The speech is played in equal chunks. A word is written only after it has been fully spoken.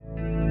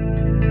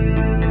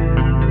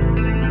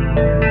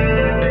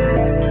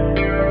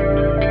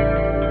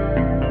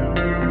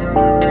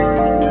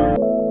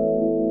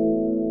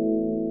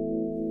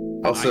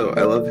Also,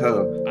 I love how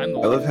I'm the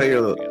I one love how who's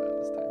you're forget it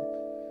this time.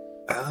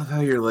 I love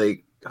how you're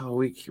like, oh,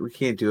 we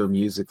can't do a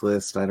music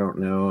list. I don't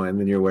know, and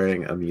then you're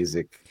wearing a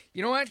music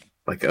You know what?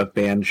 like a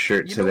band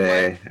shirt You know what?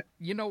 today,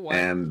 You know what?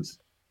 and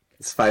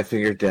it's Five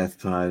Finger Death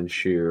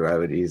Punch, who I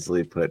would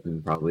easily put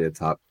in probably a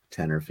top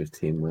 10 or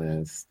 15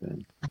 list.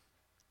 And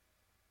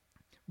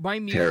My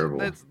music, terrible.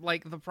 that's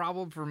like the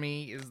problem for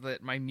me is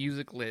that my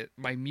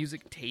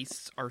music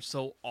tastes are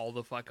so all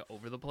the fuck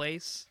over the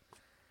place.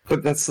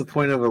 But that's the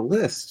point of a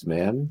list,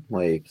 man.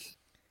 Like,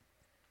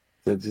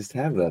 to just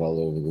have that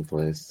all over the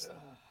place.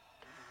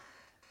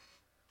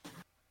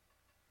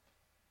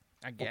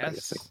 I I guess.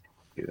 guess I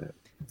can do that.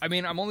 I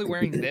mean, I'm only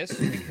wearing this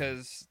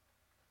because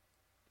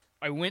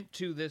I went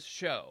to this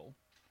show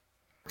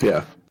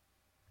Yeah.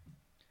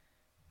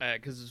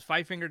 because it's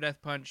Five Finger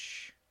Death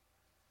Punch,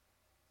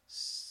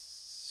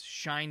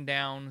 Shine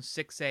Down,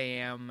 6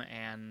 a.m.,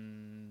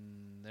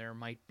 and there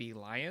might be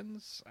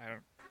lions.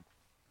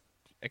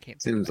 I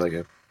can't see. Seems the back.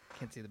 like a.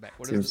 Can't see the back.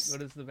 What Seems-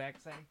 does the back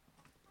say?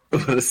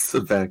 What does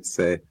the back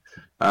say?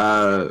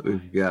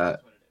 We've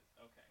got. That's what it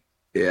is.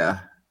 Okay. Yeah.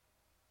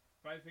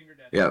 Five Finger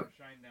Death Yep. Punch,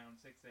 Shine Down,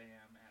 6 a.m.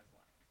 as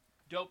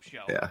lions. Dope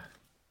show. Yeah.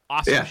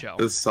 Awesome Yeah. show.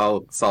 It was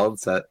solid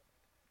set.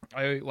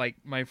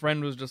 My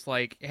friend was just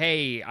like,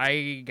 "Hey,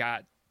 I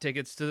got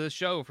tickets to this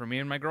show for me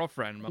and my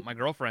girlfriend, but my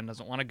girlfriend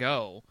doesn't want to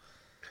go.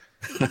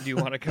 Do you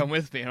want to come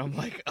with me?" And I'm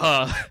like,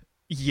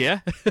 yeah."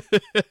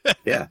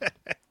 Yeah.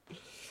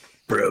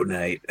 Bro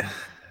night.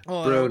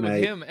 Well, Bro with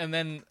night. him, and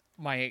then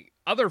my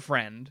other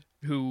friend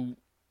who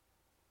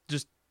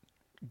just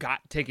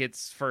got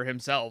tickets for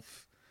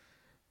himself.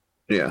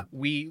 Yeah.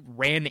 We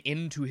ran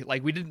into him,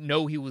 like we didn't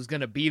know he was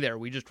gonna be there.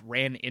 We just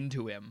ran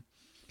into him.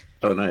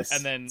 Oh, nice.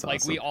 And then, That's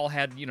like, we awesome. all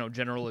had,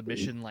 general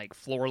admission, like,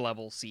 floor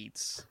level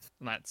seats.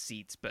 Not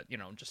seats, but,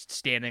 just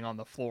standing on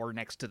the floor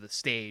next to the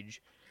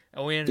stage.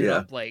 And we ended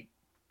up, like,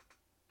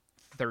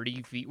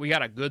 30 feet. We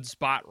got a good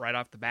spot right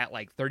off the bat,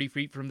 like, 30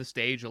 feet from the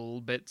stage, a little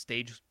bit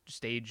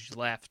stage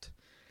left.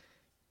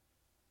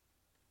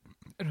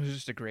 It was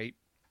just a great,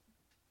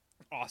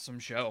 awesome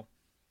show.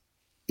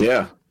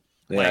 Yeah.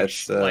 Yeah, Like,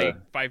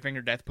 it's Five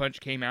Finger Death Punch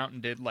came out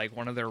and did, like,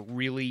 one of their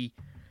really,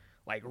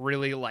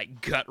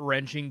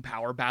 gut-wrenching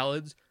power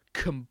ballads.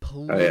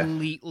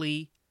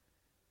 Completely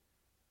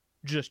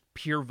just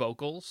pure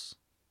vocals.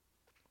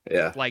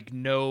 yeah. Like,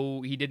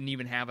 no, he didn't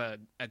even have a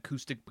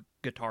acoustic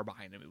guitar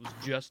behind him. It was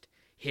just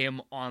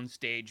him on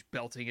stage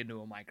belting into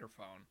a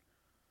microphone.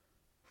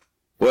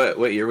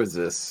 What year was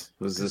this?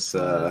 Was this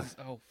oh,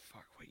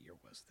 fuck, what year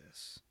was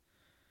this?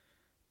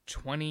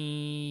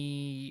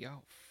 20...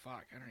 Oh,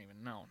 fuck, I don't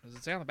even know. Does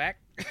it say on the back?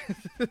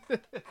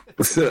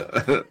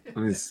 Let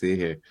me see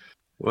here.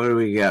 What do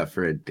we got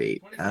for a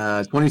date?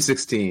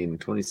 2016.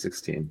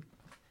 2016.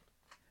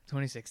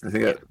 2016. I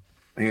think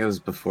it was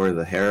before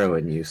the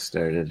heroin use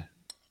started.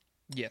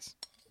 Yes.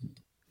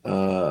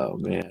 Oh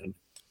man.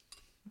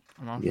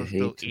 I'm also You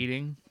still hate to-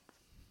 eating.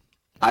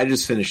 I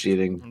just finished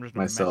eating I'm just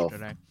myself.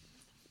 today.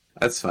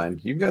 That's fine.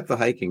 You've got the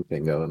hiking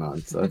thing going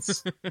on, so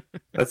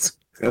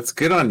that's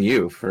good on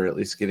you for at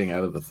least getting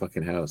out of the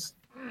fucking house.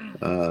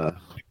 I'll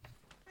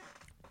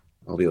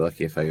be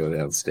lucky if I go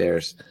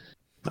downstairs.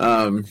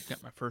 Got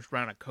my first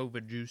round of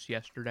COVID juice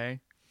yesterday.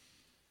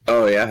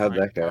 Oh yeah, how'd My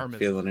that go? arm is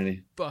Feeling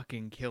any?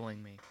 fucking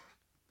killing me.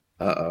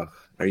 Uh-oh.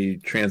 Are you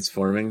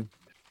transforming?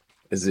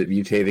 Is it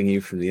mutating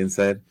you from the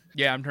inside?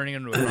 Yeah, I'm turning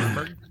into a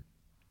Thunberg.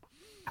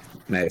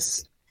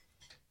 Nice.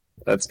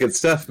 That's good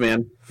stuff,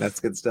 man. That's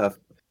good stuff.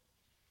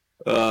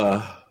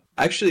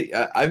 Actually,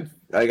 I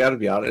gotta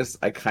be honest.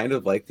 I kind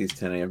of like these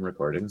 10 a.m.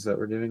 recordings that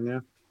we're doing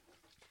now.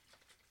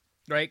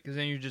 Right? Because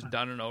then you're just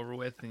done and over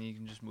with, and you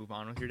can just move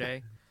on with your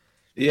day.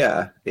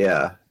 Yeah,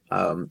 yeah.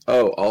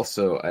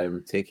 Also,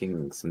 I'm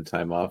taking some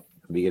time off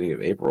at the beginning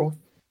of April.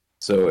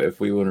 So if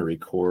we want to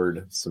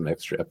record some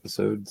extra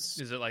episodes,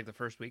 Is it like the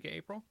first week of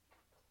April?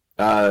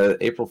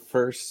 April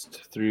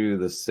 1st through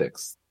the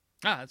 6th.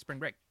 Ah, that's spring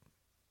break.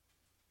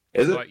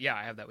 Is it? So, yeah,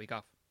 I have that week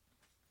off.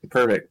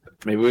 Perfect.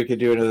 Maybe we could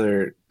do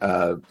another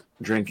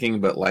drinking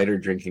but lighter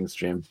drinking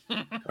stream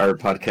or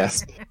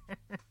podcast,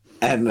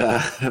 and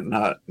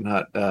not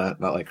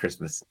like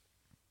Christmas.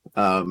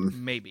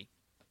 Maybe.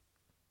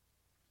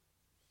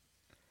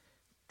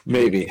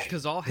 Maybe.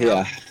 Because I'll have...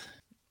 Yeah.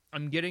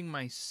 I'm getting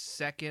my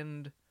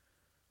second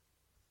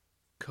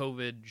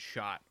COVID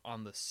shot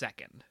on the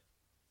 2nd.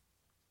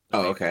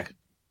 Oh, okay.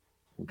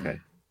 Okay.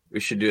 We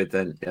should do it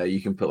then.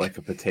 You can put like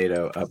a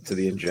potato up to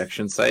the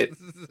injection site,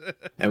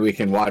 and we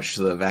can watch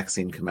the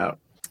vaccine come out.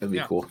 That'd be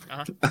cool.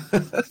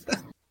 Uh-huh.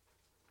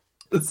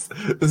 This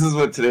is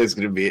what today's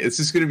going to be. It's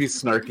just going to be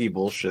snarky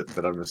bullshit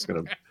that I'm just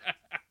going to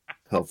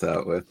pelt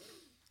out with.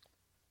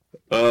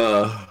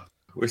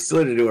 We're still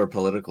going to do our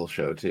political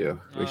show too.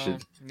 We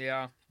should.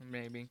 Yeah,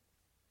 maybe.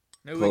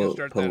 Maybe we can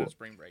start that at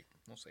spring break.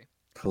 We'll see.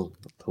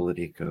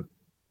 Politico.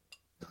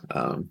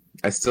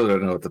 I still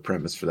don't know what the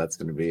premise for that's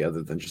going to be,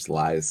 other than just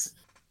lies.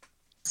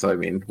 So I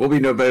mean, we'll be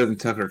no better than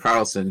Tucker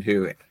Carlson,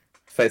 who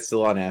fights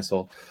still on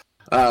asshole.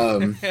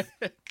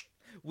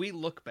 We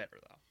look better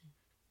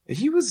though.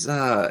 He was,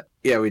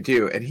 yeah, we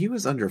do, and he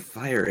was under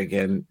fire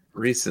again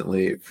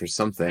recently for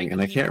something,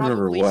 and I He can't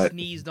remember probably what.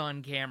 sneezed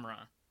on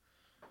camera.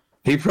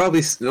 He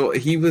probably, no,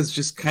 he was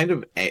just kind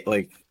of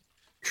like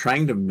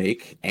trying to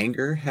make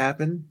anger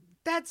happen.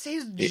 That's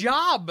his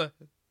job.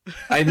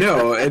 I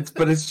know,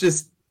 but it's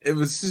just, it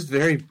was just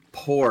very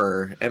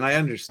poor, and I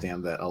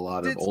understand that a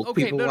lot of old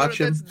people watch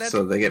him,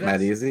 so they get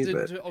mad easy.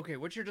 But okay,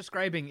 what you're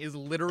describing is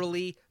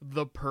literally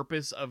the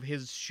purpose of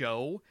his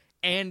show,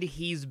 and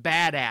he's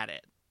bad at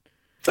it.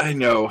 I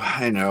know.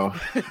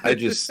 I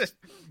just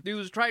he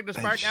was trying to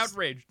spark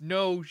outrage.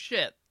 No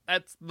shit,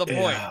 that's the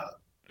point.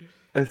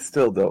 I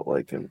still don't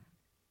like him.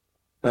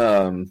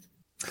 God,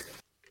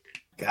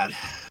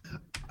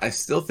 I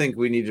still think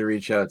we need to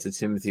reach out to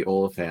Timothy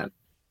Oliphant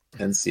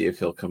and see if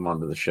he'll come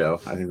onto the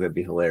show. I think that'd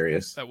be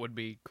hilarious. That would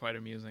be quite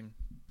amusing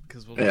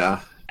because we'll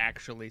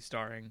actually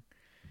starring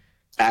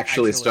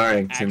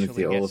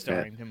Timothy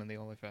Oliphant.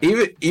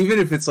 Even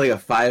if it's like a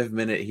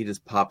 5-minute, he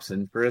just pops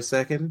in for a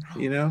second.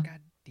 God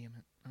damn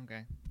it.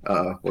 Okay.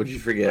 What'd you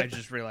forget? I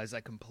just realized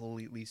I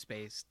completely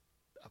spaced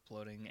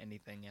uploading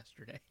anything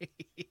yesterday.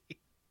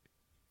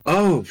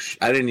 Oh,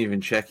 I didn't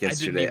even check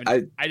yesterday.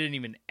 I didn't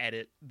even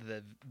edit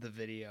the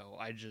video.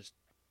 I just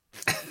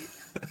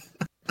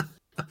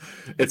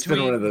It's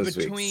been one of those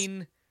between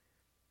weeks.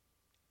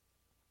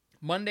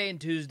 Monday and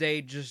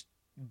Tuesday just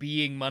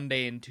being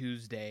Monday and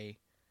Tuesday.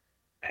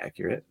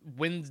 Accurate.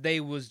 Wednesday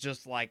was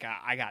just like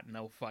I got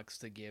no fucks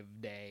to give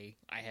day.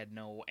 I had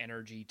no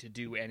energy to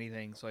do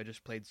anything, so I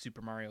just played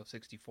Super Mario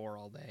 64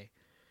 all day.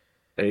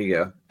 There you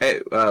go.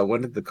 Hey,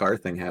 when did the car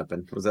thing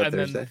happen? Was that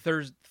Thursday?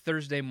 Then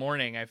Thursday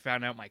morning, I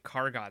found out my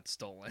car got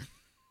stolen.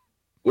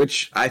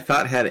 Which I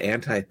thought had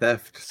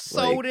anti-theft.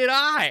 So did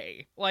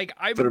I. Like,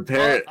 I'm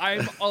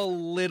a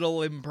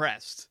little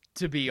impressed,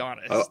 to be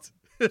honest.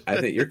 Oh, I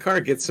think your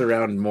car gets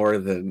around more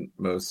than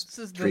most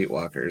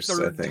streetwalkers.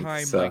 I think. Third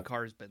time my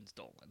car's been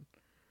stolen.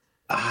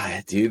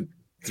 Dude,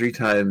 3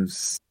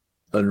 times,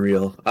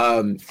 unreal.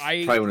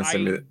 Probably want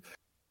to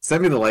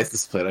send me the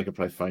license plate. I could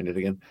probably find it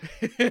again.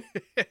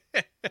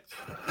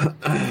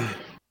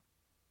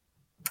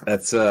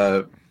 That's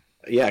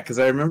yeah, because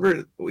I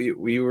remember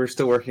we were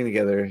still working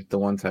together the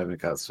one time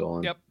it got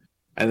stolen. Yep.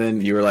 And then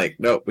you were like,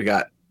 nope, we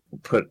got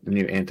put a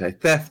new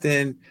anti-theft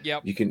in.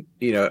 Yep. You can,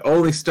 it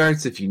only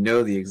starts if you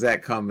know the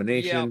exact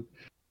combination.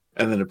 Yep.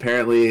 And then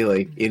apparently,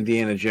 like,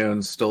 Indiana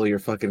Jones stole your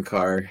fucking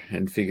car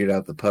and figured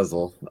out the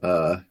puzzle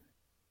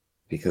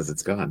because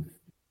it's gone.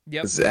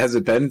 Yep. Has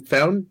it been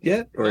found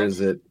yet, or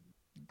is it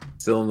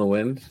still in the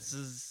wind?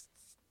 It's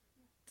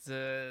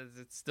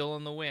still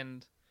in the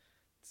wind.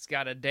 It's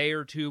got a day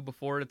or two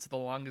before it's the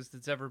longest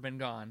it's ever been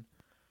gone.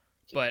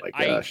 But oh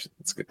my gosh,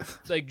 that's good.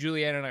 Like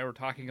Julianne and I were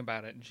talking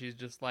about it, and she's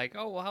just like,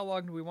 "Oh, well, how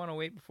long do we want to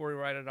wait before we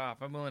write it off?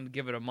 I'm willing to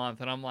give it a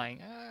month." And I'm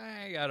like,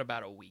 "I got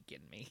about a week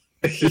in me."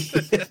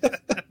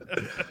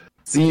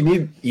 So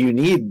you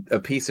need a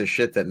piece of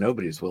shit that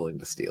nobody's willing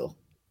to steal,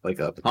 like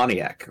a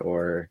Pontiac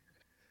or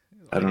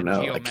I don't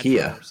know, a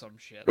Kia or some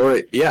shit.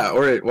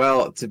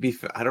 Well, to be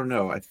fair, I don't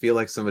know. I feel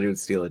like somebody would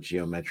steal a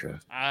Geo Metro.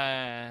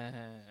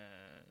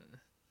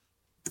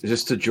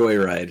 Just to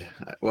joyride.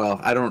 Well,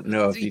 I don't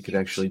know if you could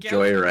actually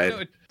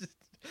joyride.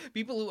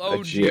 People who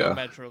own Geo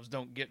Metros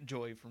don't get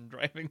joy from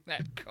driving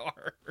that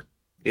car.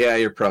 Yeah,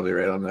 you're probably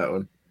right on that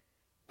one.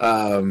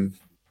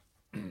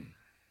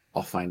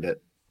 I'll find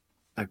it.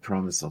 I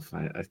promise I'll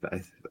find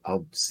it.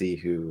 I'll see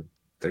who.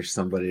 There's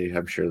somebody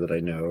I'm sure that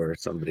I know, or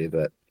somebody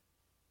that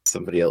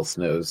somebody else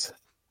knows.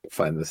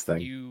 Find this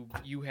thing.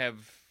 You have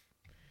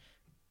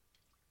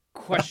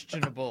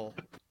questionable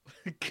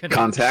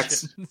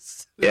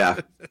contacts. Yeah.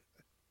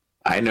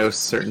 I know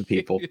certain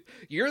people.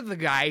 You're the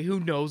guy who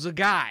knows a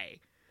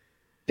guy.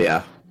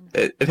 Yeah,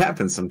 it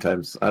happens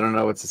sometimes. I don't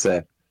know what to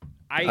say.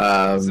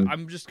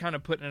 I'm just kind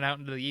of putting it out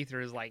into the ether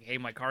as like, hey,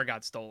 my car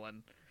got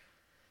stolen.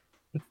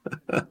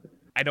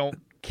 I don't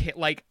care.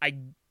 Like, I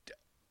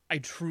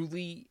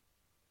truly,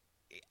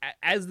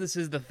 as this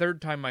is the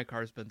third time my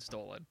car's been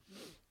stolen,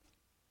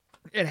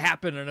 it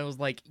happened and I was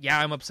like, yeah,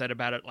 I'm upset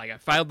about it. Like, I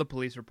filed the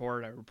police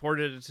report. I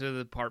reported it to the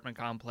apartment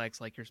complex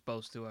like you're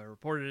supposed to. I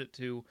reported it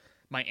to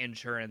my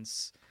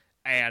insurance,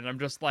 and I'm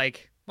just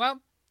like, well,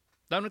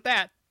 done with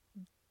that.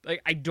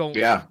 Like,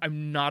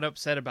 I'm not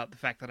upset about the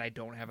fact that I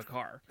don't have a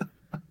car.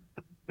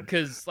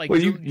 Because, like,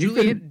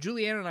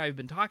 Julianne and I have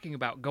been talking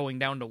about going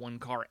down to one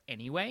car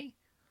anyway,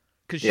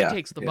 because she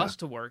takes the bus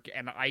to work,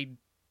 and I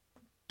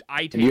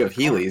take and you have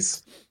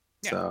Heelys,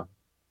 so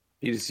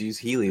you just use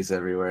Heelys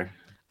everywhere.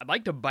 I'd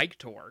like to bike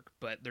to work,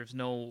 but there's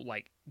no,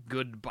 like,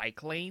 good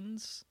bike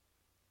lanes.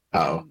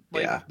 Oh,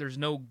 There's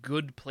no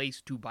good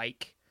place to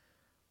bike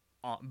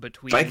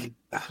between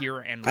here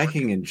and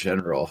biking work. In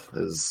general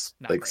is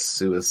not like great.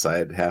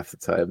 Suicide half the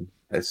time.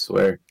 I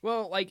swear.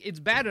 Well, like, it's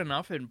bad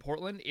enough in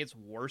Portland. It's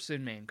worse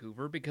in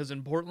Vancouver, because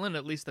in Portland,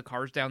 at least the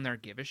cars down there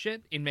give a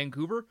shit. In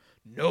Vancouver,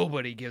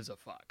 nobody gives a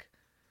fuck.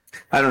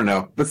 I don't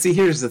know. But see,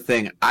 here's the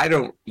thing. I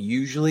don't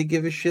usually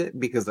give a shit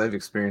because I've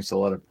experienced a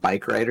lot of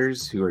bike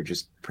riders who are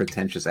just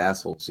pretentious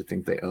assholes who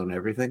think they own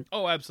everything.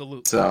 Oh,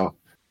 absolutely. So,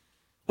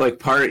 like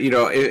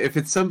if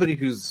it's somebody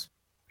who's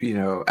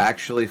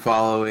actually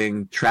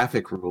following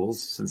traffic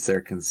rules since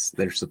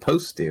they're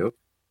supposed to,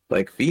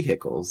 like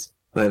vehicles,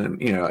 then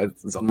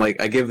I'm like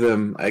I give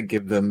them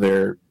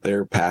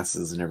their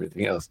passes and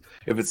everything else.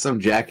 If it's some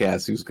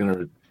jackass who's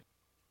gonna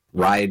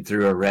ride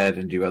through a red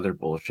and do other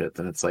bullshit,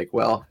 then it's like,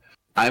 well,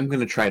 I'm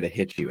gonna try to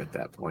hit you at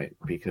that point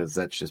because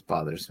that just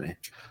bothers me.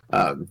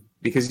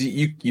 Because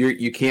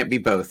you can't be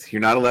both.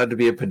 You're not allowed to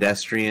be a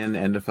pedestrian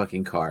and a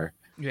fucking car.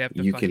 You have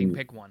to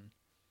pick one.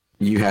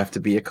 You have to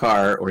be a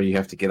car, or you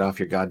have to get off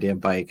your goddamn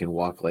bike and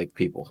walk like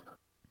people.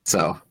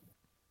 So,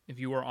 if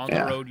you are on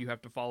the road, you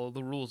have to follow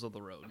the rules of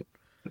the road.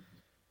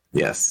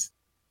 Yes.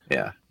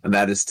 Yeah. And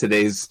that is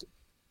today's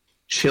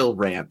chill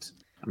rant.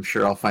 I'm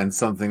sure I'll find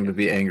something to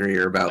be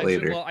angrier about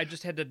later. Well, I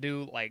just had to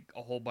do like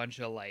a whole bunch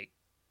of like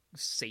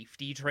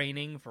safety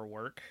training for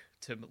work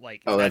to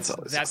like. Oh,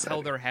 that's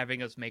how they're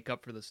having us make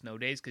up for the snow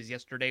days, because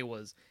yesterday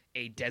was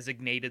a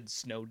designated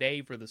snow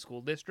day for the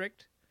school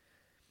district.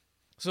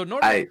 So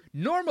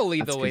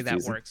normally the way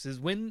that works is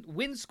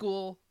when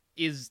school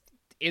is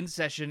in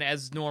session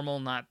as normal,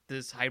 not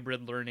this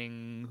hybrid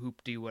learning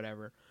hoopty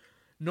whatever.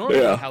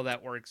 Normally how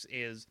that works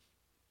is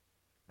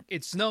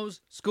it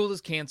snows, school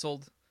is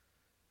canceled,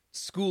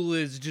 school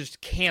is just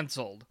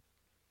canceled,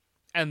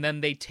 and then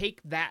they take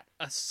that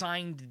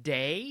assigned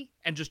day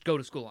and just go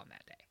to school on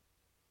that day.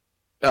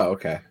 Oh,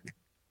 okay.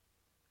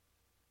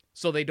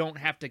 So they don't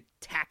have to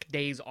tack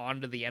days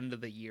on to the end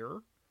of the year.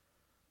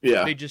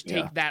 Yeah. They just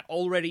take that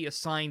already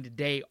assigned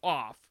day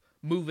off,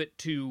 move it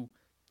to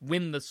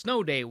when the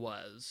snow day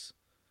was,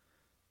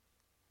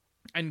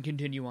 and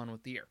continue on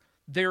with the year.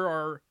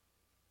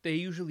 They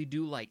usually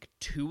do like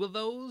 2 of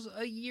those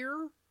a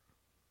year.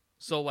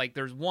 So like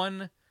there's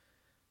one,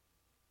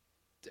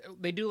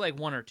 they do like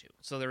 1 or 2.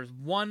 So there's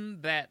one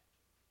that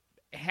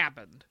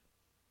happened.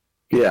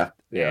 Yeah.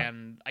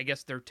 And I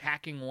guess they're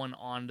tacking one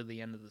on to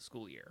the end of the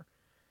school year.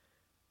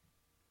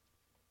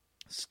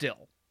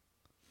 Still.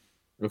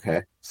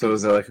 Okay, so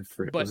was that like a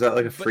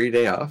free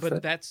day off?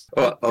 But that's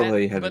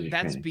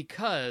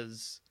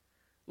because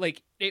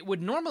like it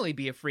would normally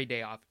be a free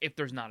day off if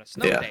there's not a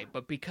snow day,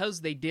 but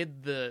because they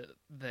did the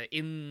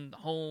in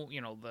home,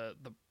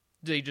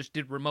 they just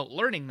did remote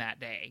learning that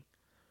day.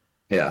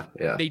 Yeah.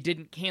 They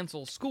didn't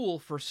cancel school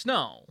for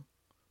snow,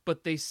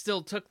 but they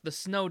still took the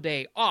snow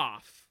day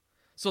off,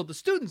 so the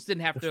students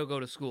didn't have to go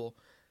to school.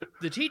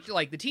 The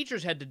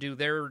teachers had to do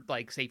their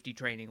like safety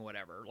training or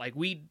whatever. Like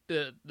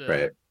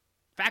right.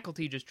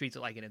 Faculty just treats it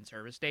like an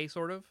in-service day,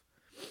 sort of.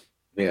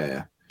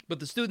 Yeah.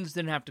 But the students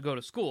didn't have to go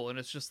to school, and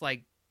it's just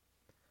like,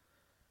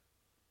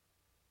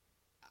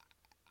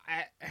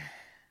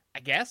 I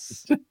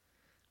guess.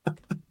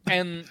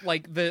 And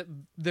like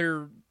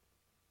they're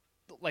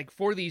like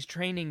for these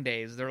training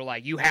days, they're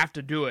like, you have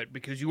to do it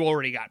because you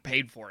already got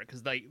paid for it,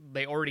 because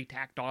they already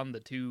tacked on the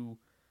 2.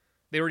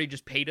 They already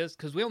just paid us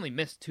because we only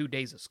missed 2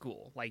 days of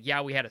school. Like,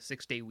 yeah, we had a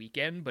 6-day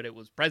weekend, but it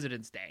was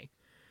President's Day.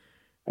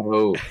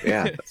 Oh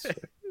yeah.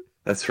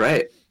 That's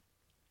right.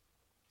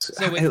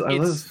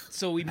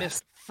 So we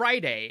missed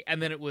Friday,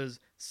 and then it was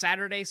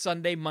Saturday,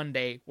 Sunday,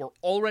 Monday. We're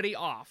already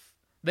off.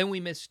 Then we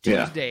missed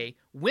Tuesday.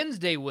 Yeah.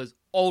 Wednesday was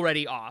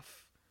already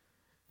off.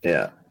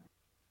 Yeah.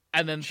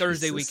 And then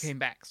Thursday we came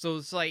back. So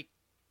it's like,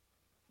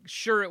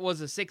 sure, it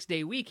was a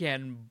 6-day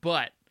weekend,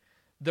 but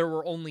there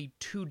were only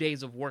 2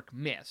 days of work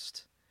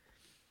missed.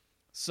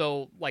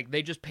 So, like,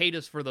 they just paid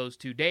us for those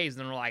 2 days,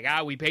 and then we're like,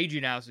 we paid you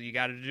now, so you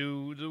gotta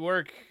do the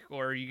work,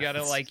 or you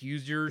gotta, like,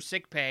 use your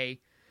sick pay.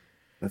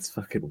 That's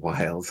fucking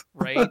wild.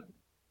 Right?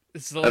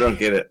 I don't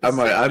get it. I'm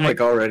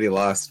already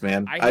lost,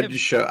 man. I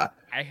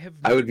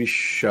would be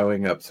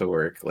showing up to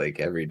work, like,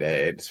 every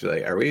day. I'd just be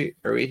like, are we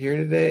here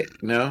today?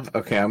 No?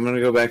 Okay, I'm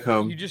gonna go back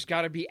home. You just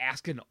gotta be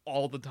asking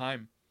all the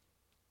time.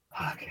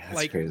 Okay,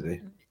 that's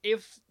crazy.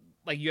 If,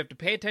 like, you have to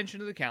pay attention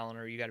to the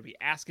calendar, you gotta be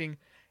asking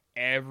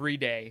every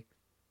day.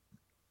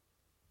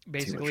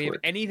 Basically,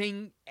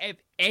 if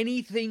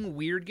anything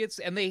weird gets,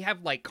 and they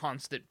have like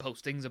constant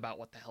postings about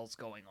what the hell's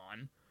going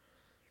on.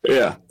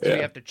 Yeah. So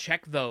you have to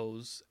check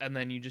those, and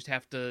then you just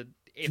have to,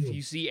 if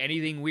you see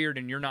anything weird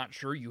and you're not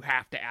sure, you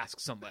have to ask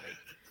somebody.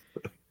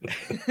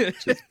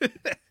 Just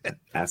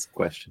ask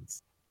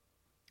questions.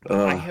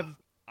 I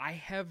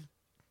have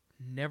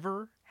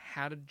never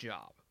had a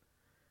job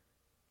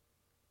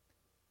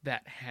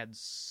that had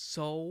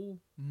so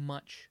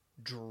much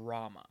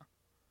drama.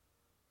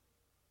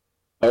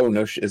 Oh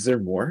no! Is there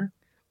more?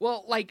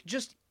 Well, like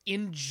just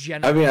in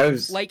general. I mean, I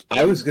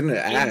was going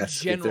to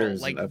ask if there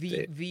was like an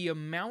update.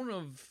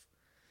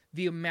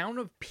 the amount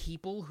of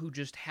people who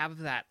just have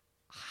that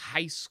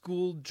high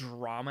school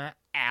drama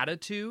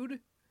attitude.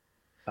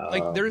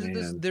 Like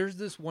there's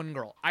this one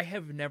girl. I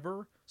have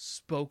never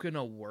spoken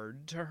a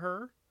word to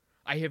her.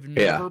 I have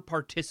never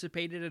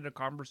participated in a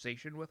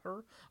conversation with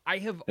her. I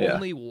have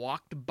only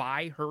walked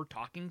by her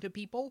talking to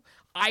people.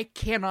 I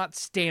cannot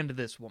stand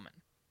this woman.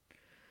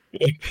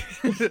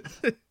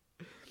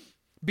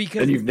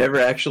 Because and you've never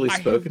actually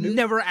spoken to her?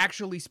 Never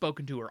actually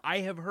spoken to her. I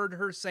have heard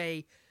her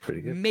say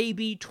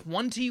maybe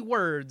 20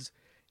 words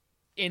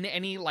in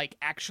any, like,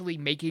 actually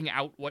making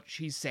out what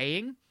she's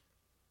saying,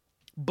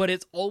 but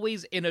it's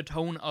always in a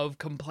tone of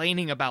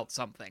complaining about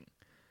something.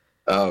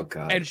 Oh,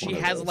 God. And she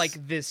has,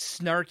 like, this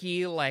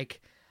snarky,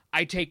 like,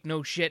 I take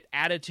no shit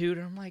attitude.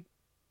 And I'm like,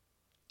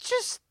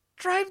 just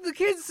drive the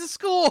kids to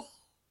school.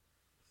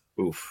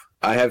 Oof.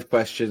 I have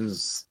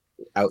questions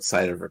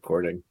outside of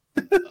recording.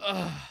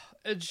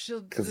 It's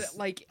just,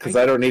 because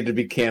I don't need to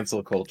be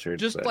cancel cultured.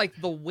 Just, but... like,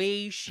 the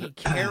way she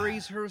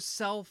carries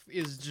herself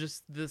is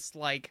just this,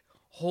 like,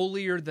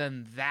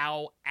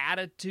 holier-than-thou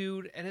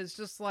attitude. And it's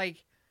just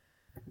like,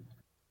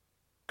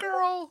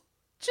 girl,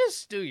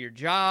 just do your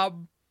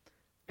job.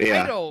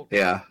 Yeah. I don't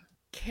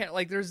can't,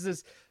 like, there's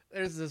this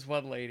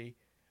one lady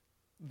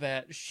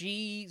that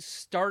she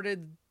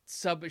started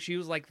she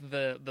was like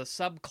the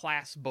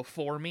subclass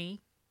before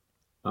me.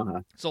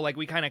 Uh-huh. So, like,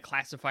 we kind of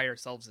classify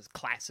ourselves as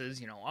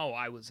classes, you know, oh,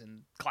 I was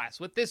in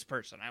class with this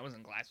person, I was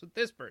in class with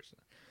this person.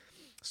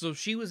 So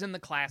she was in the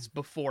class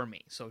before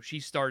me. So she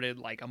started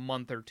like a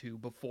month or two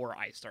before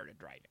I started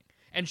driving.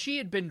 And she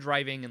had been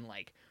driving in,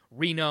 like,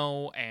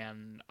 Reno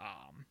and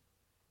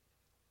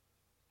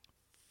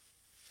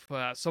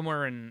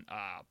somewhere in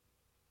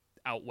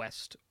out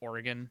west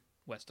Oregon,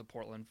 west of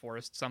Portland,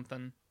 Forest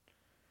something.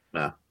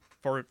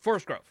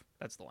 Forest Grove,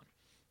 that's the one.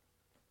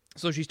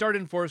 So she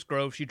started in Forest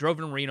Grove, she drove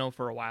in Reno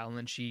for a while, and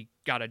then she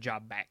got a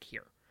job back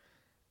here.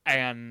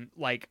 And,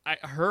 like,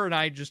 her and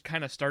I just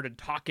kind of started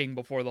talking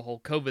before the whole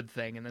COVID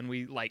thing, and then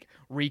we, like,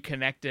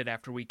 reconnected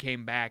after we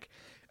came back.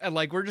 And,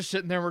 like, we're just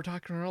sitting there, we're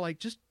talking, and we're like,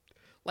 just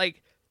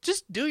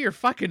do your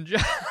fucking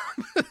job.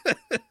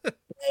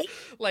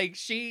 Like,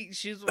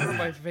 she's one of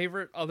my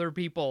favorite other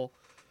people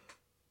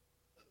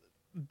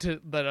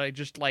that I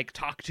just, like,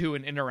 talk to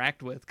and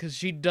interact with, because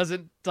she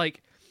doesn't,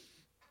 like,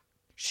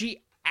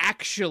 she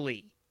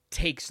actually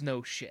takes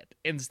no shit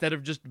instead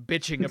of just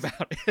bitching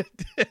about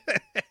it.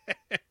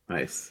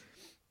 Nice.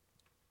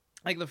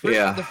 Like, the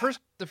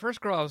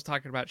first girl I was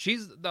talking about,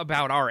 she's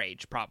about our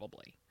age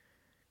probably.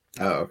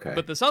 Oh, okay.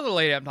 But this other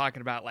lady I'm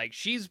talking about, like,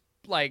 she's,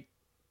 like,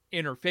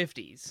 in her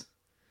 50s.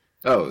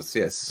 Oh,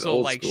 yes. So,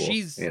 old like, school,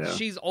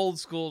 she's old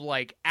school,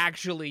 like,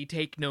 actually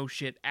take no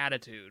shit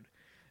attitude.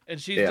 And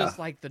she's just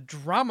like, the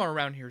drama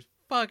around here is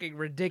fucking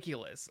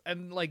ridiculous.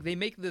 And, like, they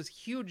make this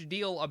huge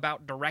deal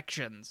about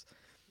directions.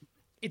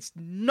 It's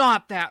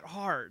not that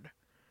hard.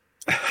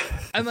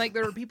 And, like,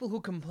 there are people who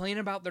complain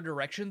about their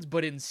directions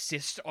but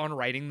insist on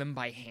writing them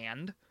by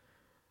hand.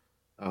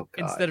 Oh,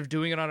 God. Instead of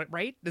doing it on a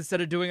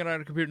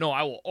computer. No,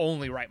 I will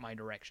only write my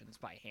directions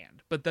by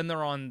hand. But then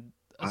they're on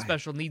a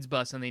special needs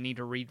bus and they need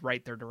to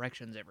rewrite their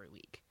directions every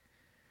week.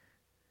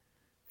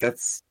 That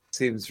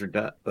seems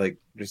like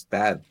just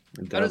bad.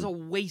 That is a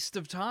waste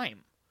of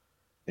time.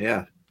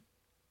 Yeah.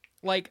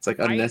 Like, it's like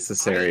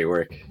unnecessary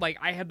work. Like,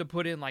 I had to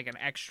put in, like, an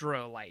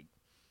extra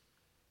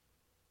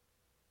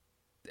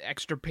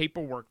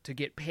paperwork to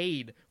get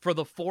paid for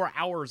the 4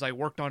 hours I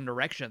worked on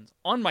directions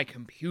on my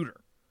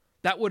computer.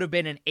 That would have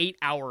been an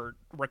 8-hour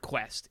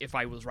request if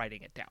I was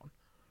writing it down.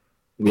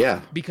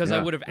 Yeah. Because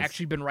I would have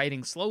actually been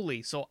writing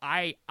slowly, so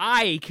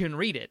I can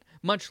read it,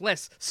 much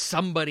less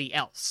somebody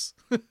else.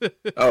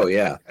 Oh,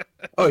 yeah.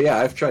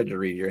 I've tried to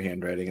read your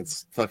handwriting.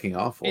 It's fucking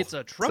awful. It's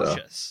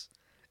atrocious. So.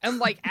 And,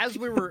 like, as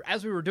we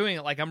were doing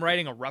it, like, I'm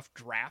writing a rough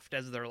draft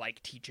as they're,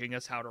 like, teaching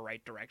us how to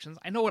write directions.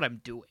 I know what I'm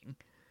doing.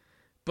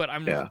 But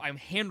I'm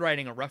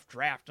handwriting a rough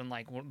draft, and,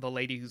 like, the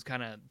lady who's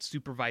kind of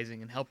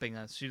supervising and helping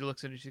us, she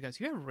looks at it and she goes,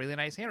 "You have a really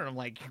nice hand." And I'm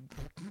like,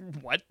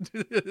 what?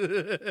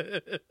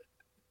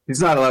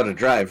 He's not allowed to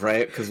drive,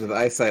 right? Because with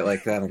eyesight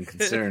like that, I'm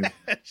concerned.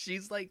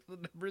 She's like the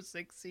number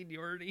 6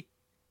 seniority.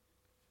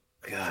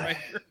 God.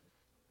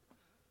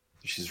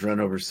 She's run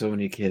over so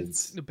many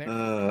kids.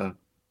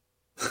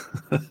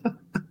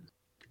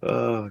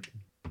 Oh,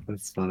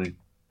 that's funny.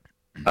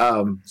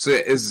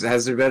 So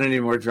has there been any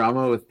more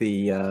drama with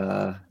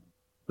the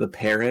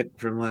parrot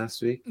from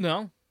last week?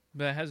 No,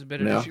 that hasn't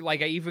been an issue.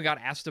 Like, I even got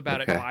asked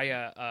about it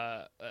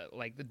by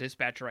like, the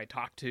dispatcher I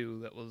talked to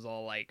that was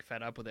all, like,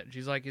 fed up with it. And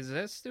she's like, "Is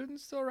this student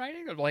still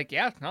writing?" I'm like,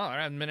 "Yeah, no, there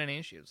haven't been any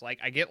issues." Like,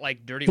 I get,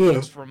 like, dirty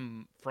looks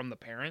from the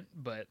parent,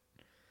 but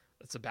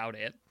that's about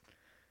it.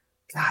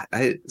 God,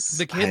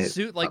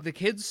 the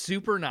kid's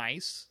super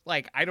nice.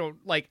 Like, I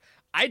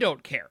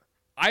don't care.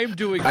 I'm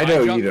doing my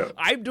job. You don't.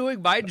 I'm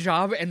doing my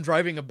job and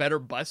driving a better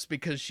bus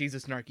because she's a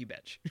snarky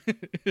bitch.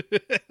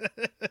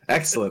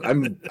 Excellent.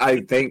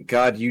 I thank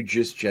God you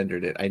just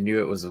gendered it. I knew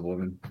it was a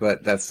woman,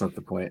 but that's not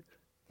the point.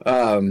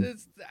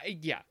 That's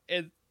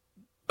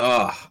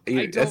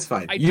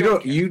fine.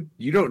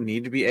 You don't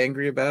need to be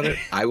angry about it.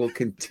 I will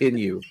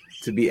continue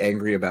to be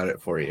angry about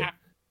it for you.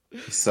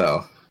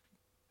 So,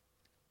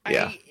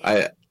 yeah,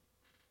 as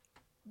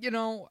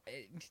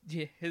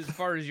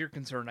far as you're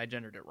concerned, I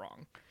gendered it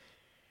wrong.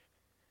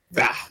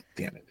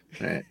 Damn it!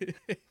 All right.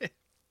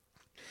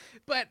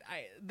 But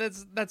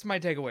that's my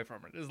takeaway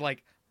from it. Is,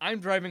 like, I'm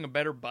driving a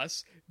better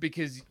bus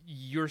because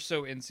you're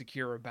so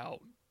insecure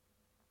about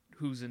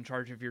who's in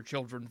charge of your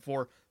children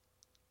for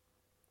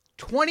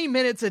 20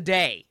 minutes a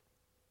day.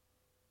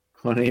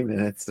 20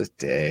 minutes a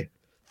day.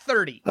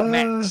 30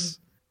 max.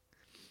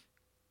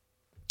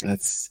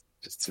 That's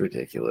just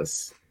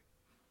ridiculous.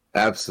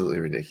 Absolutely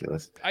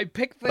ridiculous. I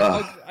picked the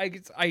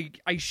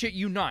I shit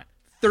you not,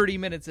 30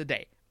 minutes a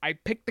day. I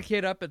pick the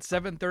kid up at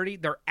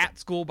 7:30. They're at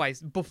school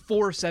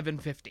before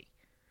 7:50.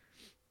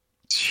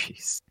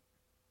 Jeez.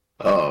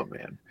 Oh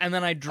man. And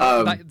then I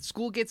drive.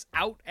 School gets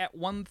out at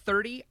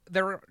 1:30.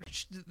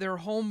 They're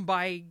home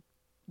by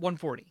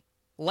 1:40.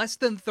 Less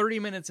than 30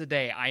 minutes a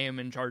day. I am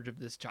in charge of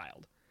this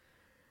child.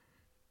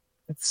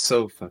 It's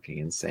so fucking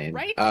insane,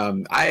 right?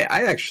 I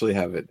actually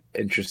have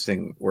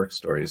interesting work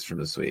stories from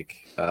this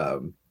week.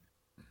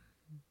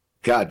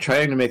 God,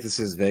 trying to make this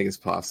as vague as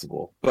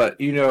possible. But,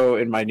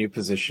 in my new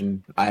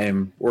position, I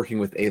am working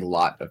with a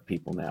lot of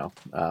people now.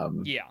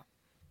 Yeah.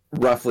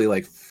 Roughly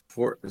like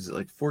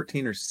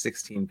 14 or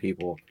 16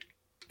 people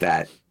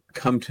that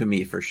come to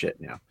me for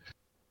shit now.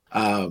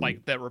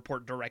 Like that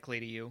report directly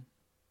to you?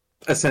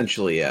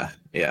 Essentially, yeah.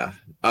 Yeah.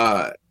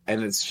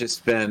 And it's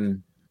just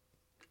been,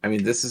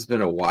 this has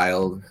been a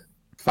wild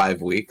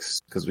 5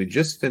 weeks because we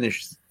just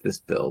finished this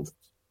build.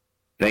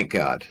 Thank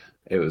God.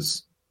 It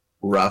was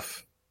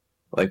rough.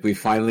 Like, we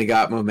finally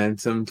got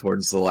momentum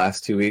towards the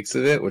last 2 weeks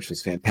of it, which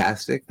was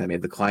fantastic. That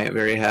made the client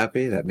very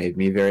happy. That made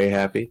me very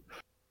happy.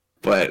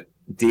 But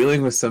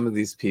dealing with some of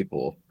these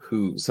people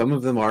who, some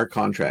of them are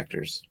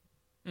contractors.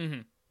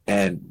 Mm-hmm.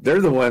 And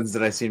they're the ones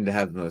that I seem to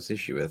have the most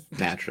issue with,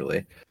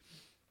 naturally.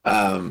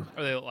 Are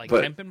they like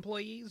temp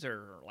employees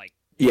or like...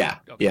 Yeah,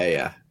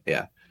 okay.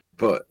 Yeah.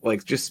 But,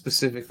 like, just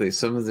specifically,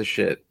 some of the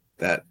shit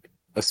that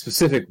a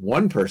specific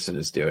one person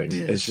is doing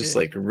is just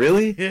like,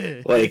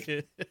 really?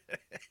 Like...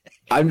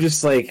 I'm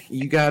just like,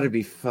 you gotta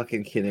be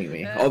fucking kidding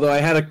me. Although I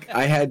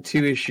had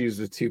 2 issues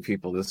with 2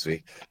 people this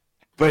week.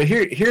 But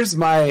here's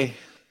my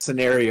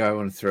scenario I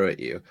want to throw at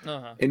you.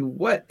 Uh-huh. In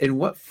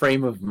what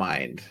frame of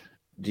mind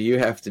do you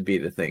have to be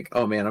to think,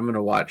 oh man, I'm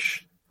gonna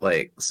watch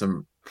like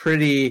some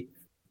pretty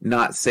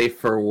not safe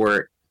for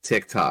work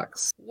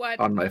TikToks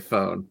on my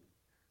phone.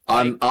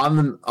 On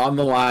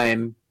the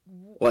line,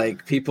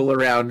 like people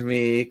around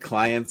me,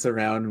 clients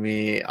around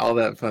me, all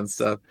that fun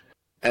stuff.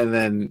 And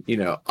then,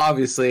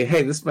 obviously,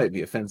 hey, this might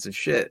be offensive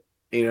shit,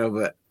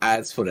 but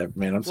it's whatever,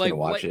 man. I'm just going to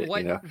watch it,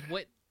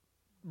 What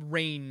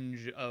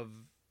range of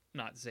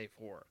not safe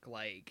for work?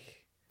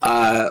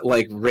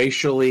 Like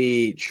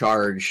racially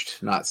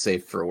charged, not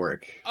safe for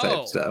work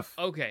type stuff.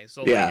 Okay,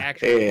 so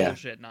actual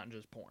bullshit, not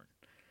just porn.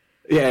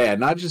 Yeah,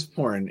 not just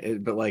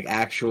porn, but like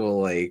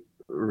actual, like,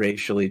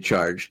 racially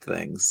charged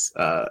things.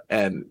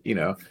 And,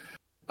 in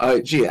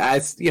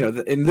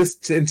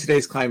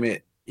today's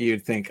climate,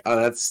 you'd think, oh,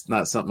 that's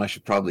not something I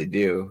should probably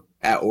do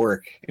at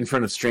work in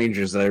front of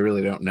strangers that I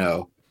really don't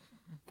know.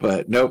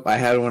 But nope, I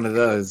had one of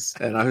those,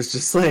 and I was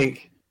just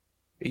like,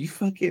 are you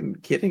fucking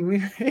kidding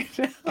me right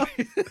now?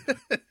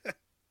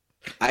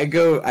 I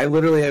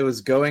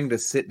was going to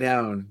sit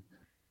down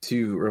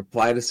to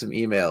reply to some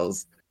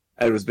emails,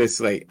 and it was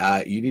basically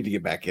like, you need to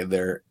get back in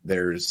there.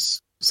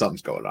 There's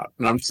something's going on.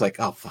 And I'm just like,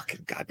 oh,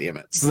 fucking goddamn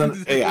it. So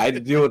then, hey, I had to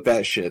deal with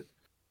that shit.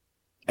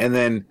 And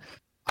then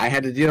I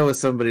had to deal with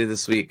somebody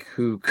this week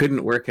who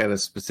couldn't work at a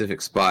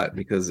specific spot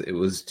because it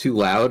was too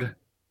loud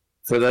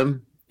for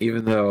them,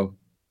 even though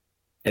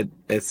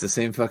it's the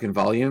same fucking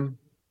volume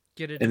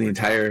in the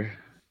entire...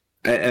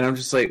 And I'm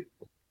just like,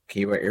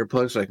 can you wear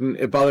earplugs? Like,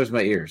 it bothers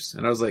my ears.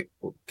 And I was like,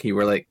 well, can you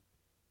wear, like,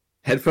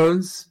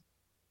 headphones?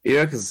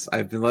 Because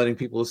I've been letting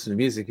people listen to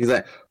music. He's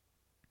like,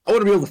 I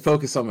want to be able to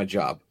focus on my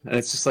job. And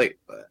it's just like,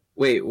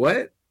 wait,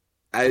 what?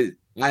 I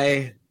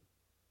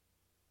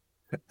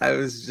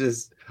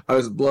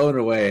was blown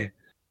away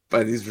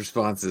by these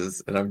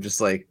responses, and I'm just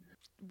like,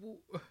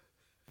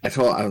 I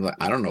was like,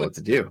 I don't know what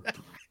to do.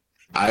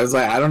 I was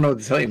like, I don't know what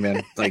to tell you,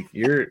 man. Like,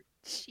 you're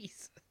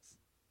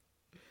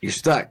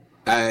stuck.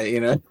 What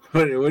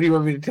do you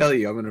want me to tell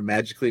you? I'm going to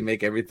magically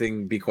make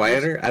everything be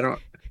quieter?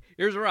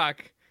 Here's a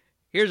rock.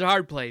 Here's a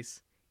hard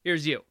place.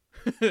 Here's you.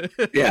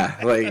 Yeah,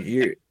 like,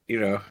 you're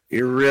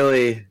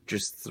really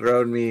just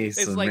throwing me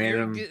some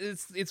random...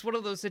 It's one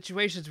of those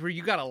situations where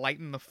you got to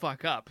lighten the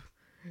fuck up.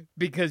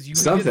 Because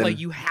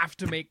you have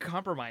to make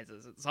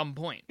compromises at some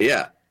point.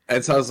 Yeah.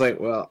 And so I was like,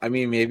 well,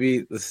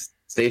 maybe the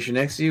station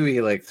next to you, we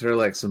could like throw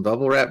like some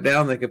bubble wrap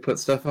down. They could put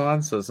stuff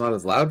on so it's not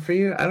as loud for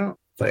you. I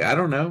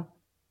don't know.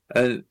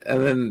 And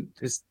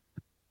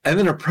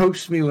then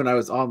approached me when I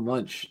was on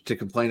lunch to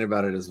complain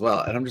about it as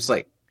well. And I'm just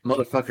like,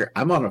 motherfucker,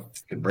 I'm on a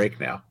fucking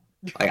break now.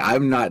 Like,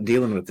 I'm not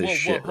dealing with this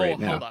shit right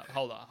now.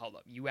 Hold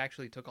up. You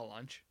actually took a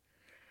lunch?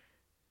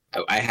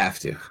 I have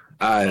to.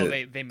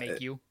 They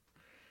make you?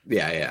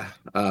 Yeah.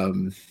 You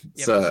have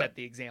to set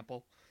the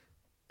example.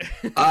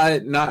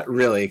 Not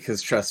really,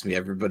 because trust me,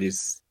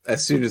 everybody's,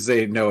 as soon as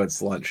they know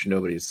it's lunch,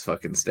 nobody's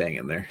fucking staying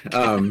in there.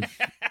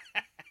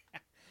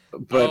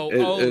 But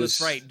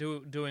that's right.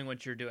 Doing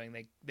what you're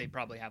doing, they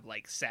probably have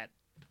like set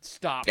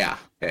stop. Yeah.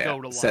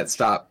 Go to lunch. Set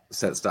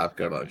stop.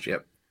 Go to lunch.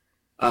 Yep.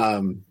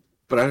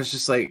 But I was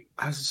just like,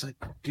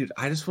 dude,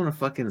 I just want to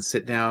fucking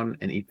sit down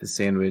and eat the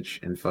sandwich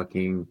and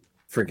fucking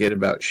forget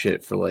about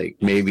shit for like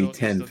maybe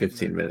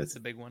 10-15 minutes. The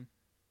big one.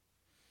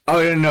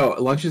 Oh, no.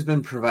 Lunch has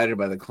been provided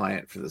by the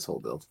client for this whole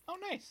build. Oh,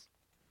 nice.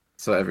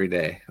 So every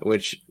day,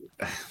 which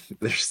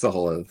there's the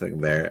whole other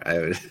thing there.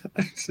 I'm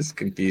just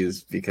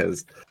confused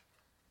because,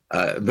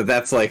 but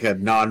that's like a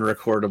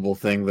non-recordable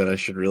thing that I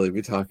should really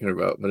be talking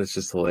about. But it's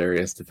just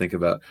hilarious to think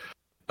about,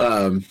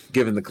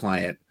 given the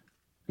client,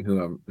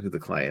 who the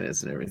client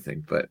is and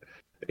everything. But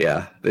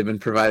yeah, they've been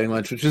providing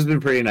lunch, which has been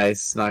pretty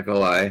nice. Not gonna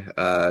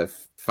lie.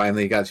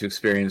 Finally got to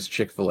experience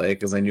Chick-fil-A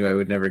because I knew I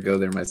would never go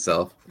there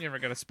myself. You're never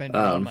gonna spend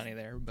your own money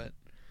there, but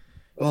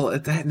well,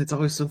 at that and it's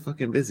always so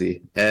fucking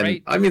busy. And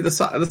right? I mean, the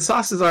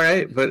sauce is all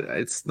right, but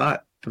it's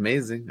not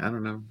amazing. I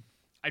don't know.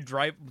 I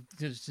drive.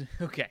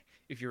 Okay,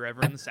 if you're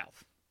ever in the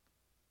South,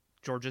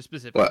 Georgia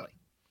specifically, What?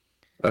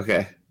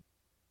 Okay.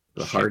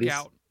 The Hardee's?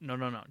 out. No.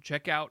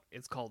 Check out.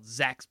 It's called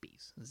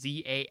Zaxby's.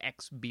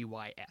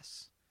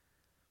 Zaxbys.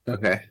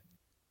 Okay.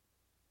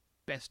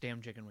 Best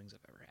damn chicken wings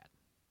I've ever had.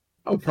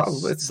 Oh,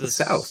 probably it's the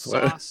South.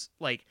 Sauce,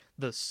 like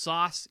the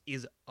sauce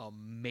is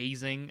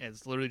amazing.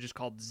 It's literally just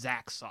called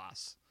Zax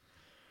sauce.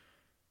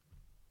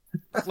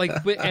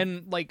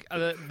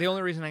 The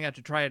only reason I got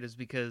to try it is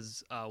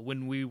because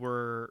when we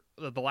were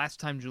the last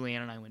time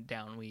Julianne and I went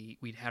down,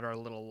 we'd had our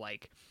little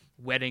like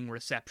wedding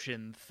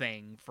reception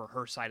thing for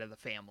her side of the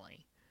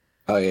family.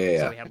 Oh yeah.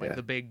 So we had like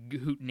the big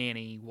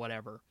hootenanny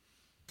whatever.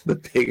 The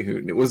big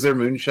hoot. Was there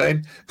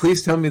moonshine?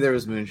 Please tell me there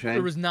was moonshine.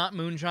 There was not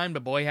moonshine,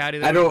 but boy howdy,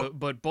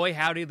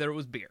 there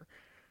was beer.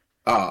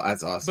 Oh,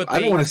 that's awesome. I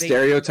don't want to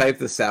stereotype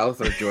the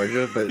South or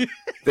Georgia, but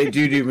they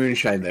do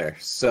moonshine there.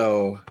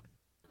 So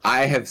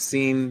I have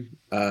seen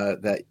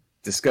that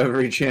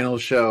Discovery Channel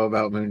show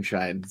about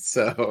moonshine.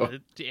 So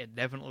it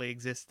definitely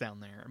exists down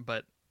there,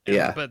 but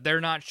they're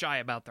not shy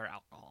about their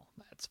alcohol.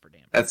 That's for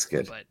damn. That's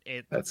good. But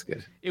that's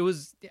good. It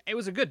was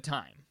a good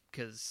time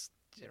because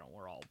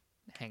we're all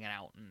hanging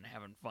out and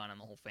having fun, and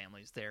the whole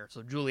family's there.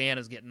 So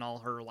Juliana's getting all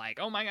her like,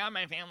 "Oh my god,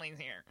 my family's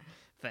here,"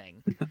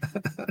 thing.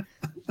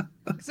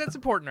 Because that's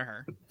important to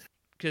her,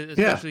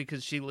 especially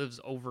because she lives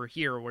over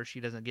here where she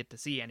doesn't get to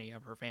see any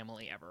of her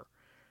family ever.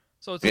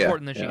 So it's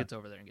important that she gets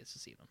over there and gets to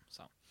see them.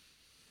 So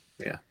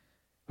yeah,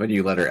 when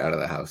you let her out of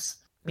the house.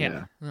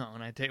 Yeah. No,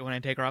 when I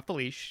take her off the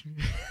leash.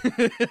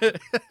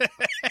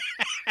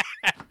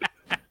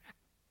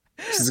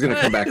 She's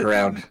gonna come back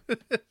around.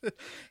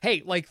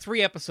 Hey, like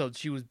 3 episodes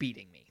she was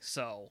beating me,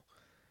 so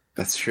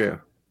that's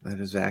true. That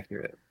is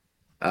accurate.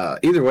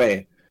 Either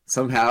way,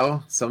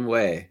 somehow, some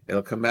way,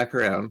 it'll come back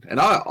around, and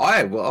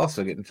I will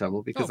also get in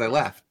trouble because I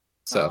laughed.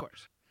 So, of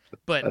course.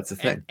 But that's the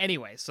thing.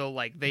 Anyway, so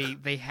like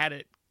they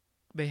had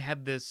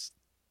this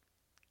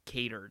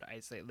catered. I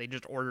say they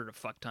just ordered a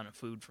fuck ton of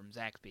food from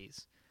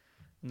Zaxby's,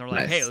 and they're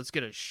like, "Hey, let's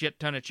get a shit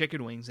ton of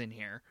chicken wings in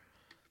here."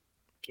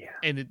 Yeah,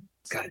 and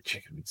it's God,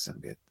 chicken wings so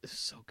good. It's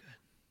so good.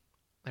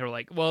 They were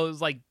like, well, it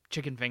was like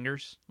chicken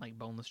fingers, like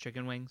boneless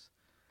chicken wings.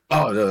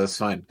 Oh no, that's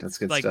fine. That's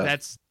good stuff. Like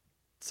that's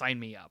sign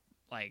me up.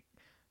 Like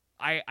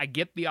I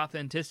get the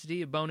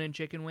authenticity of bone-in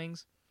chicken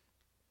wings.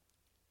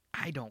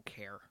 I don't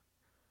care.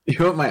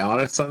 You want my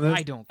honest on this?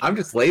 I don't care. I'm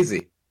just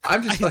lazy.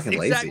 I'm just fucking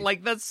lazy.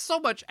 Like that's so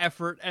much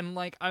effort, and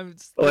like I'm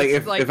like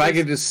if I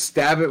could just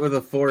stab it with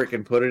a fork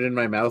and put it in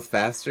my mouth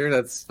faster,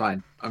 that's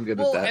fine. I'm good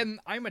with that.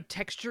 And I'm a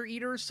texture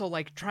eater, so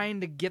like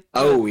trying to get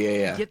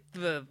get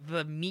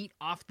the meat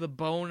off the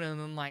bone, and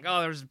then like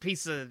there's a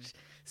piece of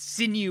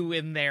sinew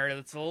in there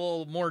that's a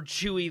little more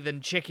chewy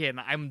than chicken.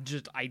 I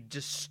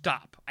just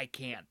stop. I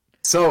can't.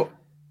 So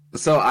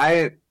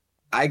I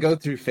go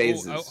through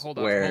phases. Hold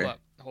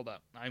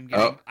up.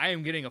 I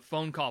am getting a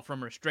phone call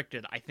from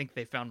Restricted. I think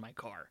they found my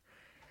car.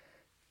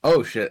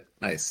 Oh shit!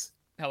 Nice.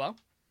 Hello?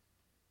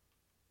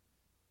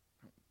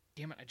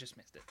 Damn it! I just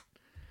missed it.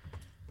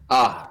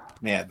 Ah,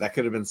 man, that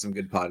could have been some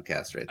good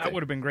podcast right there. That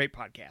would have been great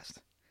podcast.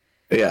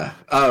 Yeah.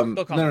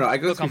 No. I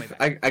go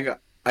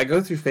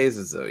through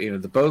phases though.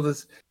 The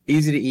boneless,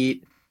 easy to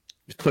eat.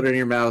 Just put it in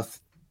your mouth.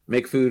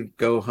 Make food.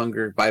 Go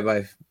hunger.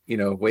 Bye.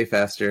 Way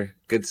faster.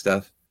 Good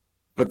stuff.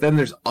 But then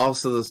there's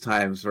also those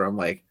times where I'm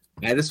like,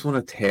 I just want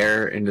to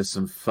tear into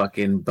some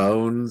fucking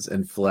bones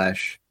and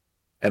flesh,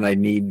 and I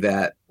need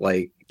that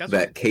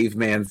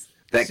caveman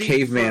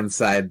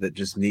side that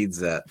just needs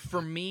that.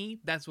 For me,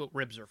 that's what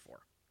ribs are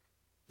for.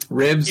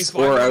 Ribs,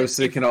 I was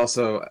thinking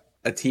also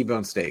a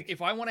T-bone steak.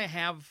 If I want to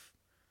have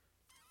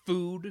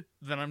food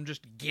that I'm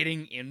just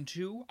getting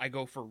into, I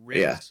go for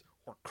ribs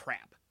or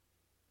crab.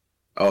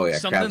 Oh yeah,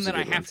 something that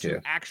I have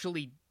to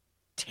actually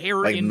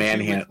tear into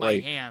with my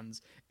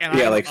hands. And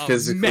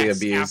physically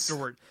abuse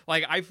afterward.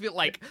 Like I feel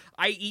like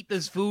I eat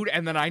this food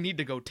and then I need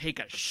to go take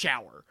a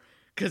shower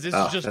because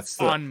it's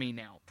just on me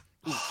now.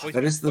 Ooh,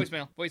 that is the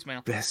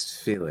voicemail.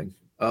 Best feeling.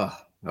 Oh,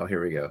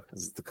 here we go.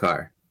 Is it the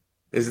car?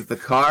 Is it the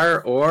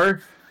car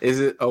or is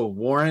it a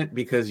warrant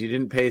because you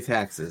didn't pay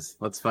taxes?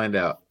 Let's find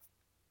out.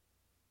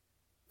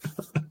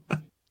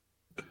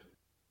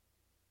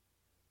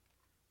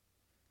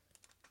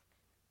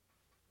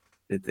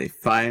 Did they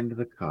find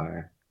the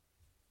car?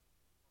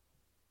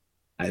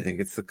 I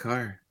think it's the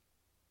car.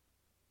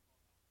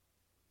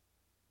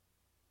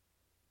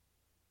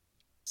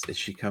 Is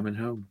she coming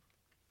home?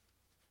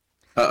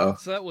 Uh-oh.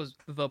 So that was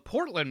the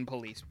Portland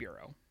Police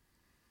Bureau.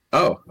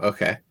 Oh,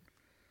 okay.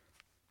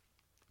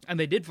 And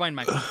they did find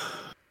my car.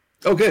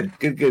 Oh, good,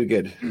 good, good,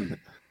 good.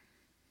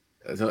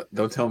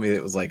 Don't tell me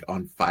it was like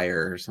on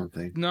fire or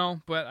something.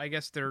 No, but I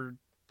guess they're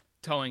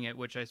towing it,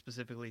 which I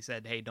specifically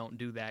said, hey, don't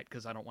do that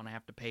because I don't want to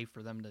have to pay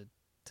for them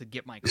to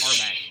get my car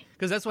back.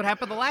 Because that's what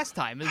happened the last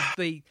time. Is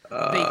they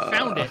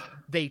found it,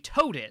 they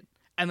towed it,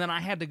 and then I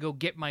had to go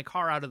get my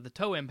car out of the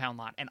tow impound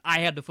lot, and I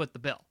had to foot the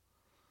bill.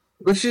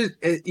 Which is,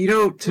 to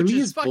me,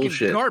 is fucking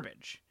bullshit.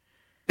 Garbage.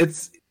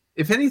 It's,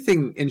 if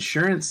anything,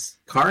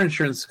 car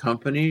insurance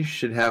companies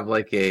should have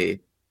like a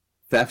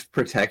theft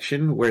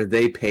protection where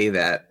they pay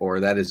that, or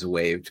that is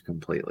waived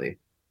completely.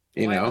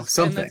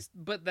 Something.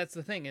 But that's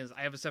the thing is,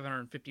 I have a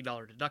 $750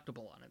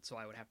 deductible on it, so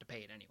I would have to pay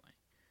it anyway.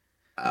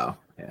 Oh,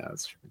 yeah,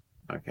 that's true.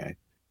 Okay.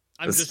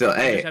 I just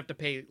have to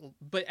pay.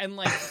 But and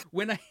like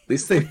when I at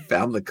least they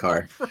found the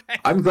car. Right.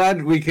 I'm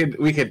glad we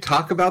could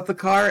talk about the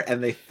car,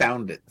 and they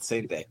found it the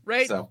same day.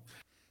 Right. So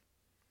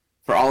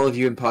for all of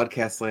you in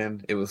podcast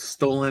land, it was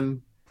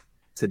stolen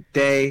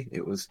today.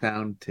 It was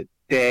found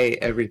today.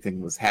 Everything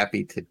was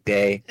happy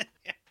today.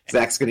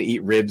 Zach's gonna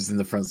eat ribs in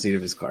the front seat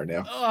of his car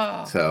now.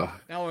 Oh, so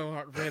now I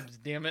want ribs.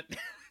 Damn it!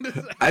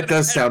 That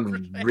does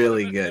sound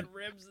really good.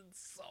 Ribs in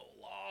so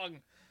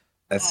long.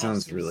 That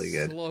sounds really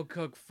good. Slow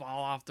cook,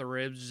 fall off the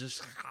ribs.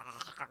 Just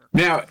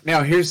now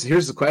here's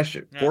the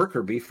question: pork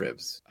or beef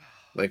ribs?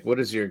 Like, what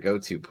is your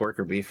go-to, pork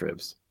or beef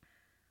ribs?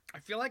 I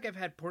feel like I've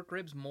had pork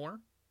ribs more.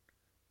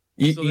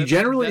 You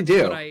generally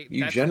do.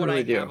 You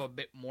generally do. Have a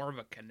bit more of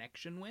a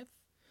connection with.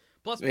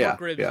 Plus, pork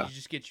ribs, you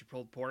just get your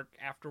pulled pork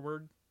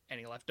afterward.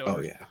 Any leftovers?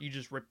 Oh, yeah. You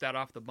just rip that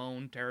off the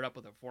bone, tear it up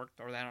with a fork,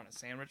 throw that on a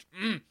sandwich.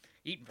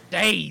 Eating for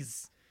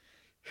days.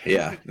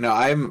 Yeah. No,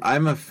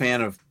 I'm a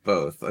fan of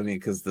both. I mean,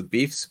 because the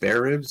beef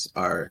spare ribs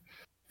man,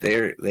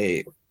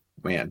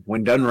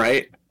 when done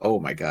right, oh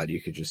my God, you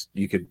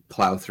could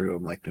plow through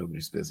them like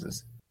nobody's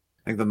business.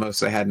 I think the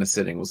most I had in a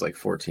sitting was like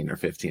 14 or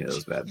 15 of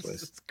those bad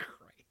boys. Jesus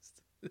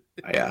Christ.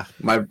 Yeah.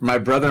 My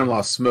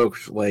brother-in-law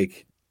smoked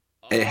like,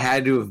 it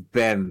had to have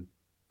been,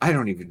 I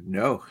don't even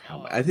know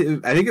how. I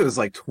think it was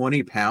like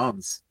 20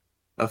 pounds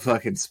of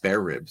fucking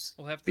spare ribs.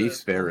 Beef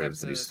spare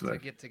ribs that he smoked.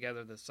 To get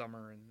together this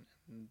summer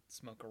and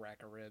smoke a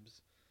rack of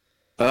ribs.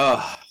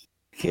 Oh,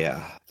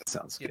 yeah, that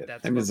sounds good.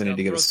 That means I need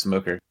to get a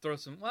smoker. Throw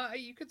some. Well,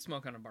 you could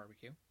smoke on a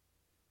barbecue.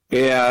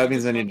 Yeah, that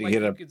means I need to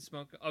get a.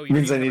 It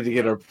means I need to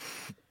get a.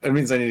 It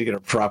means I need to get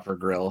a proper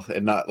grill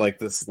and not like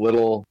this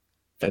little.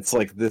 It's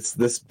like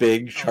this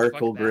big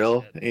charcoal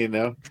grill,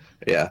 shit.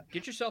 Yeah.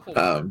 Get yourself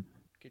a.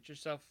 Get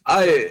yourself.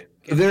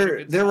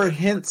 There were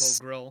hints.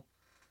 Grill.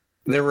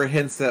 There were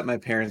hints that my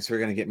parents were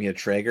going to get me a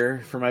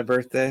Traeger for my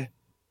birthday,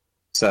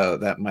 so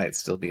that might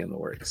still be in the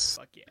works.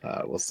 Fuck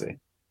yeah. We'll see.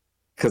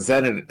 Because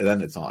then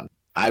it's on.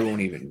 I won't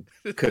even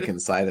cook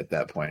inside at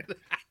that point.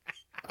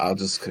 I'll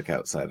just cook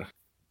outside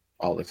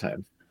all the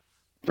time,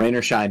 rain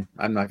or shine.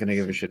 I'm not going to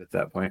give a shit at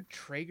that point.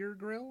 Traeger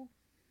grill.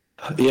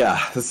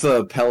 Yeah, it's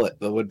the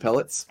wood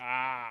pellets.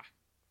 Ah.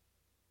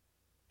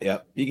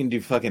 Yep, you can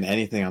do fucking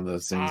anything on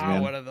those things,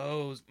 man. What are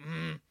those?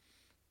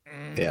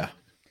 Yeah.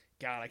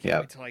 God, I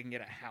can't wait till I can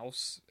get a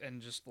house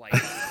and just like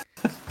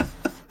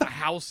a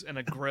house and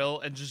a grill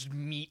and just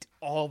meat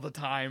all the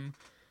time.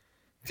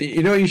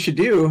 You know what you should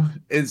do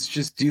is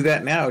just do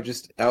that now,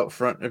 just out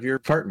front of your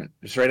apartment,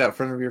 just right out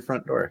front of your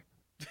front door.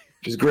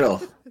 Just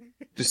grill.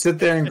 Just sit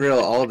there and grill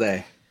all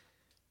day.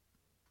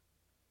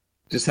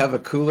 Just have a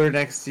cooler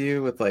next to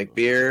you with like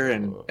beer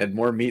and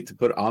more meat to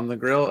put on the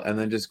grill, and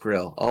then just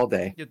grill all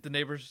day. Get the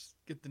neighbors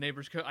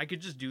I could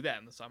just do that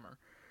in the summer.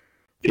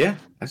 Yeah,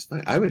 that's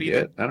fine. I would do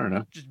it. I don't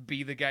know. Just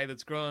be the guy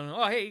that's grilling.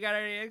 Oh, hey, you got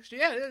any extra?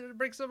 Yeah,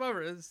 bring some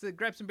over. Let's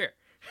grab some beer.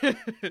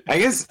 I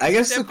guess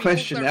the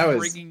question now is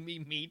bringing me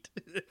meat.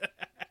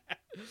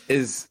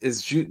 is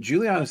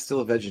Juliana still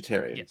a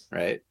vegetarian? Yes.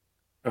 Right.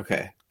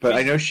 Okay, but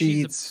I know she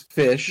eats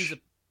fish. She's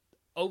an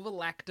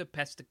ovolacta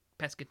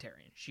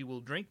pescatarian. She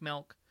will drink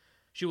milk.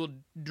 She will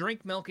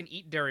drink milk and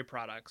eat dairy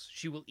products.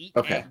 She will eat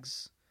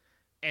eggs,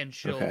 and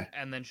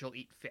then she'll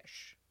eat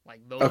fish.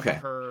 Like those are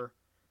her.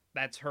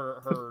 That's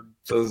her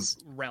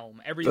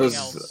realm. Everything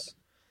else.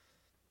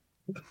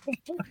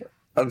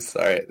 I'm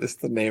sorry.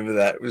 The name of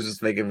that was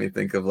just making me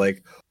think of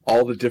like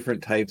all the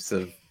different types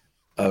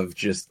of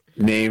just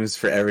names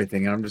for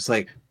everything. And I'm just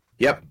like,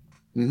 yep.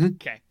 Mm-hmm.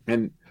 Okay.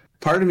 And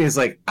part of me is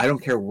like, I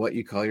don't care what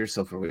you call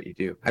yourself or what you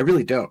do. I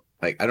really don't.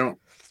 Like, I don't.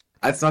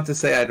 That's not to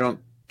say I don't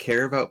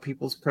care about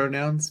people's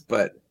pronouns,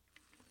 but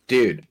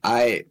dude,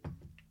 I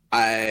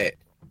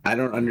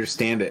don't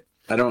understand it.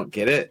 I don't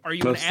get it. Are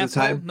you most an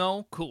asshole?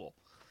 No, cool.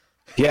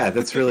 Yeah,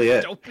 that's really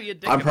it. Don't be a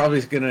dick. I'm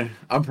probably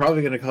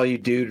gonna call you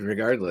dude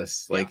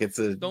regardless. Like it's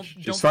as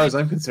far as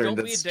I'm concerned,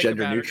 that's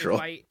gender neutral.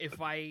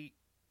 If I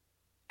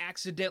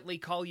accidentally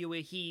call you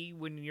a he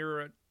when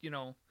you're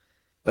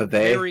a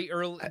they, very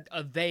early,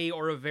 a they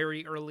or a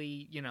very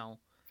early,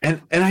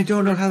 And I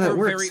don't know how that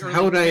works.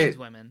 How would I?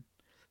 Women.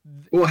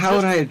 Well, how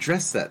would I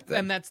address that then?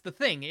 And that's the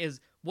thing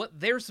is what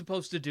they're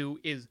supposed to do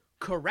is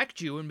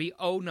correct you and be,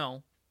 oh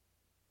no,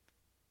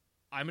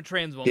 I'm a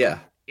trans woman. Yeah,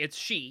 it's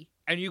she.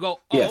 And you go,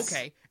 oh, yes.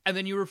 Okay. And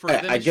then you refer to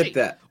them as get she.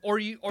 That. Or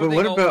they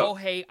go, oh,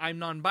 hey, I'm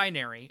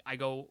non-binary. I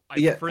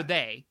prefer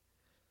they.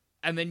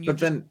 and then you But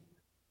just then,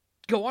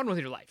 go on with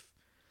your life.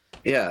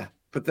 yeah.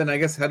 But then, I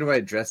guess, how do I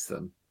address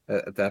them? Yeah.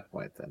 But then, I guess, how do I address them at that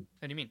point then?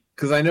 What do you mean?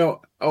 Because I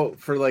know,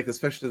 for like,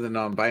 especially the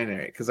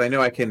non-binary, because I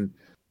know I can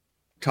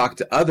talk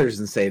to others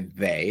and say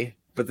they,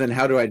 but then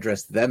how do I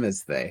address them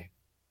as they?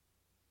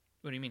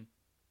 What do you mean?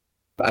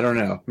 I don't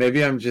know.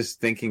 Maybe I'm just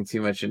thinking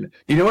too much. And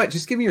you know what?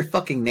 Just give me your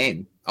fucking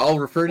name. I'll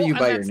refer to you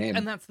by your name.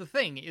 And that's the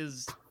thing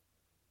is,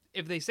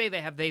 if they say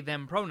they have they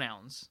them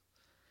pronouns,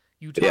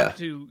 you talk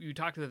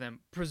to them.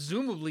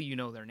 Presumably, you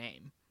know their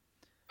name.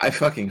 I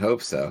fucking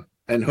hope so.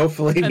 And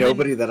hopefully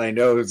nobody that I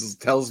know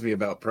tells me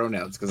about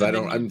pronouns because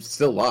I'm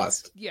still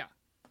lost. Yeah.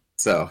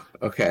 So,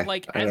 okay.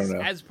 Like, I don't know.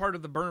 As part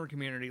of the burner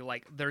community,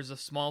 like, there's a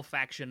small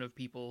faction of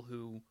people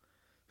who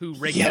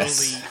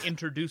regularly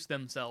introduce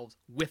themselves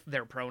with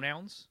their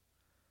pronouns.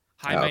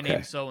 Hi, my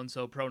name's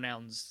so-and-so,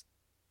 pronouns,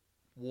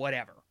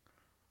 whatever.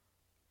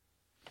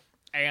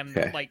 And,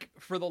 like,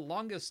 for the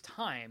longest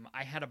time,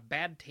 I had a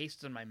bad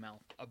taste in my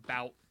mouth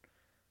about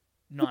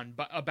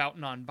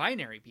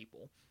non-binary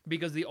people.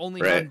 Because the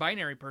only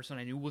non-binary person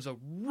I knew was a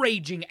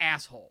raging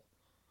asshole.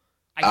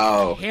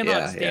 I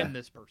cannot stand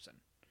this person.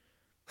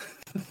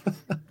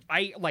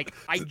 I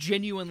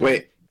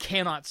genuinely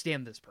cannot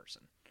stand this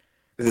person.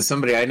 Is it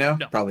somebody I know?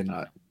 No. Probably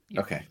not.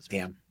 Okay.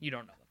 Damn. You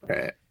don't know them.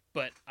 Right.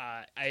 But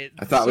I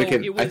thought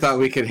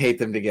we could hate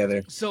them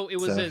together. So it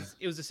was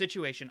a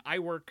situation. I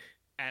work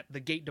at the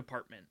gate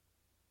department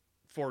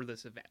for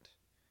this event.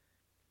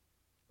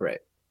 Right.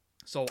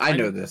 So I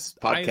know this.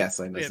 Podcast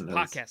Land doesn't know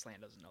this. Podcast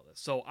Land doesn't know this.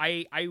 So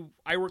I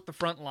work the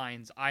front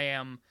lines. I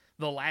am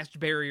the last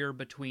barrier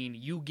between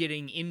you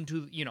getting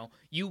into,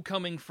 you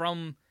coming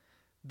from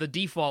the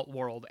default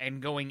world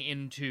and going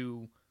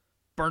into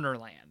burner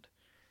land.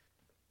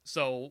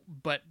 So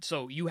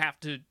you have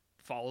to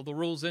follow the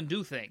rules and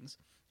do things.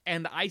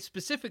 And I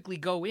specifically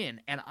go in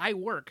and I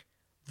work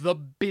the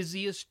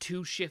busiest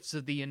 2 shifts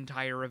of the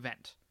entire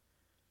event.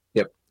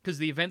 Yep. Because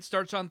the event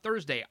starts on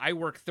Thursday. I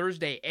work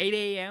Thursday 8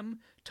 a.m.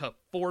 to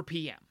 4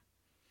 p.m.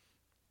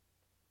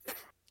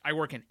 I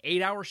work an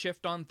 8-hour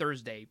shift on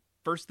Thursday,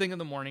 first thing in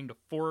the morning to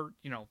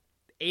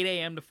 8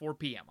 a.m. to 4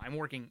 p.m. I'm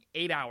working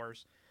 8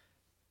 hours.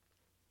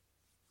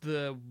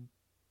 The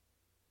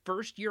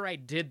first year I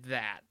did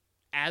that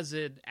as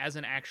an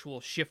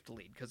actual shift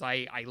lead, because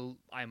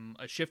I'm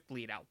a shift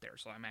lead out there,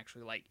 so I'm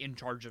actually like in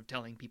charge of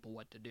telling people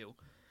what to do.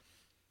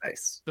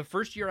 Nice. The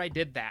first year I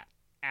did that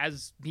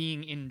as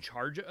being in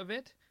charge of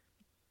it,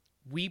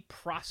 we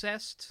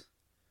processed.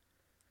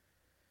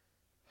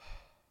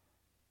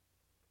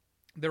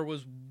 There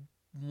was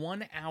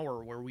 1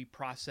 hour where we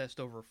processed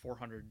over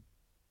 400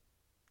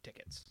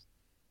 tickets.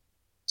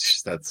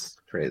 That's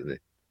crazy.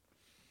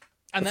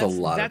 And that's a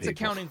lot of people.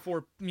 Accounting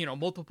for,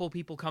 multiple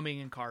people coming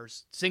in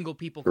cars, single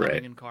people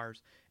coming in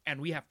cars, and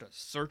we have to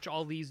search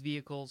all these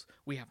vehicles,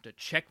 we have to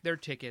check their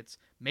tickets,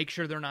 make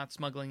sure they're not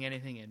smuggling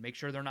anything in, make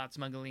sure they're not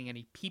smuggling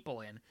any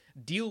people in,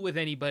 deal with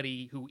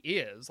anybody who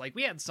is. Like,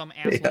 we had some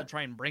asshole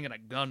try and bring in a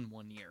gun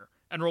one year,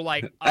 and we're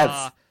like,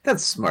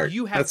 that's smart.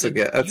 You have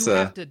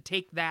to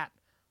take that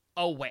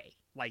away.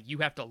 Like, you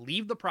have to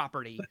leave the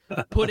property,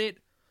 put it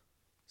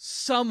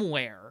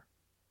somewhere,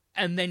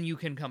 and then you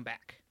can come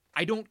back.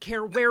 I don't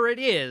care where it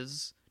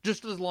is,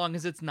 just as long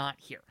as it's not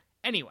here.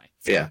 Anyway.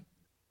 Yeah.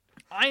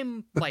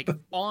 I'm, like,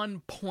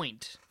 on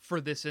point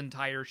for this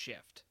entire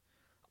shift.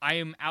 I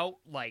am out,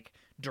 like,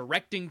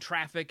 directing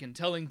traffic and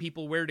telling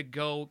people where to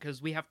go,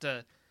 because we have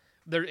to...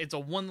 It's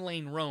a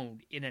 1-lane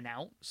road in and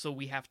out, so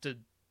we have to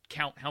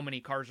count how many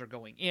cars are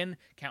going in,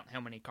 count how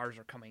many cars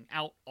are coming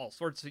out, all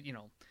sorts of,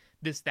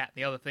 this, that,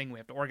 the other thing. We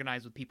have to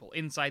organize with people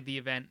inside the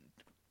event.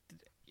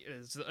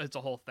 It's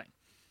a whole thing.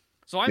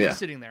 So I'm just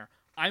sitting there.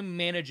 I'm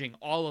managing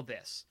all of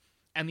this,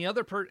 and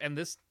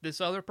this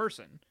other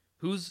person,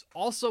 who's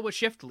also a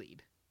shift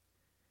lead,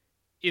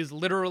 is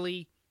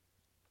literally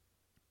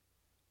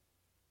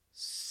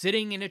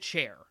sitting in a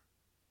chair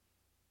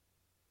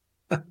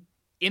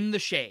in the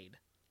shade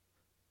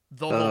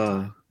the whole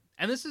time.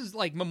 And this is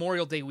like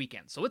Memorial Day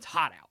weekend, so it's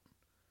hot out.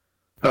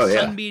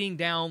 Sun beating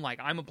down, like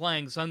I'm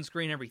applying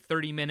sunscreen every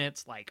 30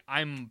 minutes, like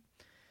and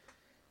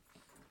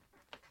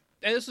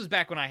this was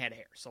back when I had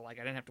hair, so like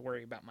I didn't have to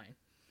worry about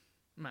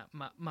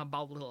my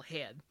bald little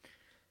head.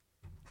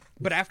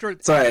 But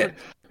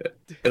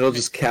it'll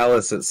just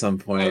callus at some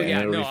point. Oh yeah,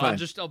 and it'll be fine.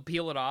 I'll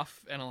peel it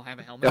off and I'll have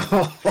a helmet.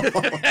 Oh,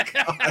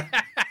 God.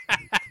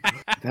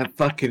 That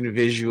fucking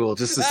visual,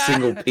 just a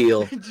single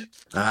peel.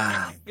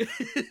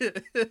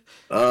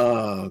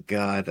 Oh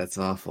God, that's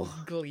awful.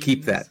 Gleams.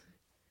 Keep that.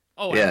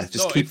 Oh yeah,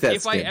 just keep that.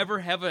 If I ever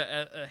have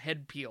a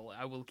head peel,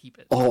 I will keep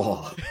it.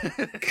 Oh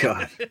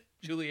God.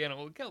 Juliana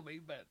will kill me,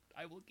 but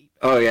I will keep it.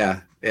 Oh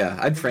yeah,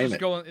 I'd frame it.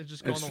 It'll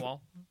just go on the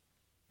wall.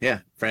 Yeah,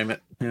 frame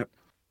it. Yep.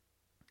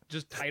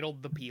 Just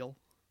titled The Peel.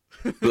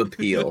 The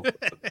Peel.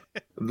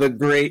 The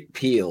Great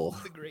Peel.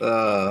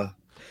 But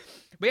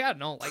yeah,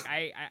 no, like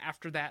I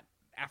after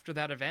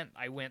that event,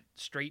 I went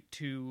straight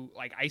to,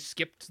 like, I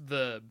skipped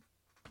the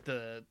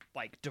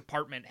like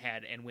department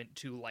head and went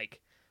to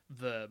like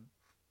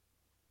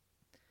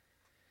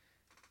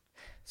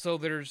so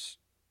there's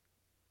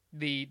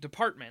the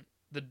department,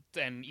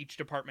 and each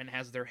department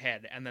has their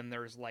head, and then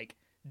there's like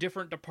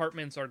different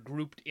departments are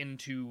grouped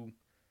into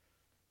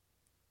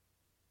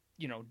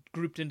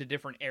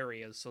different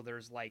areas. So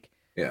there's like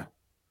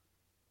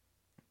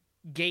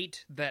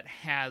gate that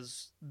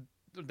has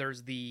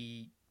there's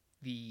the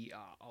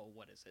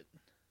what is it?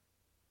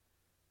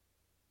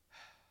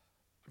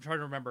 I'm trying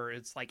to remember.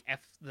 It's like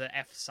the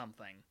F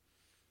something,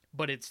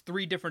 but it's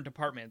 3 different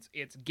departments.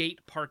 It's gate,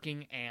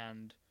 parking,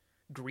 and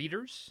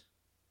greeters,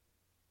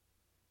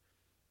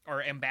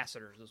 or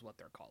ambassadors is what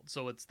they're called.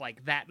 So it's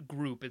like that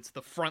group. It's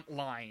the front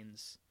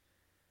lines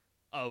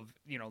of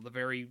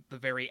the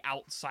very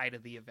outside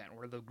of the event.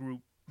 We're the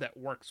group that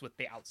works with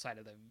the outside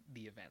of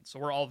the event. So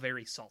we're all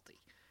very salty.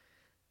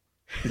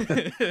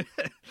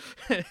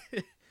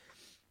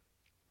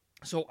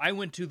 So I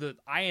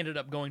ended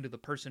up going to the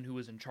person who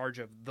was in charge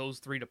of those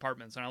 3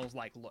 departments, and I was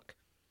like, look,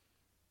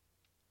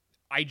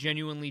 I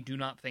genuinely do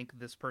not think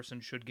this person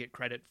should get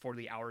credit for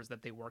the hours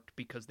that they worked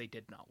because they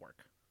did not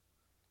work.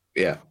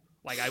 Yeah.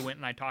 Like, I went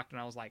and I talked,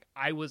 and I was like,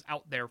 I was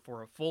out there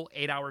for a full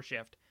 8-hour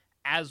shift,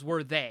 as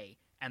were they,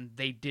 and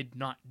they did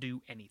not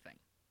do anything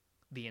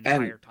the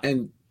entire time.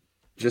 And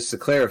just to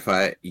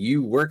clarify,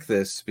 you work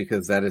this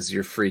because that is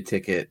your free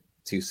ticket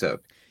to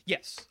soak.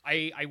 Yes,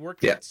 I work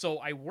that. So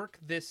I work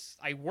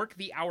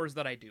the hours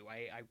that I do.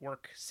 I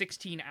work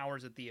 16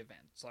 hours at the event.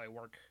 So I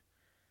work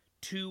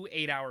 2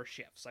 8-hour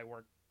shifts. I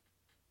work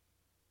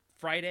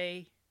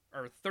Thursday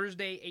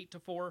 8 to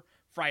 4,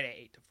 Friday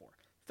 8 to 4.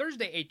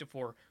 Thursday 8 to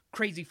 4,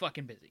 crazy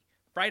fucking busy.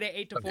 Friday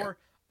 8 to 4,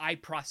 I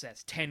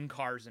process 10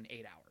 cars in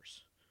 8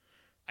 hours.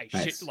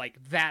 Nice.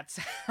 That's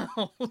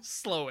how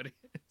slow it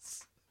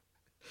is.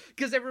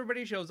 Because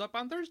everybody shows up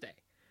on Thursday.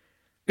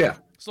 Yeah.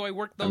 So I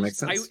work those. That makes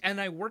sense.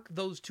 I work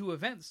those 2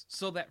 events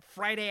so that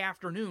Friday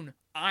afternoon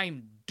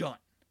I'm done.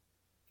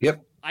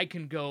 Yep. I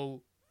can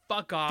go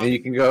fuck off. And you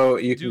can go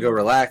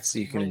relax.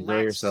 You can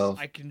enjoy yourself.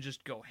 I can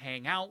just go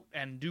hang out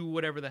and do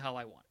whatever the hell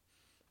I want.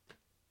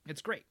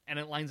 It's great, and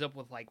it lines up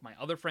with like my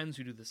other friends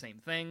who do the same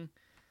thing.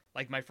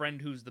 Like my friend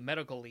who's the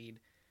medical lead,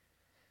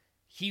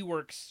 he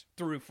works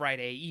through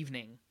Friday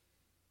evening,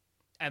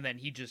 and then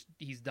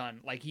he's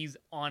done. Like he's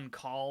on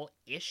call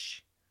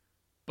ish,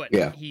 but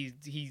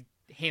he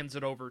hands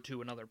it over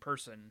to another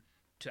person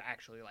to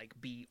actually like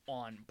be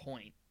on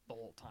point the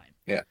whole time.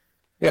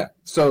 Yeah.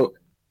 So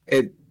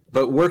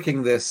but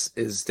working this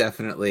is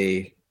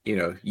definitely,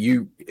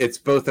 it's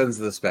both ends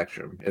of the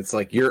spectrum. It's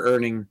like you're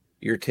earning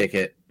your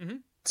ticket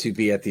to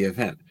be at the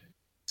event.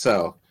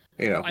 So,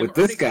 with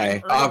this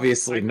guy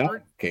obviously not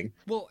working.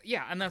 Well,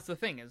 yeah, and that's the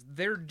thing is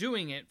they're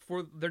doing it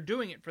for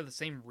the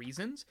same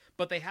reasons,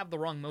 but they have the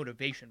wrong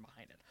motivation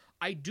behind it.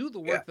 I do the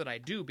work that I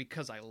do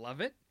because I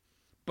love it.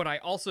 But I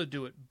also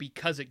do it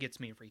because it gets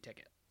me a free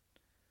ticket.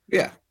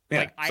 Yeah.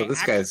 Like,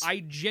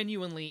 I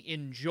genuinely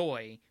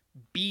enjoy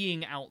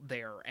being out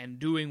there and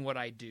doing what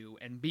I do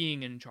and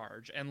being in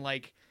charge. And,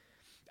 like,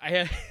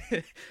 I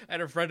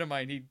had a friend of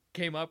mine, he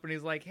came up and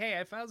he's like, hey,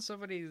 I found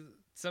somebody's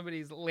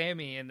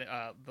Lammy. And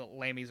the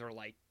Lammies are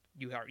like,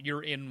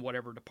 you're in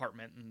whatever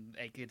department. And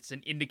like, it's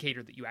an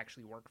indicator that you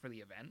actually work for the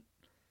event.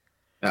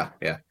 Oh,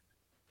 yeah.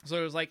 So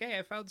it was like, hey,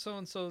 I found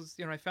so-and-so's,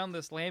 I found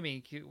this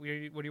Lammy. What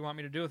do you want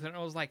me to do with it? And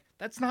I was like,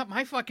 that's not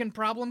my fucking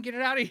problem. Get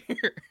it out of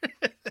here.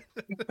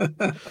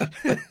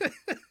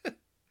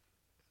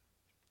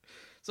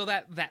 So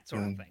that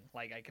sort of thing.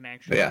 Like, I can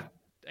actually,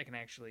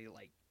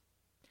 like,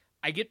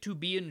 I get to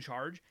be in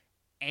charge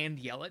and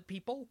yell at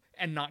people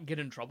and not get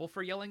in trouble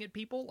for yelling at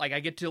people. Like,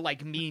 I get to,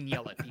 like,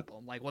 yell at people.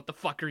 I'm like, what the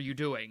fuck are you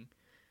doing?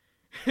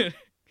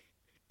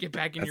 Get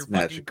back in your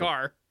fucking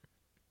car.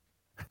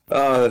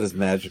 Oh, that is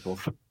magical.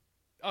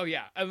 Oh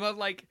yeah, and then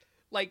like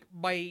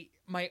my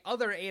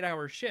other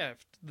 8-hour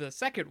shift, the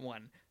second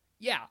one,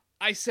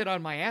 I sit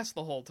on my ass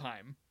the whole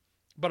time,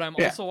 but I'm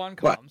also on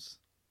comms.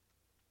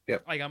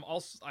 Yep. Like I'm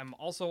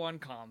also on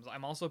comms.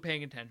 I'm also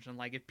paying attention.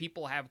 Like if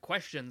people have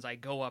questions, I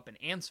go up and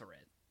answer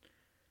it.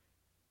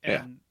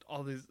 And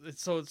all these,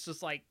 so it's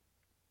just like,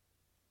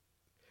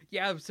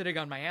 I'm sitting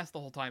on my ass the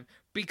whole time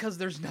because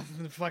there's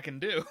nothing to fucking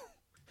do.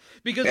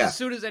 Because as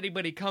soon as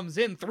anybody comes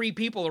in, 3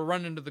 people are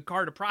running to the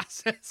car to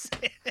process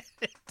it.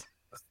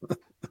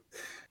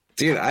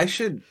 Dude, I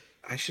should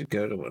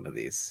go to one of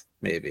these.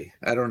 Maybe.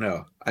 I don't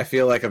know. I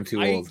feel like I'm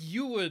too old.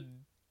 You would.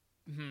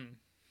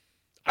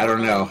 I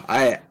don't know.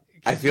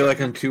 I feel like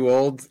I'm too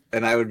old,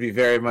 and I would be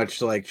very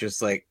much like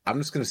I'm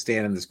just gonna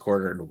stand in this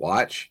corner and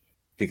watch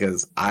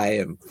because I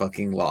am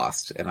fucking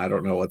lost and I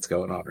don't know what's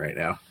going on right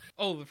now.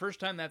 Oh, the first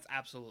time, that's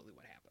absolutely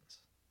what happens.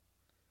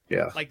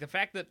 Yeah. Like the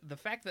fact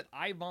that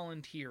I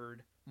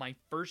volunteered my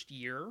first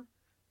year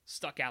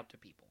stuck out to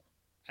people.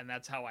 And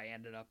that's how I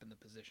ended up in the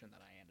position that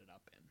I ended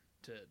up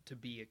in, to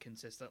be a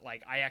consistent,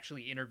 like, I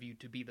actually interviewed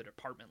to be the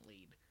department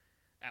lead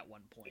at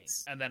one point.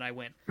 And then I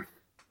went,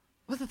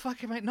 what the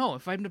fuck am I? No,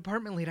 if I'm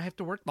department lead, I have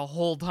to work the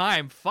whole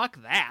time.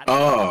 Fuck that.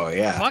 Oh,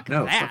 yeah. Fuck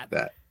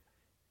that.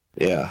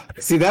 Yeah.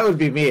 See, that would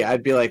be me.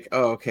 I'd be like,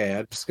 oh, okay,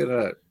 I'm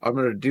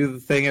going to do the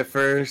thing at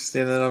first,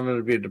 and then I'm going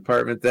to be a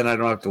department. Then I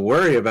don't have to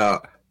worry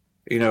about,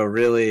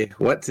 really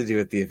what to do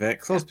at the event,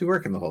 because I'll just be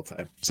working the whole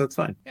time. So it's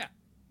fine. Yeah.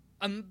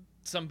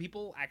 Some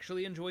people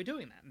actually enjoy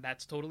doing that, and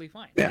that's totally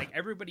fine. Yeah. Like,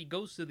 everybody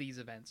goes to these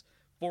events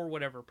for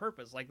whatever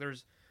purpose. Like,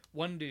 there's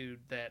one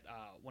dude that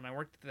when I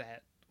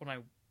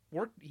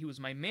worked, he was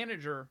my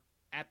manager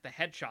at the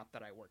head shop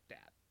that I worked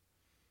at.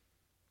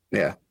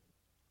 Yeah.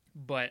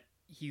 But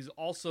he's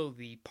also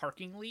the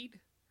parking lead,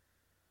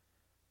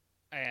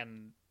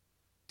 and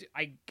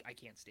I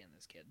can't stand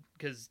this kid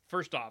because,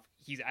 first off,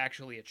 he's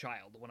actually a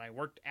child. When I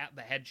worked at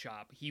the head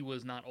shop, he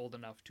was not old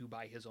enough to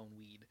buy his own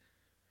weed.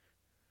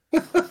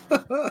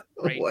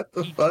 Right? What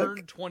the he fuck?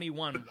 turned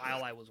 21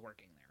 while I was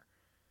working there.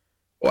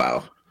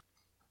 Wow.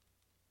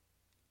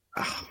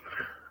 Oh,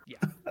 yeah,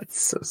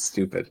 that's so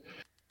stupid.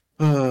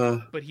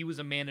 But he was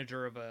a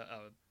manager of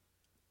a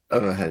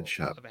head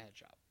shop. Of a head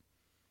shop.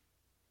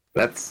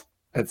 That's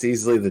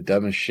easily the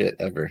dumbest shit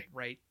ever.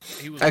 Right.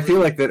 I feel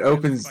like that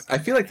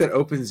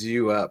opens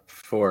you up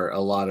for a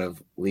lot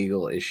of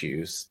legal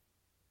issues.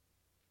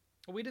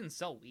 Well, we didn't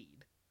sell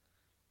weed.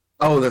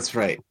 Oh, that's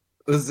right.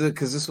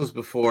 Because this was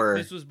before.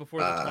 This was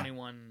before the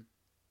 21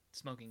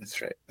 smoking.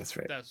 That's right. This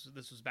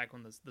was back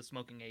when the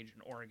smoking age in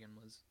Oregon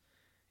was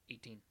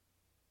 18.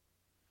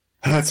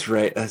 That's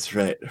right. I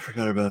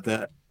forgot about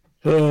that.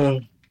 Oh,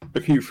 I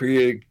keep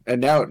forgetting.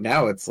 And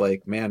now it's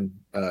like, man,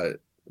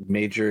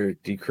 major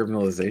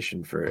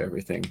decriminalization for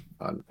everything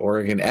on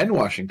Oregon and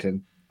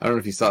Washington. I don't know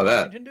if you saw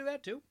that. Washington do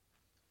that too?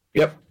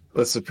 Yep.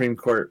 The Supreme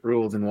Court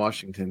ruled in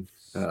Washington.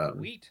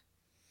 Sweet.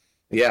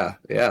 Yeah.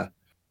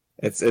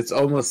 It's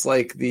almost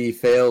like the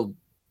failed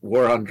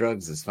war on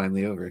drugs is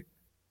finally over.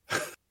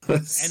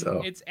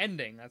 So, it's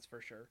ending, that's for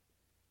sure.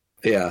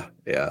 Yeah.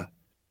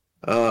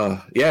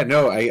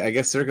 No, I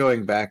guess they're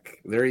going back.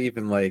 They're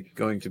even like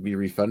going to be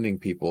refunding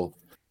people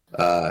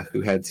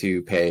who had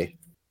to pay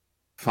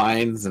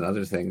fines and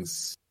other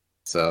things.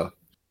 So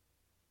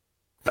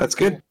that's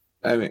good.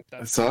 I mean,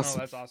 that's awesome.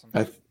 No, that's awesome.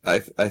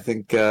 I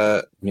think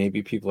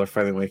maybe people are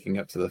finally waking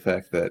up to the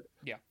fact that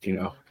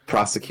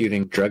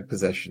prosecuting drug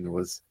possession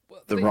was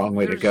the wrong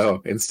way to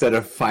go instead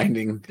of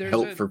finding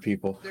help for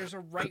people. There's a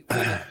right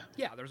way.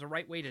 There's a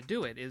right way to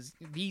do it. Is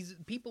these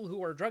people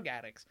who are drug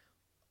addicts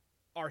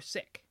are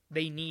sick.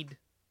 They need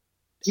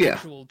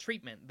actual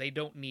treatment. They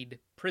don't need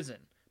prison.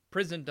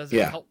 Prison doesn't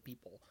help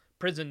people.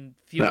 Prison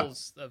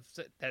feels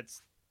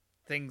that's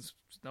things.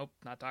 Nope,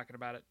 not talking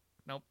about it.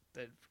 Nope,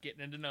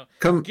 getting into no.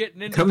 Come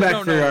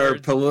back for our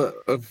political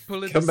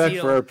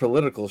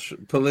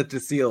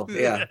politiceel.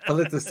 Yeah,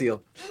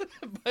 politiceel.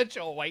 A bunch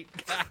of white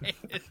guys.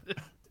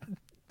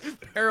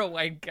 Pair of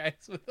white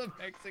guys with a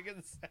Mexican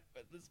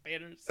with the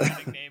Spanish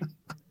sounding name.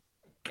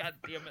 God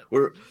damn it.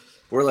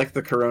 We're like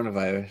the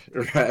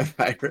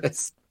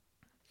coronavirus.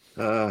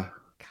 A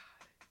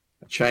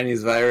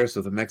Chinese virus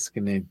with a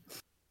Mexican name.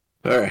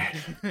 All right.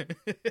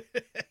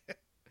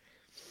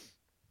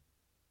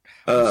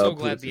 I'm so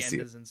glad the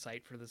end is in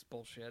sight for this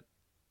bullshit.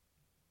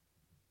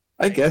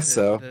 I guess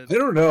so. I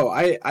don't know.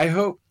 I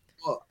hope.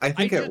 Well, I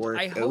think at work,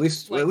 at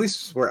least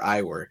where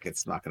I work,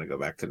 it's not going to go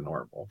back to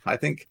normal. I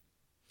think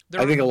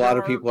a lot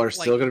of people are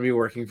still going to be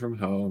working from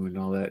home and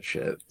all that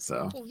shit.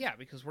 So. Well, yeah,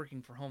 because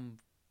working from home,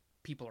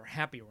 people are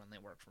happier when they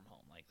work from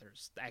home. Like,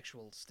 there's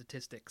actual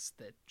statistics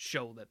that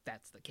show that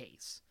that's the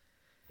case.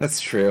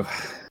 That's true.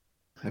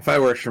 If I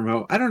worked from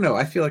home, I don't know.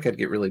 I feel like I'd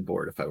get really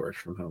bored if I worked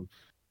from home.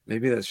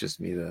 Maybe that's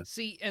just me, though.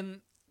 See, and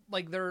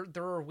like there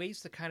are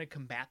ways to kind of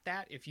combat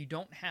that. If you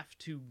don't have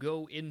to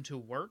go into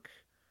work,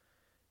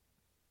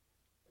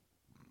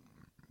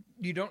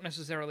 you don't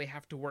necessarily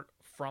have to work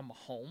from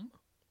home.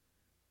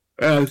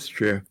 That's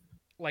true.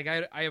 Like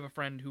I have a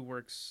friend who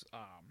works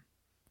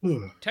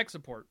tech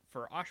support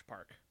for Osh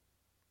Park,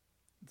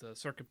 the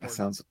circuit board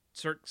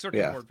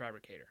circuit board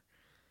fabricator.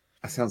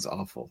 That sounds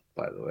awful,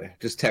 by the way.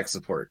 Just tech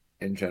support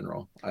in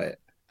general. I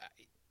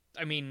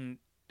mean,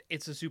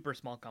 it's a super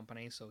small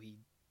company, so he.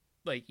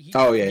 Okay,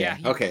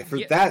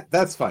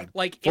 that's fine.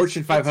 Like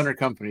Fortune 500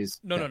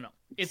 companies. No.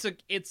 It's a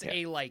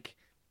like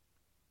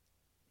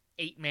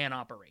 8-man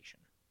operation.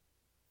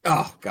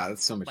 Oh god,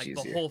 it's so much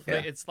easier. The whole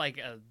thing. It's like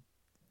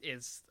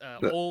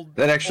old.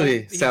 That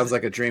actually sounds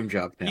like a dream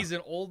job. Now. He's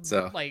an old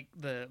like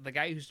the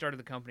guy who started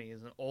the company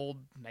is an old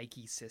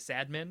Nike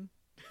sysadmin.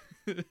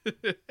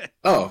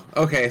 Oh,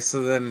 okay.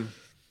 So then,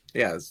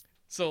 yeah.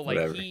 So like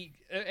whatever.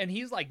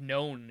 he's like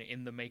known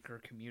in the maker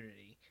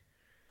community.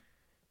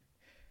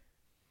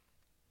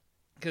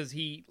 Because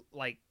he's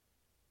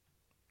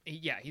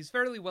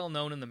fairly well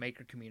known in the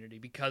maker community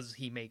because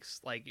he makes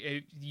like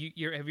have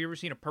you ever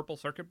seen a purple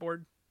circuit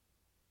board?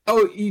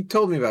 Oh, you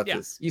told me about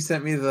this. You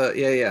sent me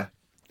the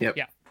Yep.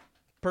 Yeah.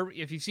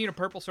 If you've seen a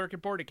purple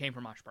circuit board, it came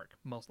from Osh Park,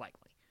 most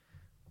likely.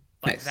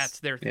 Like nice. That's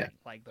their thing. Yeah.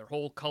 Like their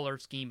whole color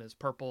scheme is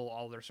purple.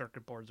 All their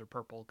circuit boards are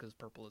purple because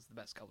purple is the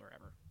best color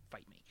ever.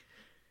 Fight me.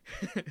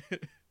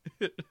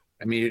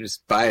 I mean, you're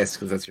just biased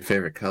because that's your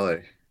favorite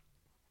color.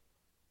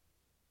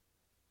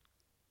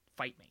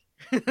 Fight me.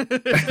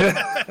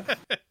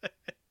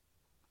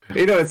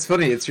 It's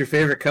funny. It's your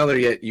favorite color,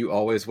 yet you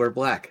always wear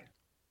black.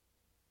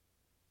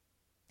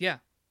 Yeah,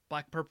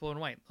 black, purple, and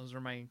white. Those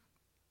are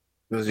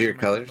your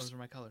colors? Those are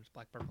my colors.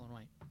 Black, purple, and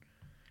white.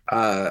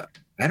 Uh,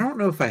 I don't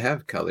know if I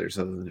have colors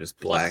other than just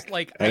Plus, black.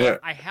 like I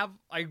don't,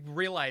 I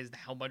realized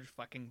how much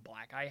fucking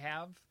black I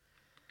have.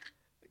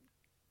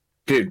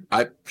 dude.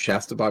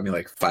 Shasta bought me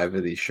like 5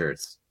 of these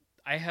shirts.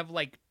 I have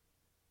like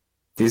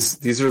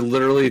These are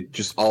literally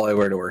just all I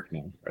wear to work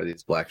now. Are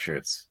these black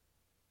shirts?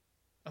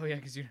 oh yeah,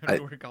 because you don't have I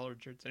to wear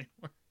collared shirts anymore.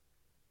 At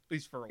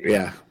least for a while.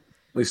 Yeah,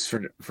 at least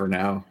for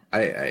now.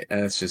 And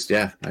it's just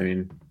yeah. I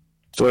mean,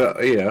 so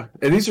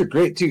and these are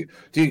great too,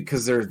 dude,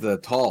 because they're the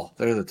tall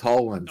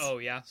ones. Oh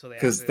yeah, so they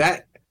Because actually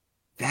like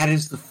that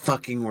is the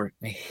fucking work.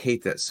 I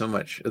hate that so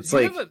much. because It's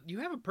like you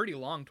have a pretty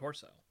long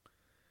torso.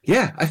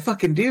 yeah, I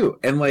fucking do.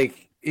 And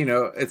like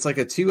it's like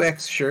a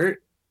 2X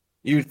shirt.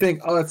 You'd think,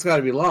 oh, that's got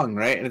to be long,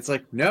 right? And it's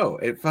like, no,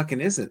 it fucking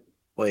isn't.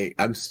 Like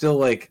I'm still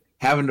like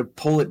having to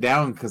pull it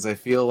down because I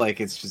feel like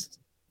it's just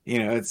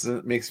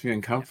it makes me Yeah.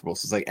 uncomfortable.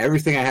 So it's like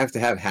everything I have to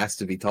have has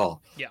to be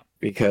tall. Yeah.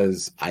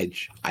 Because I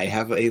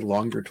have a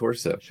longer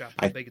torso. Shop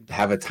I big and tall.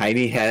 have a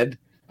tiny head,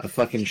 a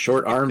fucking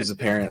short arms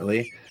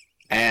apparently,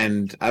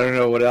 and I don't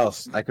know what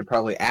else. I could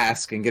probably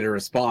ask and get a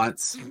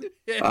response.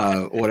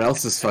 What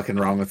else is fucking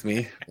wrong with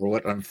me, or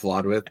what I'm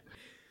flawed with?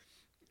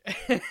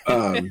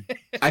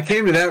 I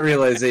came to that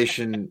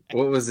realization.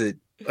 What was it?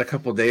 A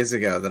couple days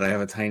ago that I have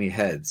a tiny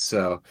head.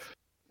 So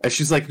and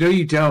she's like, "No,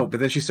 you don't." But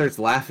then she starts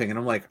laughing, and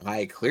I'm like,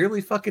 "I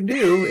clearly fucking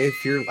do.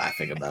 If you're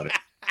laughing about it."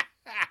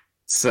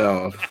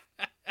 So,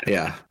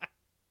 yeah.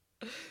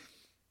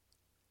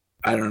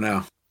 I don't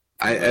know.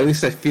 At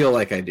least I feel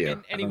like I do. And I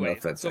don't know anyway,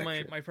 if that's so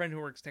accurate. my friend who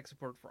works tech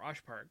support for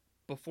Osh Park,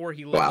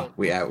 Wow.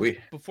 We.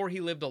 before he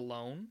lived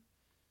alone,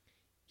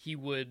 he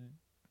would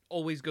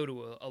always go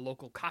to a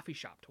local coffee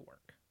shop to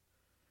work,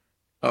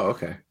 Oh,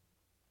 okay.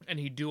 and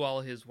he'd do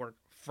all his work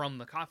from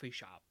the coffee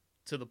shop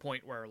to the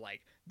point where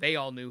like they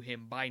all knew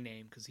him by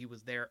name because he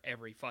was there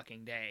every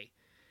fucking day.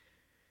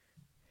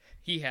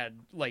 He had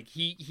like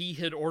he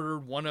had ordered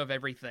one of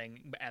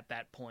everything at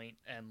that point,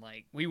 and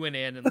like we went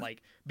in and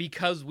like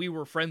because we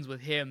were friends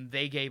with him,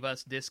 they gave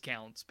us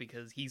discounts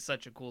because he's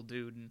such a cool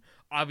dude, and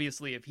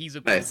obviously if he's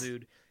a cool Nice.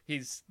 dude,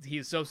 he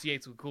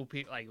associates with cool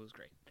people. Like it was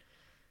great.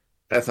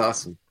 That's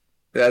awesome.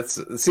 That's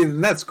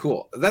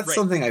cool. That's Right.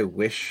 something I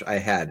wish I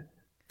had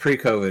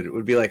pre-COVID. It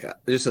would be like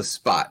just a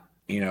spot,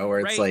 where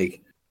it's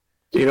Right.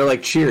 like,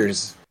 like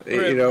Cheers, Where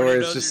where everybody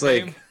it's knows just your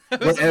like, name. I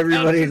was about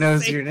everybody to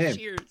knows say your name.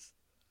 Cheers.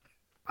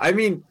 I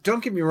mean,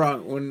 don't get me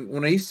wrong.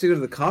 When I used to go to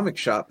the comic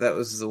shop, that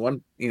was the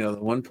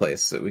one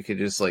place that we could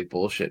just like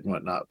bullshit and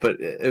whatnot.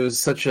 But it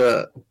was such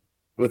a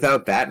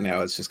without that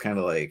now, it's just kind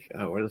of like,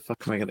 oh, where the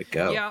fuck am I gonna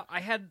go? Yeah,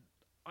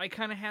 I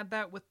kind of had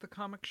that with the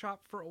comic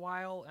shop for a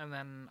while, and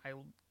then I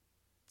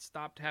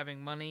stopped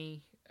having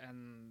money,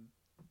 and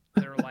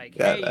they're like,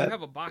 Yeah, "Hey, you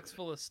have a box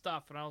full of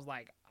stuff," and I was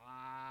like,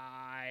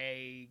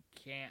 "I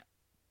can't.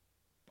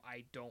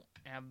 I don't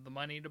have the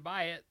money to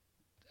buy it,"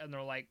 and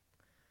they're like,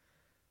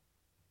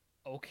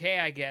 "Okay,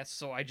 I guess."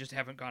 So I just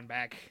haven't gone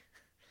back,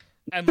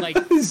 and like,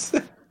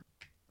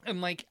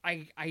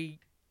 I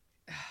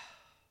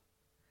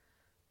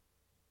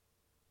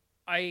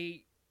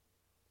I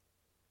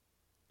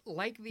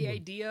like the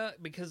idea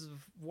because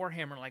of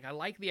Warhammer. Like, I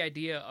like the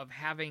idea of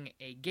having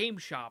a game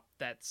shop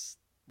that's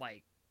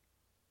like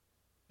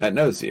that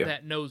knows you.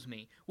 that knows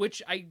me,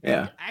 which I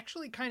Yeah.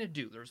 actually kind of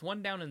do. There's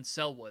one down in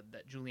Selwood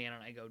that Julianne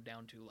and I go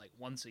down to like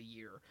once a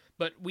year,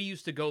 but we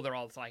used to go there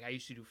all the time. Like, I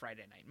used to do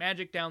Friday Night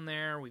Magic down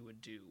there.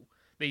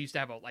 They used to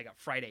have a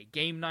Friday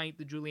game night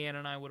that Julianne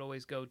and I would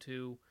always go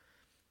to,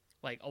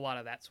 like a lot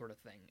of that sort of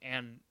thing.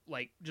 And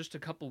like just a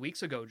couple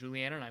weeks ago,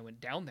 Julianne and I went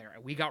down there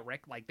and we got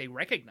like they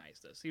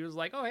recognized us. He was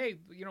like, "Oh hey,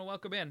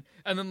 welcome in,"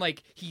 and then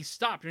like he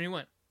stopped and he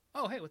went,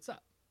 "Oh hey, what's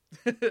up?"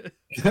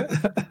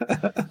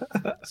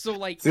 So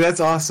like, See, that's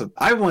awesome.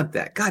 I want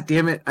that. God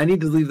damn it! I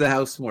need to leave the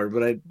house more,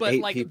 but I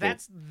hate like people.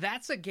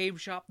 that's a game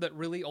shop that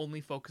really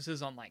only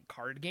focuses on like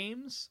card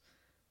games.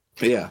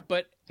 Yeah.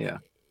 But Yeah.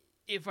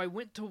 if I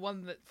went to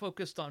one that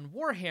focused on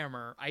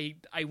Warhammer,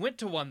 I went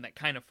to one that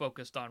kind of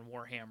focused on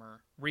Warhammer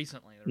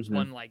recently. There's Mhm.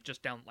 one like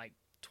just down like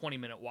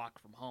 20-minute walk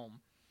from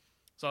home.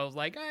 So I was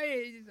like,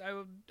 I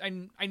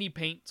need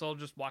paint, so I'll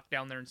just walk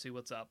down there and see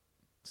what's up,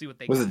 see what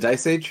they Was got. it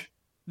Dice Age?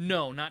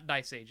 No, not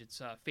Dice Age. It's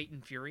Fate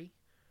and Fury.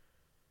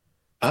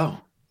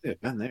 Oh, yeah,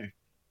 been there.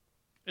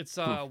 It's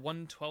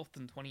 1/12th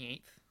and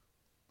 28th,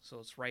 so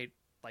it's right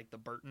like the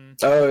Burton.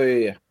 Oh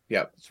yeah.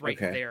 Yep. It's right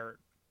Okay. there.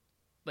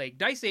 Like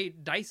Dice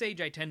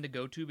Age, I tend to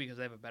go to because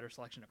they have a better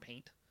selection of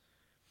paint.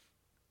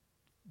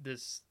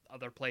 This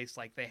other place,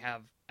 like they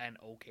have an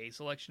okay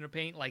selection of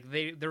paint. Like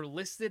they're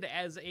listed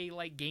as a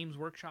like Games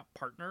Workshop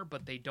partner,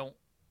 but they don't.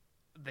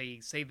 They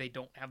say they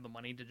don't have the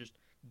money to just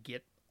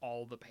get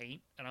all the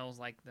paint, and I was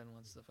like, then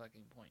what's the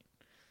fucking point?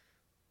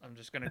 I'm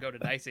just gonna go to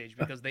Dice Age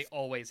because they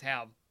always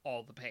have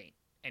all the paint.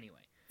 Anyway,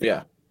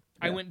 Yeah.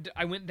 I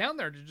went down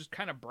there to just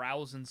kind of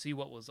browse and see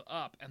what was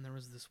up, and there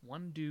was this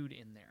one dude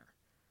in there.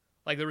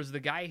 Like there was the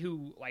guy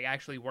who like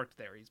actually worked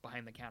there. He's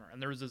behind the counter,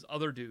 and there was this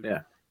other dude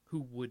Yeah.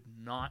 who would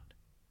not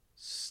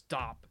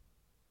stop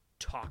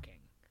talking.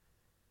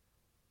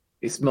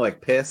 You smell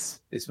like piss.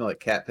 You smell like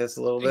cat piss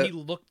a little He bit.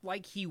 looked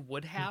like he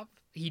would have,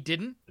 He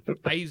didn't. Oh,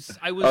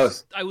 I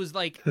was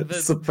like the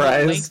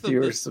surprised. length of You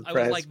were I was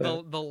surprised like by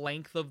it? the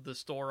length of the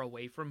store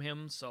away from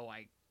him, so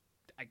I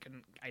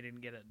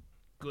didn't get a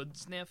good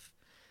sniff.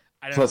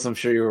 I don't Plus, know. I'm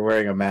sure you were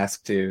wearing a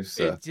mask too.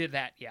 So It did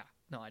that, yeah.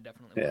 No, I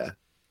definitely was. yeah,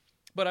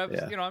 But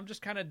yeah. I'm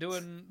just kind of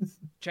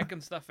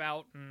checking stuff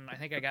out, and I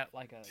think I got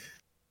like a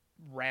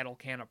rattle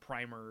can of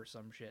primer or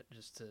some shit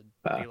just to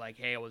be like,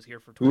 hey, I was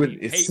here for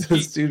 20.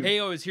 Hey,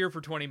 I was here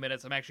for 20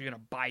 minutes. I'm actually gonna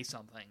buy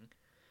something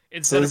So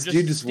instead of this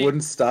dude just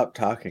wouldn't stop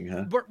talking,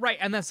 huh? But right,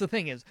 and that's the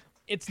thing is,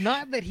 it's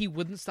not that he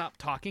wouldn't stop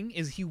talking;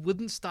 is he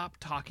wouldn't stop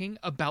talking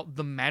about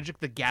the Magic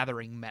the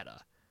Gathering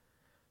meta.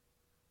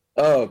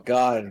 Oh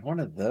God, one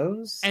of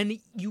those? And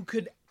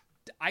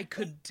I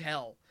could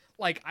tell.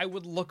 Like, I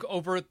would look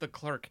over at the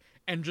clerk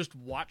and just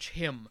watch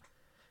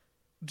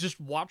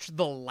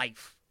the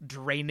life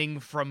draining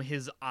from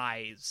his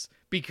eyes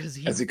because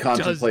as he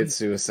contemplates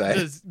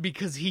suicide.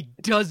 Because he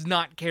does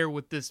not care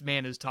what this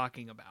man is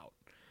talking about.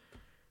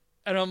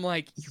 And I'm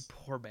like, you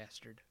poor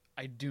bastard.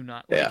 I do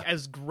not like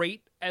as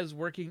great as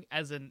working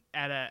as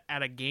at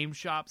a game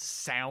shop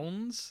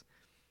sounds.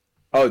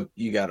 Oh,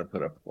 you got to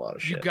put up a lot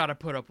of shit. You got to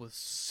put up with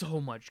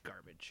so much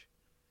garbage.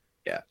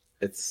 Yeah,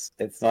 it's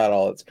not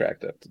all it's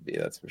cracked up to be.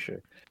 That's for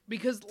sure.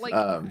 Because like,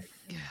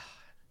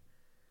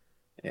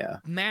 yeah,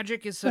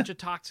 Magic is such a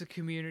toxic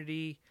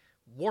community.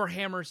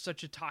 Warhammer's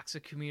such a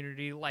toxic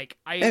community. Like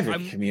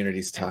every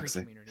community's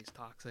toxic. Every community's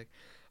toxic.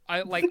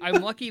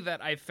 I'm lucky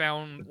that I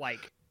found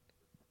like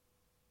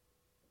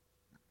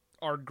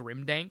our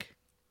Grimdank,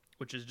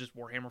 which is just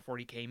Warhammer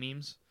 40k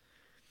memes.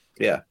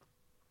 Yeah,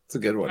 it's a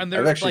good one.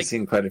 I've actually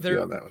seen quite a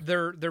few on that one.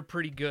 They're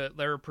pretty good.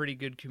 They're a pretty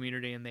good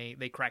community, and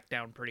they crack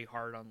down pretty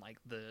hard on like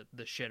the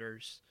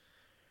shitters,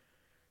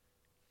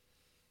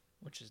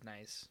 which is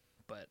nice.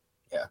 But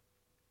yeah.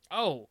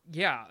 Oh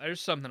yeah,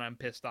 there's something I'm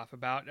pissed off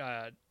about.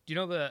 Do you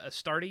know the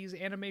Astartes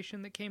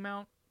animation that came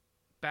out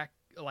back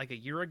like a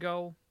year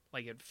ago?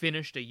 Like it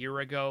finished a year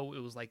ago. It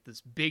was like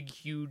this big,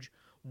 huge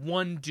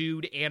one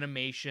dude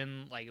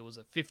animation. Like it was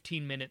a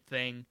 15-minute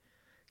thing.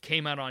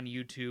 Came out on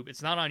YouTube.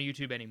 It's not on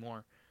YouTube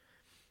anymore.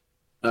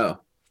 Oh,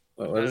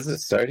 what is it?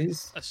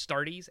 Astartes?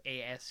 Astartes,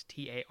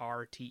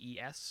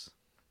 Astartes.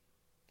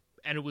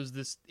 And it was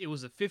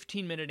a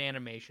 15-minute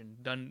animation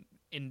done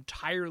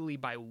entirely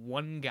by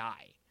one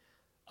guy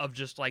of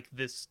just like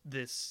this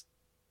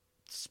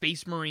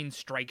Space Marine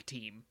strike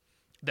team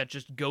that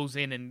just goes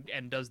in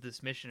and does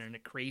this mission, and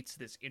it creates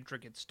this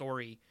intricate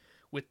story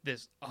with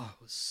this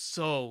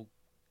so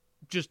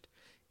just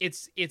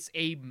it's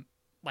a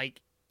like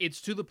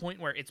it's to the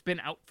point where it's been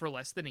out for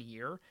less than a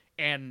year,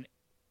 and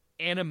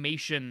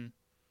animation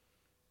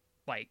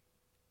like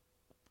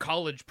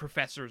college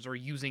professors are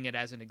using it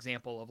as an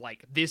example of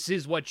like, this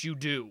is what you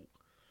do,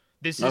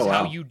 this is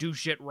how you do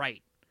shit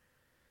right.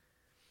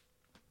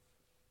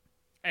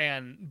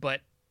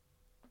 But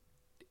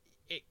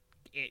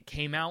it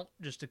came out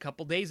just a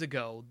couple days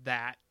ago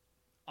that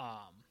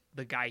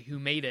the guy who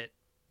made it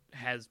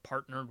has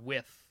partnered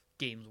with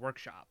Games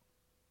Workshop.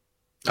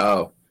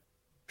 Oh,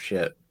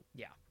 shit.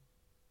 Yeah,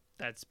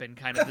 that's been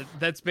kind of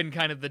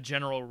the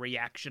general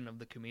reaction of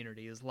the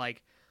community is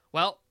like,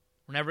 well,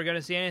 we're never going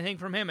to see anything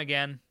from him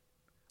again.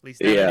 At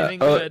least not anything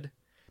good,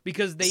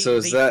 because they. So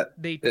say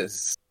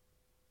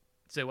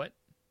what?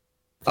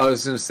 I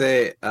was going to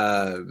say,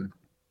 are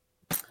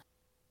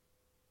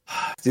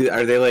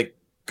they like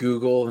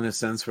Google in a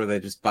sense where they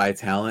just buy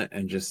talent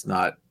and just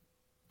not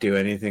do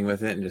anything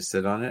with it and just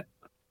sit on it?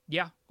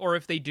 Yeah, or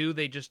if they do,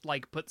 they just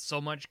like put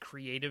so much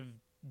creative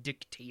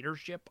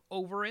dictatorship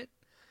over it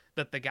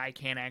that the guy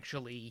can't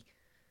actually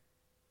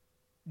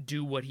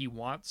do what he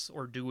wants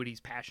or do what he's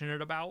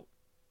passionate about.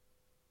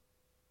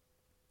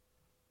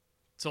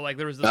 So like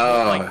there was this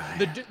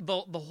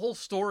the whole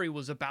story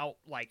was about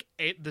like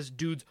this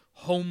dude's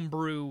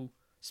homebrew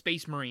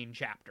Space Marine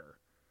chapter.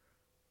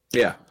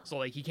 Yeah. So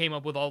like he came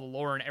up with all the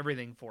lore and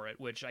everything for it,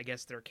 which I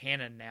guess they're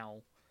canon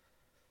now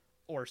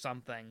or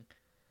something.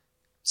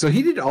 So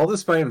he did all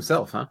this by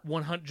himself, huh?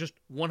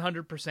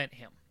 100%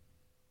 him.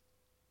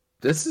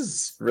 This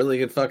is really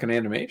good fucking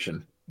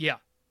animation. Yeah.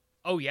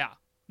 Oh yeah.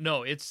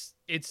 No, it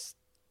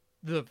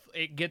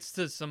gets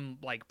to some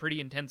like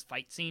pretty intense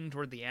fight scene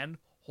toward the end.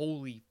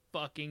 Holy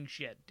fucking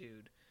shit,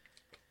 dude.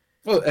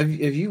 Well, have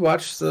you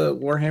watched the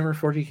Warhammer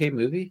 40k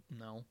movie?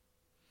 No.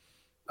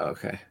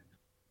 Okay.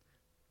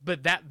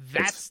 But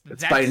that's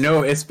by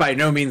no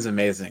means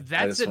amazing.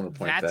 I just want to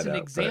point that out. That's an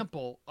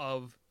example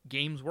of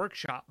Games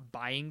Workshop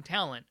buying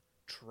talent,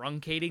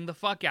 truncating the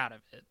fuck out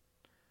of it.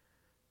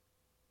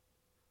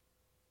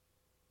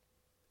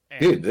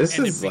 Dude, this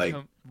is like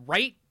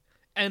right.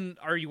 And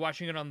are you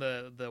watching it on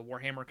the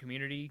Warhammer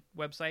community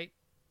website?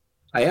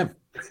 I am.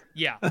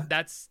 Yeah,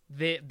 that's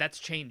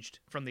changed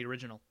from the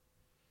original.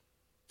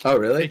 Oh,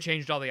 really? They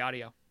changed all the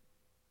audio,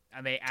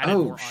 and they added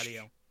more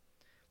audio.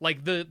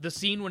 Like the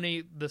scene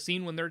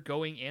when they're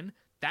going in,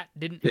 that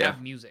didn't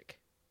have music.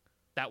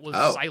 That was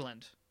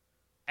silent,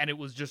 and it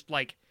was just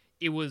like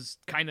it was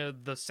kind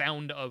of the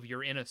sound of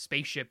you're in a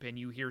spaceship and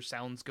you hear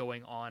sounds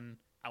going on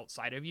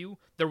outside of you.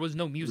 There was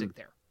no music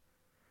there.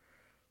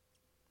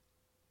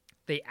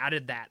 they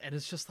added that, and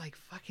it's just like,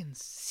 fucking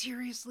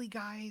seriously,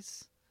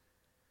 guys.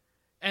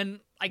 And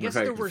I guess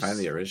there were find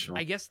the original.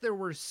 I guess there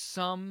were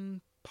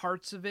some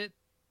parts of it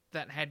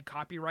that had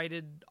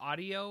copyrighted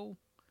audio,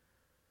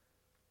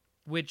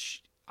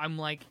 which I'm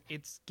like,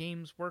 it's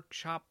Games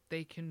Workshop,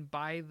 they can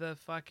buy the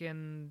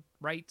fucking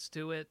rights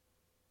to it.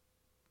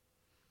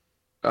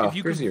 Oh,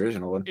 here's the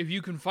original one. If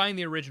you can find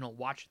the original,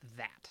 watch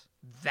that.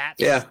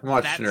 I'm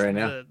watching it right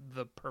now.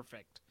 The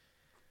perfect.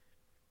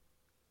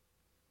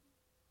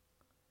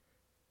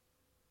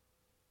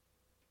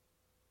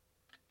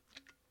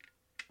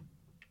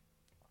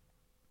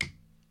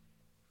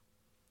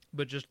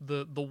 But just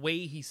the way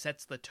he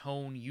sets the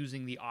tone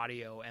using the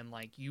audio, and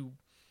like you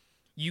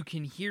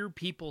can hear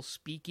people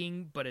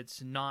speaking, but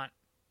it's not,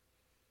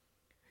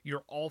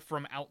 you're all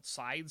from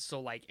outside, so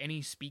like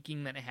any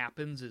speaking that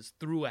happens is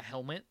through a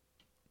helmet,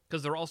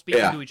 because they're all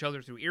speaking to each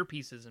other through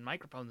earpieces and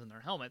microphones in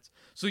their helmets,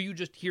 so you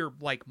just hear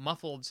like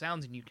muffled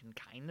sounds and you can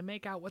kind of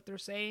make out what they're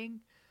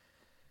saying,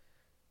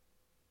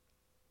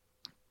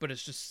 but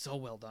it's just so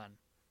well done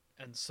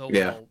and so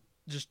well,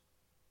 just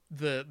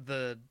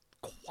the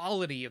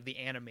quality of the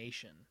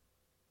animation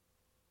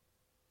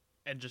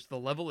and just the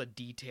level of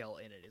detail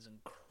in it is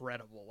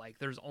incredible. Like,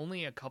 there's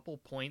only a couple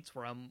points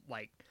where I'm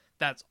like,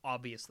 that's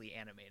obviously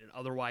animated,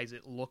 otherwise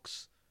it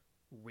looks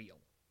real.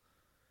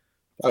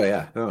 Oh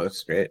yeah, no,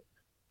 it's great.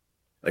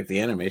 Like,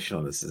 the animation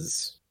on this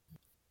is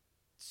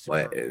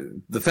like,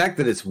 the fact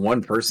that it's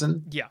one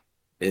person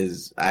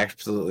is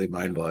absolutely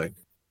mind-blowing.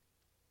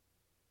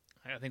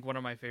 I think one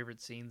of my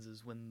favorite scenes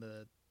is when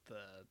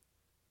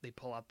they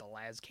pull out the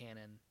las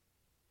cannon,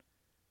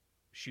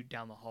 shoot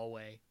down the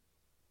hallway.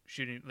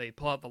 They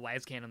pull out the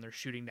las cannon, they're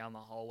shooting down the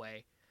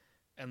hallway,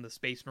 and the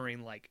Space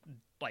Marine like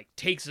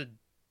takes it,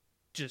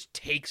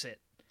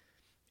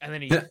 and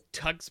then he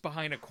tucks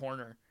behind a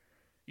corner.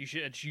 You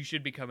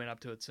should be coming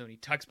up to it soon. He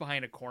tucks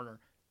behind a corner,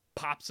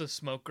 pops a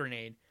smoke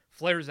grenade,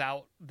 flares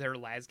out their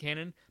las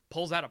cannon,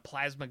 pulls out a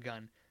plasma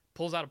gun,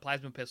 pulls out a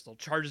plasma pistol,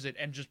 charges it,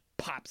 and just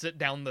pops it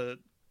down the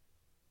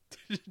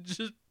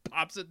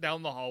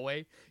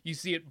hallway. You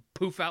see it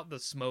poof out the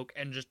smoke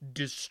and just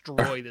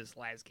destroy this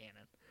las cannon.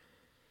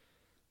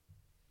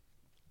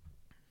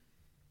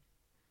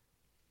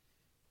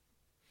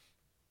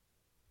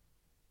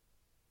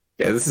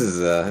 Yeah, this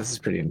is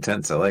pretty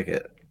intense. I like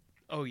it.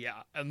 Oh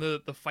yeah, and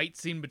the fight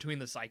scene between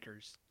the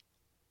psychers.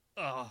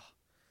 Oh,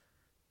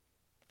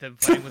 them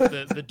fighting with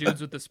the dudes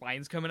with the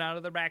spines coming out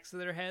of the backs of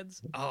their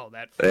heads. Oh,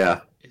 that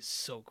fight is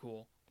so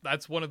cool.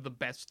 That's one of the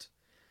best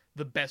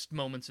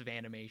moments of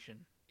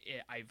animation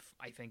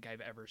I think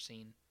I've ever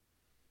seen.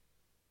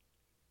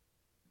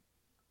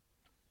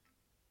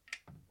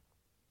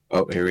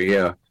 Oh, here we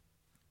go.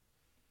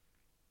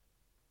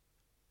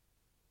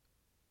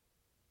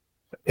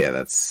 Yeah,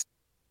 that's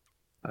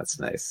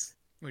nice.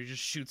 Where he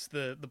just shoots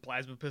the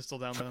plasma pistol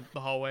down the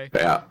hallway.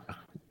 Yeah.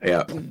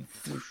 Yeah.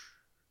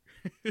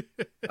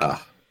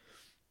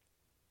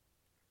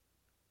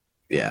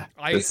 Yeah.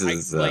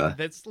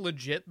 That's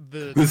legit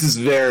This is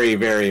very,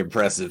 very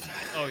impressive.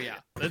 Oh yeah.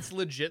 That's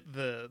legit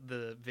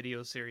the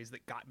video series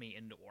that got me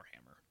into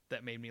Warhammer.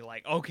 That made me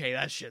like, okay,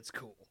 that shit's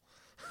cool.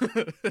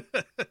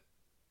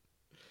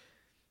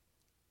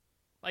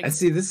 I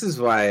see, this is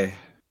why.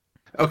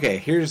 Okay,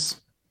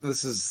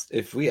 this is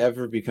if we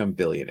ever become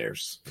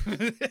billionaires.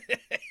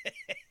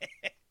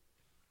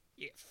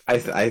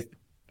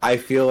 I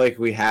feel like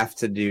we have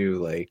to do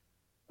like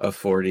a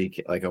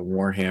 40, like a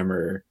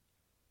Warhammer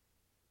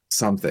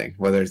something,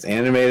 whether it's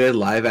animated,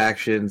 live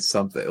action,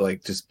 something,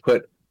 like just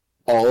put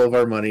all of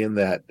our money in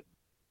that,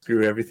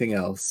 screw everything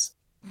else,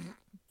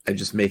 and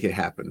just make it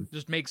happen.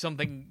 Just make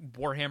something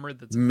Warhammer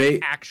that's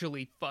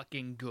actually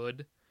fucking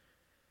good.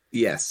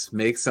 Yes,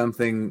 make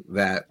something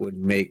that would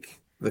make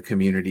the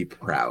community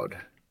proud.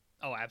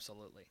 Oh,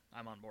 absolutely.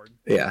 I'm on board.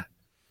 Yeah.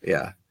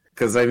 Yeah.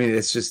 Because, I mean,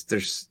 it's just,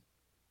 there's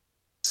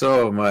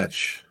so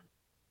much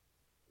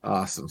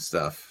awesome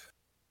stuff.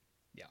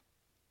 Yeah.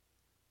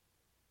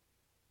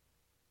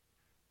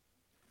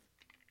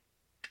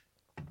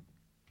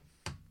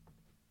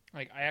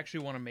 Like, I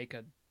actually want to make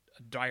a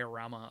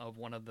diorama of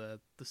one of the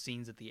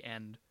scenes at the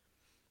end,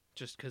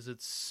 just because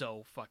it's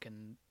so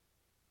fucking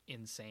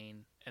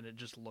insane and it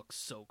just looks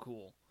so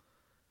cool.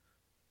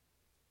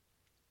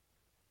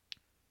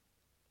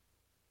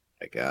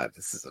 My God,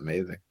 this is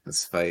amazing.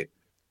 This fight.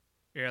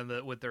 Yeah,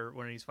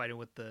 when he's fighting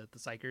with the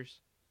psychers.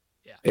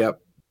 Yeah.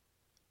 Yep.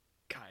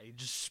 God, he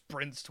just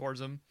sprints towards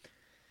him.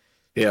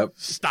 Yep.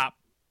 Stop.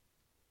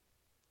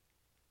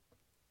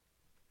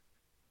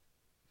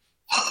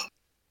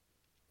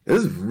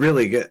 This is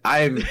really good.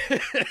 I'm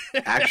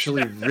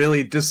actually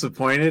really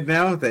disappointed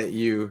now that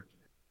you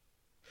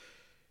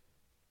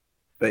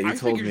told me that. I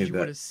figured you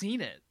would have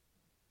seen it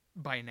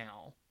by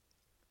now.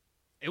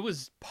 It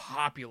was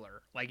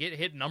popular. Like, it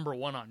hit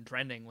 #1 on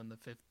trending when the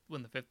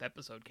fifth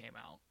episode came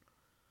out.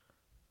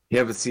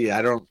 Yeah, but see,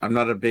 I'm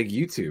not a big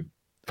YouTube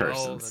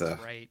person. Oh,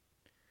 that's right.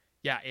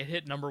 Yeah, it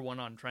hit #1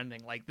 on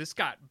trending. Like,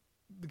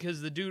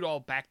 because the dude all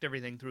backed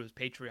everything through his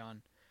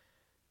Patreon.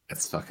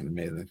 That's fucking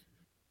amazing.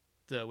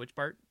 The which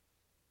part?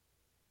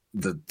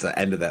 the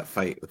end of that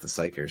fight with the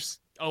psychers.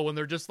 Oh, and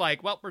they're just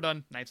like, well, we're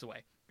done. Knives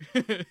away.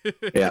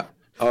 Yeah.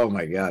 Oh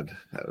my god,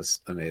 that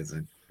was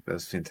amazing. That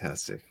was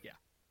fantastic. Yeah.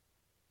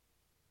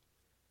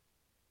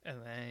 And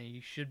then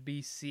you should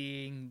be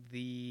seeing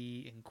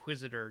the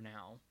Inquisitor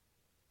now.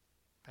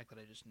 The fact that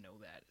I just know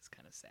that is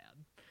kind of sad.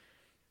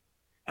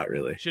 Not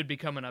really. Should be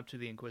coming up to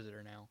the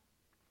Inquisitor now.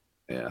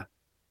 Yeah.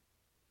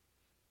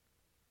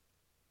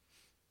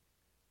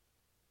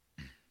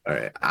 All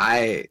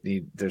right.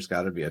 There's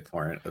got to be a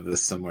torrent of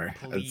this somewhere.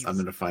 Please, I'm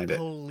gonna find it.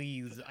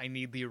 Please, I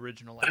need the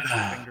original at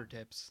my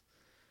fingertips.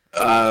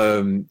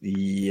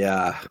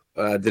 Yeah.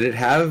 Did it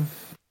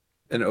have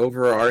an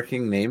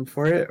overarching name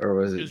for it, or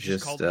was it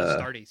just called the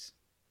Astartes?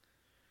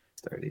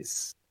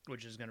 Astartes.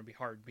 Which is going to be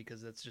hard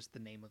because that's just the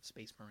name of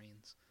Space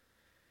Marines.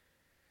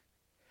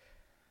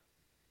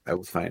 I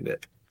will find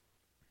it.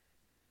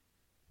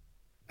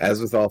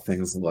 As with all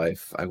things in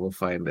life, I will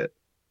find it.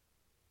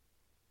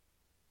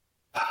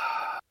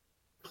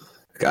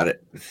 Got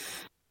it.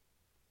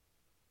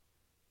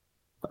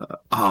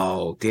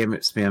 Oh, damn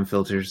it, spam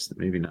filters.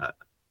 Maybe not.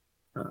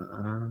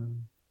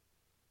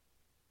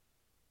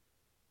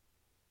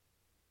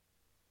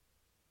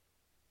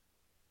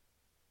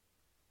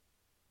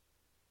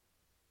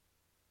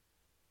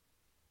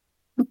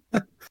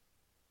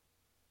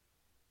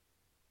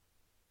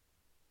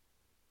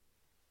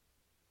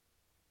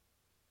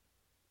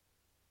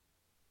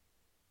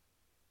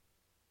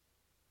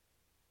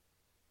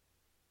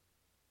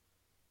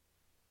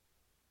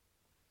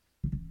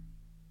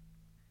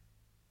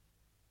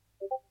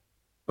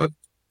 What?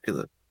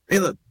 Caleb.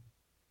 Caleb.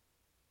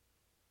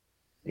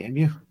 Damn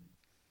you.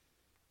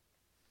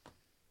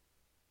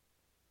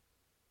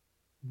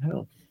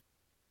 Hell.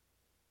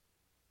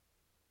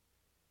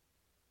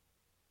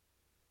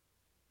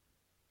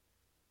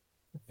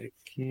 I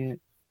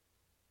can't.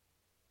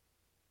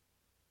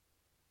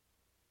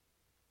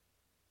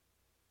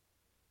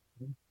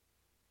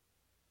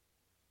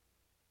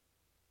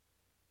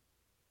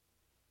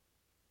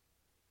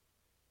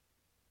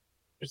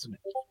 There's an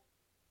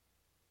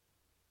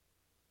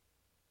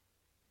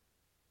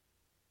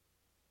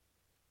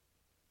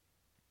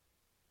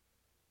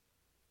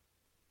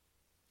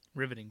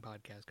Riveting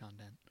podcast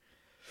content.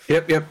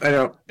 Yep, I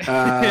know.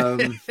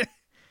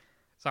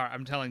 Sorry,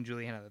 I'm telling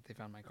Juliana that they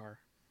found my car.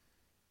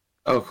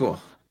 Oh,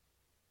 cool.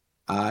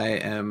 I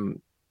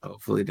am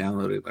hopefully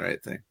downloading the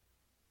right thing.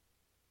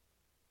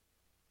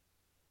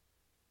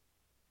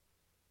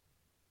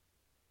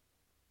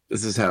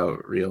 This is how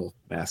real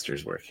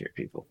masters work here,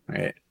 people.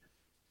 Right?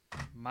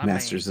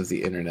 Masters of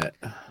the internet.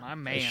 My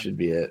man. That should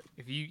be it.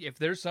 If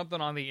there's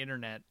something on the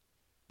internet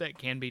that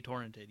can be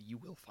torrented, you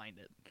will find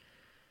it.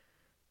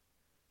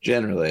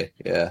 Generally,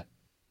 yeah.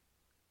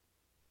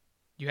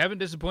 You haven't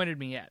disappointed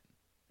me yet.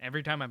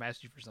 Every time I've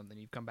asked you for something,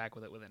 you've come back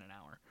with it within an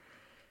hour.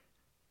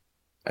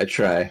 I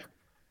try.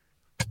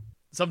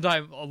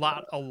 Sometimes a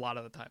lot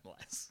of the time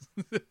less.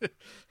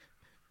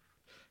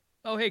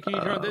 Oh, hey, can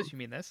you turn on this? You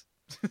mean this?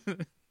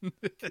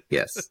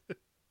 Yes.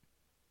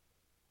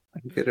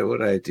 I'm good at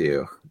what I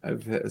do.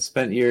 I've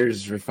spent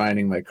years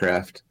refining my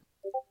craft.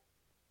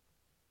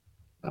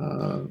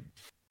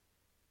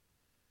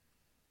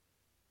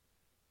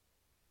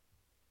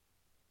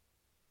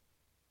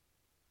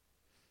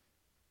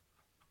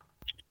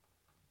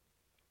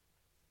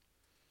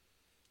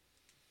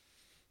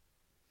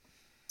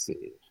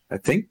 See. I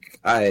think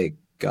I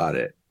got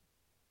it.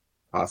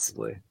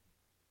 Possibly.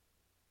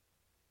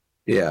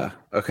 Yeah,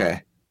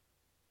 okay.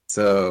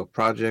 So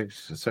part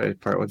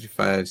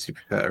 125,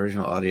 supercut,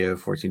 original audio,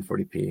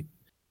 1440p.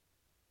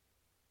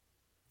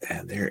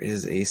 And there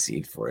is a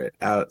seed for it.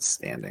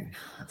 Outstanding.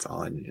 That's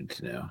all I needed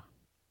to know.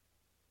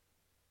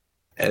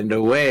 And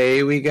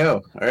away we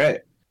go. All right.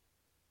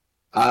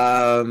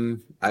 I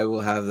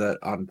will have that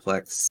on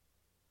Plex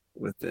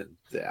within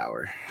the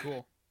hour.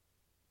 Cool.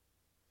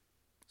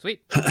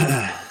 Sweet.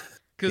 Because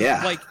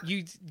Yeah. like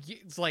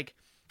it's like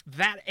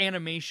that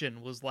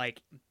animation was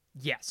like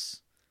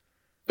yes.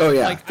 Oh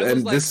yeah, Like, I was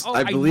and like, this oh,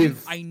 I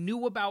believe I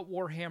knew about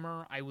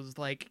Warhammer. I was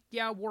like,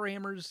 yeah,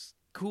 Warhammer's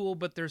cool,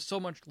 but there's so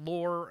much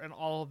lore and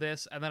all of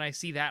this. And then I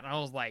see that, and I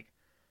was like,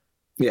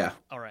 yeah.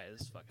 all right,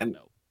 this is fucking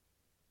dope.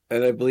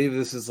 And I believe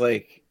this is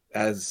like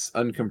as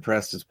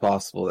uncompressed as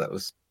possible. That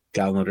was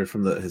downloaded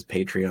from his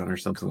Patreon or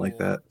something like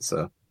that.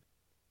 So,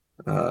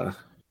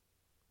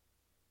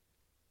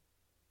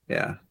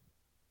 yeah.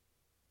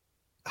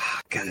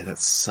 God, that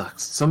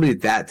sucks. Somebody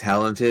that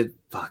talented.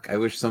 Fuck, I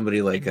wish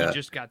somebody like he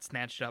just got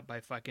snatched up by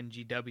fucking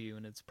GW,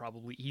 and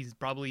he's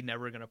probably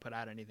never gonna put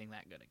out anything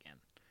that good again.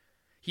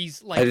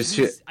 He's like,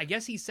 I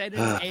guess he said in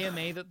an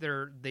AMA that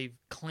they've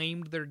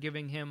claimed they're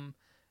giving him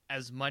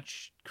as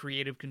much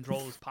creative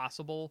control as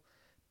possible,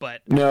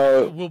 but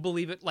no, we'll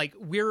believe it. Like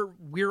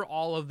we're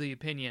all of the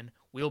opinion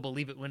we'll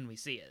believe it when we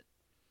see it.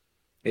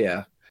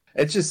 Yeah.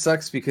 It just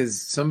sucks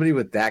because somebody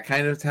with that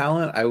kind of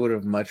talent, I would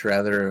have much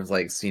rather have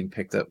like seen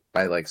picked up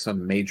by like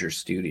some major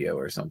studio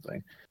or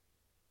something.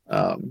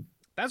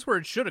 That's where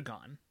it should have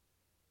gone.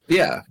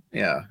 Yeah.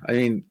 I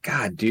mean,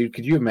 God, dude,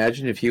 could you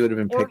imagine if he would have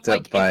been picked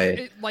up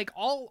by like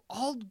all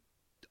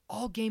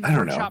All Games I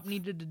don't know. Workshop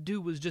needed to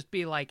do was just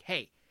be like,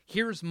 hey,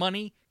 here's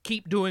money,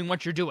 keep doing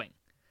what you're doing.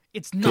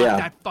 It's not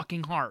that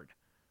fucking hard.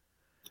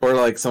 Or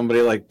like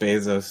somebody like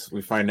Bezos,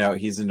 we find out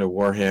he's into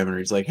Warhammer.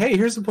 He's like, hey,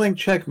 here's a blank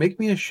check. Make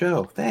me a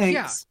show. Thanks.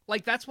 Yeah,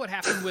 like that's what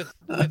happened with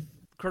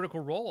Critical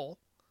Role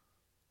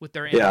with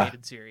their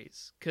animated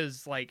series.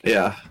 Because like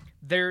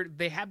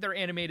they had their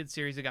animated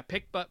series. It got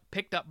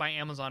picked up by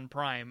Amazon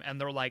Prime, and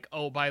they're like,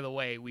 oh, by the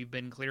way, we've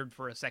been cleared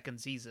for a second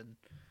season.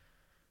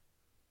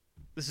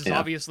 This is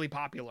obviously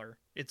popular.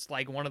 It's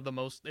like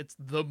it's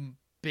the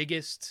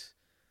biggest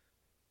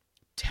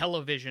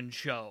television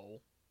show.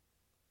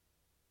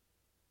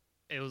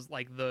 It was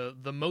like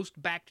the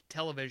most backed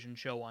television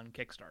show on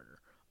Kickstarter,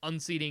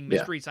 unseating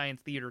Mystery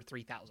Science Theater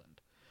 3000.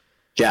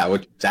 Yeah,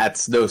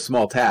 that's no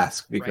small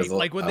task because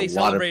like when a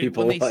lot of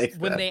people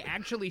when they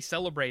actually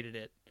celebrated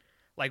it,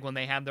 like when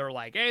they had their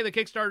like, hey, the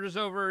Kickstarter's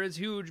over, it's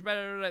huge, blah,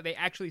 blah, blah, they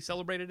actually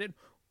celebrated it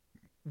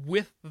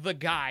with the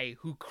guy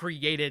who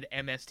created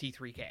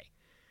MST3K.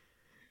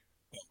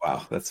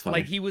 Wow, that's funny.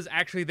 Like he was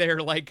actually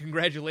there, like,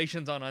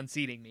 congratulations on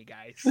unseating me,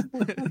 guys.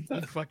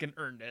 You fucking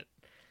earned it.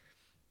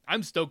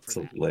 I'm stoked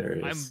for that.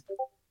 Hilarious. I'm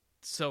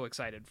so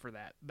excited for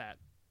that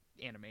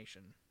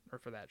animation or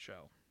for that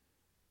show.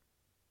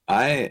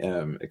 I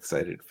am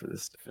excited for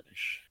this to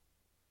finish.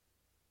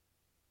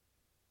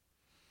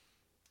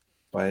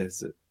 Why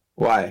is it?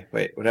 Why?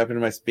 Wait, what happened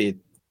to my speed?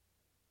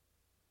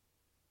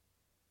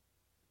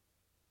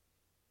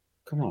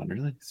 Come on,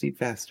 really? Speed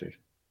faster.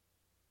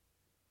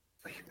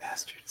 Oh, you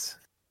bastards.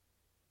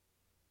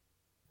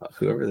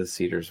 Whoever the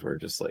seeders were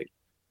just like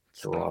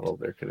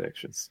throttled their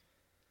connections.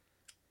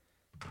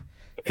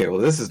 Okay, well,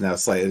 this is now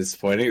slightly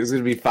disappointing. It was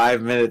going to be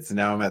 5 minutes, and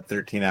now I'm at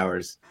 13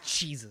 hours.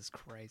 Jesus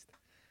Christ.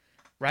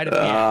 Right at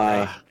the end,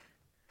 right?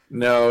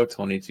 No,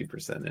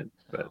 22% in,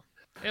 but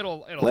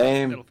it'll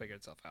figure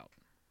itself out.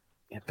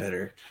 Yeah,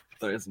 better.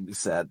 Otherwise, it'll be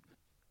sad.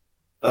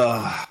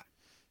 Because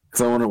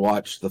I want to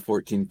watch the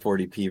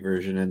 1440p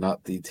version and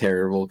not the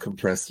terrible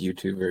compressed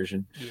YouTube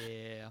version.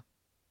 Yeah.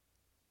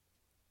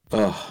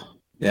 Oh,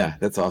 yeah,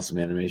 that's awesome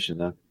animation,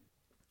 though.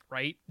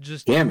 Right?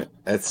 Just damn it,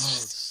 it's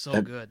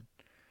so good.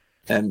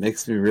 That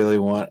makes me really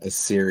want a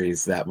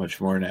series that much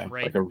more now.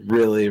 Right. Like a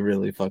really,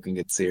 really fucking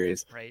good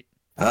series. Right.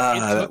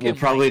 That we'll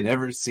probably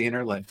never see in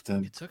our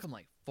lifetime. It took him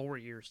like 4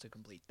 years to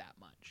complete that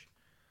much.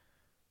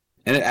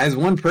 And as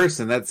one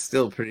person, that's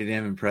still pretty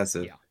damn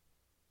impressive.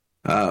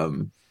 Yeah.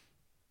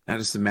 I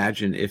just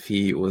imagine if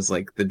he was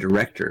like the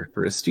director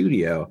for a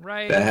studio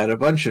that had a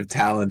bunch of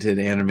talented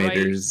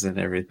animators and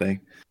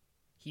everything.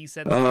 He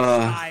sets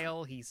the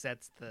style. He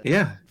sets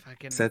the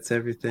fucking sets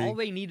everything. All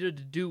they needed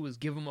to do was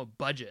give him a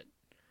budget,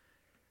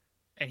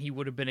 and he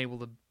would have been able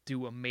to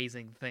do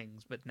amazing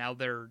things. But now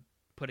they're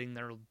putting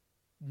their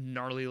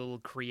gnarly little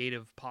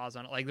creative paws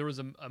on it. Like there was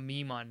a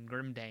meme on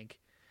Grimdank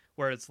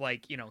where it's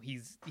like, you know,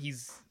 he's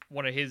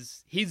one of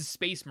his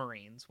Space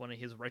Marines, one of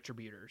his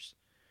Retributors.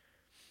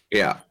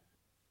 Yeah.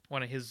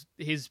 One of his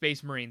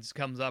Space Marines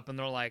comes up and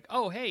they're like,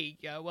 "Oh, hey,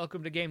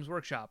 welcome to Games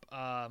Workshop.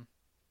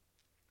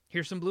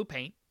 Here's some blue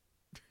paint."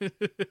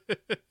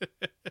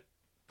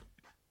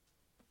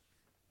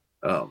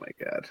 Oh my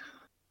god.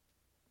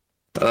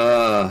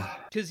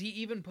 Because he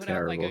even put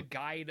out like a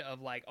guide of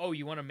like, oh,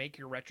 you want to make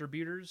your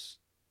Retributors?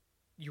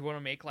 You want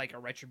to make like a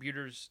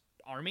Retributors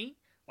army?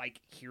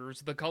 Like, here's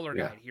the color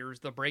guide.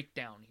 Here's the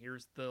breakdown.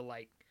 Here's the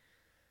like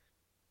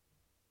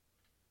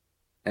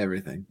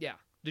everything. Yeah.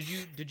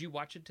 Did you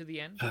watch it to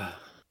the end?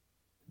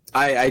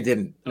 I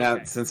didn't. Okay.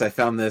 Now since I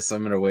found this,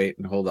 I'm gonna wait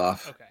and hold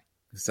off. Okay.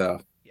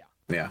 So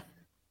yeah,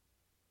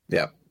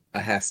 I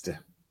has to.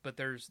 But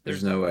there's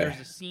no way. There's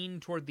a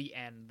scene toward the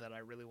end that I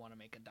really want to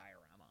make a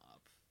diorama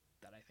of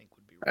that I think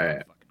would be really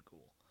fucking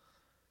cool.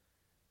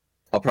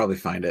 I'll probably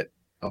find it.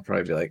 I'll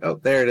probably be like, oh,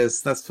 there it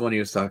is. That's the one he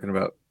was talking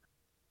about.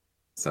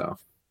 So,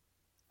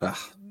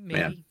 maybe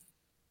man.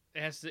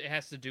 It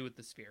has to do with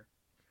the sphere.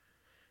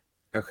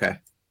 Okay.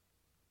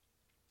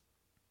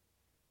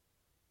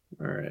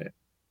 All right.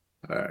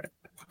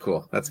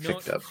 Cool. That's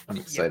picked up. I'm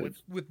excited.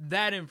 With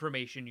that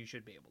information, you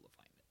should be able to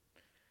find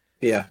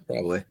it. Yeah,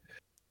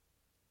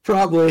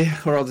 probably,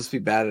 or I'll just be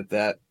bad at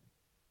that.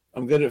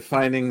 I'm good at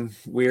finding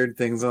weird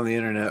things on the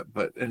internet,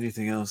 but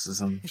anything else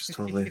I'm just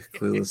totally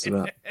clueless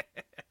about.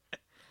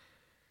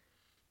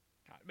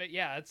 But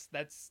yeah,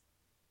 that's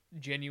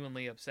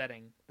genuinely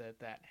upsetting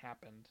that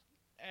happened.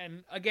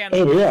 And again,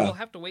 we'll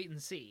have to wait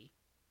and see.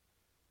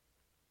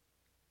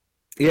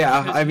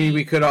 Yeah, I mean,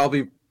 we could all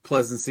be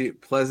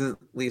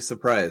pleasantly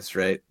surprised,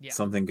 right? Yeah.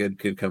 Something good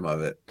could come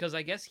of it. Because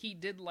I guess he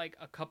did like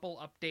a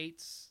couple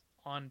updates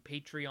on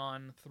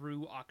Patreon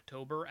through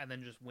October and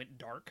then just went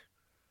dark.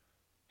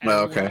 And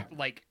okay.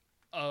 Like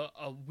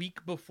a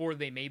week before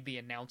they made the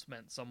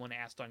announcement, someone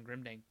asked on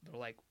Grimdank, they're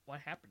like, what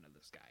happened to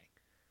this guy?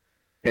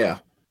 Yeah.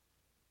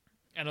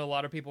 And a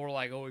lot of people were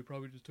like, oh, he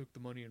probably just took the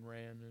money and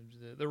ran.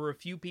 And there were a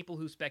few people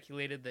who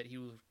speculated that he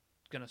was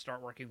going to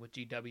start working with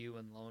GW,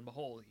 and lo and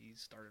behold, he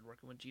started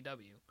working with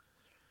GW.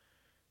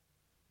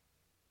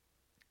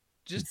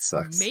 Just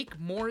make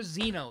more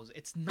Xenos.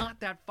 It's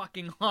not that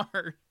fucking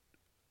hard.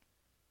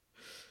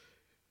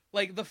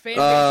 Like, the fan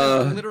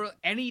base is literally,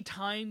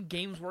 anytime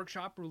Games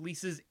Workshop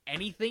releases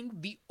anything,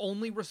 the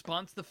only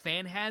response the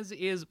fan has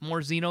is,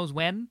 more Xenos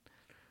when?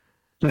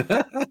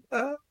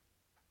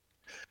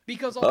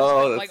 Because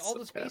all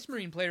the Space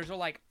Marine players are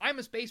like, I'm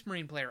a Space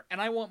Marine player, and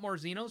I want more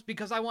Xenos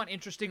because I want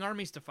interesting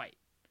armies to fight.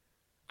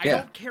 I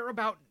don't care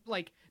about,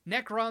 like,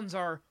 Necrons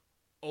are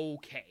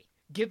okay.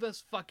 Give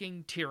us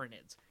fucking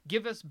Tyranids.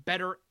 Give us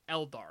better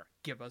Eldar.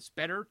 Give us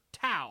better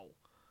Tau.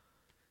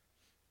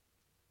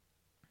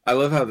 I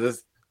love how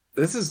this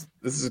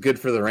is good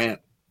for the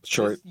rant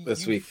short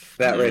this week.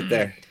 That right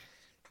there.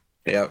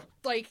 Yep.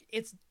 Like,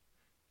 it's...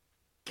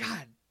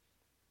 God.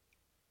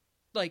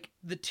 Like,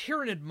 the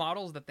Tyranid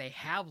models that they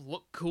have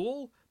look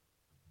cool,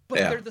 but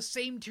they're the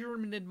same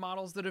Tyranid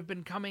models that have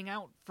been coming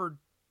out for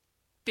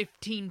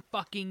 15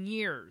 fucking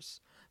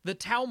years. The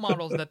Tau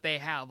models that they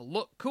have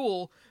look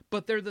cool,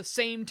 but they're the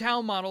same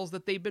Tau models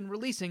that they've been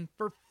releasing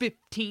for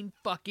 15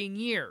 fucking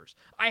years.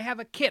 I have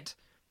a kit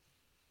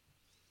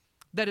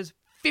that is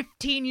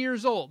 15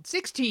 years old,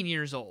 16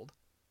 years old,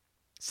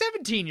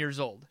 17 years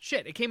old.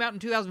 Shit, it came out in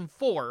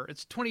 2004.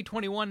 It's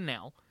 2021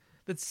 now.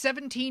 That's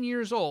 17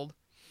 years old.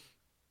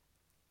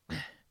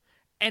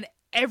 And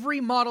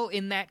every model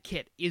in that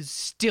kit is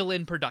still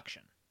in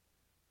production.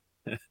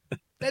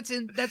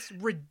 That's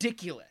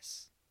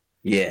ridiculous.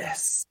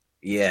 Yes.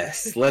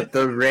 Let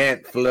the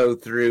rant flow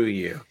through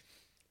you.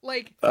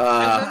 Like,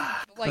 and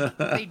then,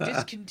 they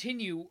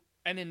discontinue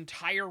an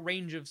entire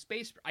range of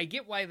space. I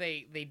get why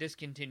they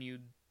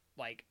discontinued,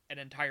 like, an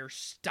entire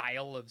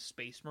style of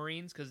Space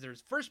Marines, because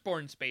there's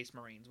Firstborn Space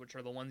Marines, which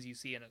are the ones you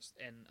see in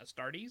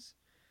Astartes,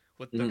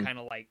 with the kind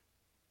of, like,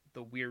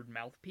 the weird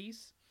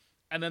mouthpiece.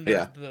 And then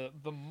there's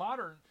the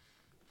modern...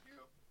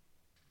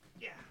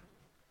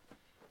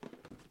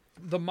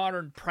 The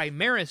modern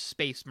Primaris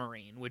Space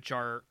Marine, which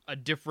are a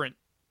different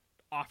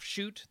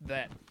offshoot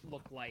that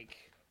look like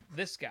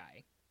this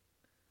guy.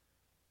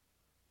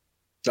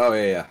 Oh,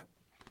 yeah.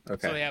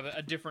 Okay. So they have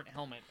a different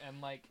helmet,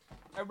 and, like,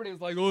 everybody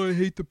was like, oh, I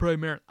hate the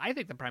Primaris. I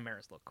think the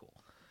Primaris look cool.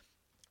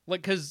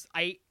 Like, because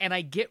I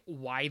get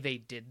why they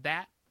did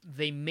that.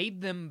 They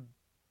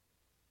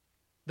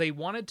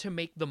wanted to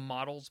make the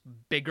models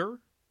bigger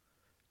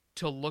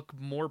to look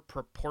more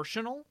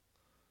proportional.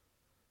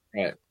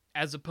 Right.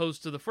 As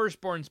opposed to the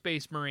Firstborn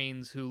Space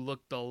Marines who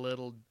looked a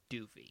little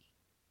doofy.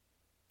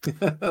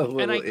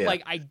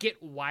 I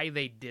get why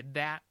they did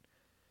that.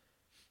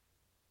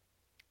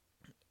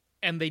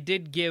 And they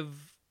did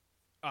give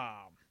they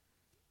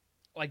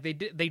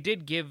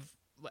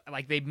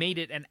made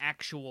it an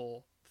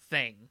actual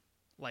thing.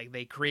 Like,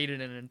 they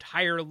created an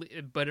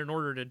entirely, but in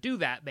order to do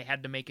that, they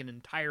had to make an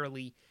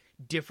entirely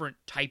different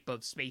type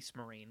of Space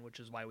Marine, which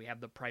is why we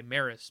have the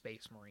Primaris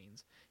Space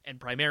Marines. And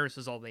Primaris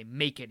is all they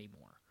make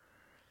anymore,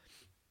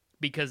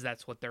 because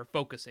that's what they're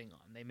focusing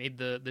on. They made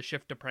the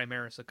shift to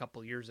Primaris a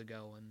couple years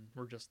ago, and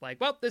we're just like,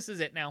 well, this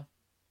is it now.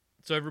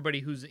 So everybody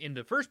who's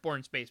into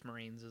Firstborn Space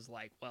Marines is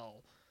like,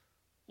 well,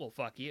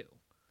 fuck you.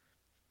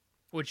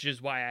 Which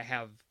is why I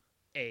have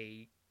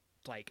 3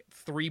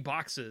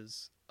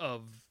 boxes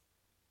of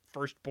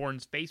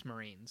Firstborn Space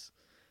Marines.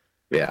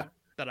 Yeah.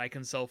 That I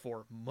can sell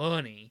for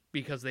money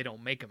because they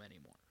don't make them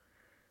anymore.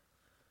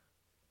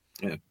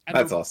 Yeah,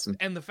 that's awesome.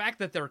 And the fact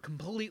that they're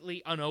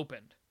completely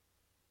unopened.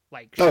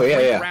 Like,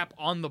 wrap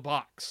on the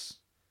box.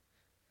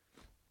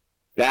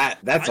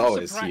 That's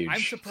always huge.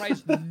 I'm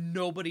surprised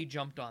nobody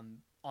jumped on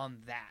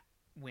that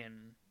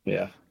when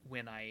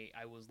I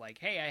was like,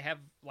 hey, I have,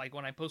 like,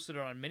 when I posted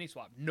it on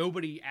Miniswap,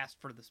 nobody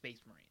asked for the Space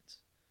Marines.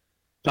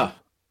 Huh.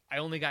 I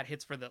only got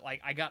hits for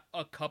I got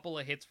a couple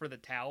of hits for the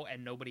Tau,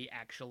 and nobody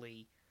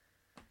actually,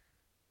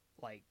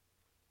 like...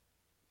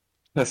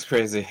 That's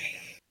crazy.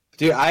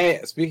 Dude,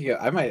 I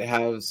might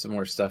have some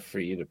more stuff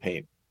for you to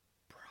paint.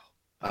 Bro,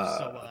 I'm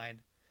so behind.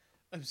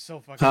 I'm so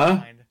fucking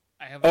behind.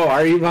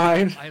 Are you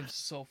behind? I am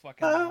so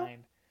fucking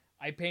behind.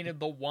 I painted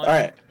the one. All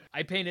right.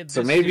 I painted this.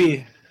 So maybe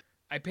dude,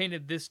 I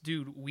painted this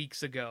dude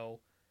weeks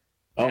ago,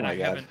 and I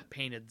haven't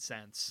painted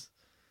since.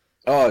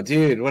 Oh,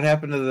 dude, what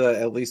happened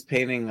to at least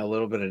painting a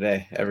little bit a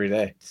day, every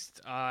day?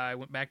 I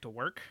went back to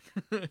work.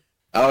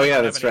 Oh yeah,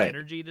 that's right.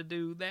 Energy to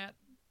do that.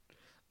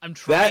 I'm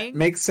trying. That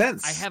makes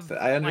sense.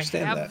 I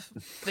understand I have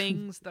that.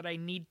 things that I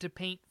need to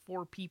paint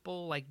for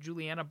people. Like,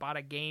 Juliana bought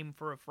a game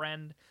for a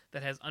friend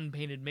that has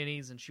unpainted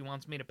minis, and she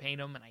wants me to paint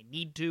them, and I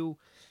need to.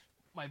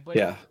 My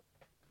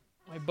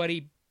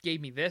buddy gave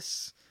me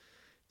this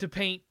to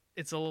paint.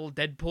 It's a little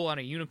Deadpool on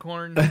a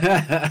unicorn. Like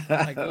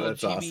a little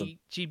That's awesome.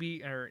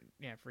 chibi, or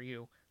yeah, for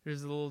you.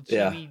 There's a little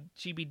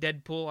chibi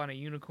Deadpool on a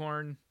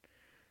unicorn.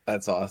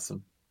 That's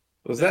awesome.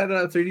 Was that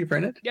 3D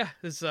printed? Yeah,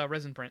 this is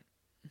resin print.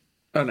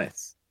 Oh,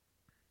 nice.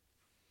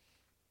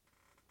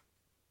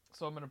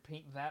 So I'm gonna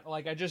paint that.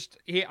 Like,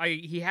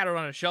 he had it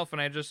on a shelf,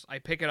 and I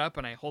pick it up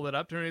and I hold it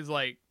up to him. And he's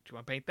like, "Do you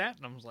want to paint that?"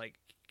 And I was like,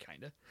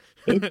 "Kinda."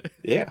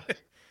 Yeah.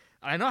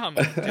 I know how I'm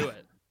gonna do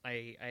it.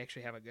 I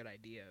actually have a good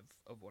idea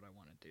of what I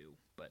want to do,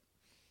 but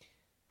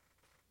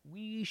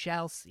we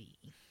shall see.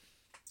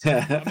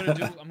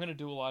 I'm gonna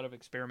do a lot of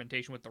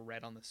experimentation with the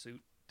red on the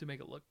suit to make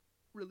it look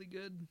really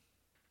good.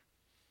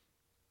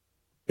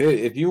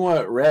 Hey, if you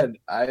want red,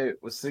 I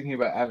was thinking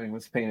about having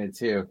this painted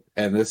too,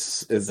 and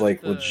this is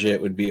like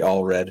legit would be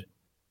all red.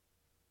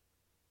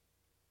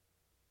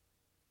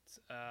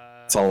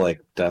 It's all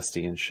like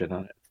dusty and shit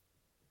on it.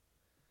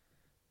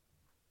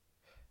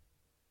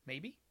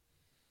 Maybe.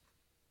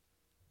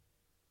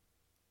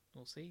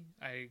 We'll see.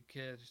 I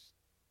could.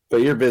 But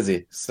you're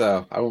busy,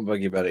 so I won't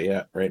bug you about it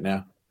yet, right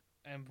now.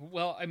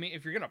 Well, I mean,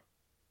 if you're gonna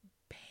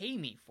pay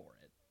me for it.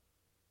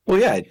 Well,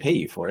 yeah, I'd pay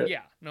you for it.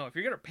 Yeah, no, if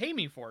you're gonna pay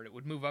me for it, it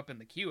would move up in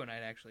the queue, and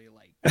I'd actually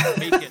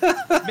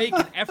make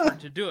an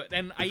effort to do it.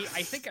 And I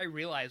think I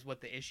realize what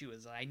the issue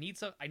is. I need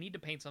to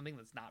paint something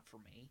that's not for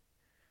me.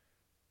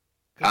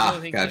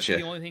 Gotcha.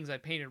 The only things I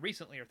painted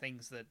recently are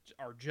things that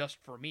are just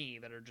for me,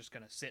 that are just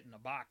gonna sit in a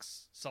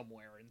box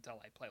somewhere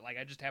until I play. Like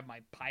I just have my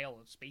pile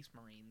of Space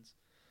Marines.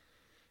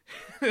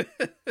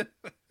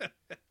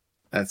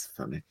 That's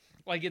funny.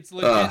 Like it's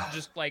legit,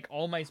 just like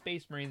all my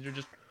Space Marines are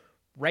just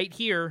right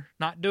here,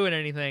 not doing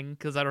anything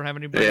because I don't have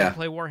anybody to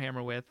play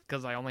Warhammer with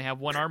because I only have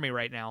one army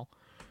right now.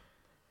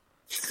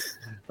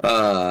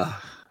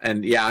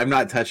 And yeah, I'm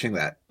not touching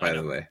that. By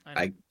the way,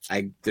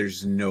 I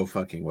there's no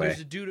fucking way.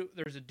 There's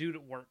a dude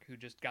at work who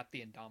just got the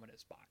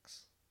Indominus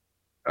box.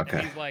 Okay.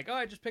 And he's like, "Oh,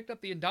 I just picked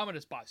up the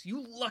Indominus box.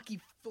 You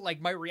lucky!"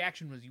 Like my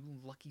reaction was, "You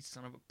lucky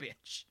son of a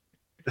bitch,"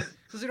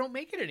 because they don't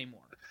make it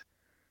anymore.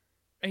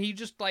 And he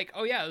just like,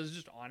 "Oh yeah, it was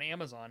just on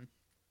Amazon."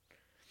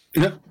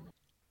 Yep.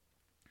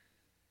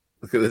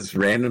 Look at this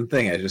random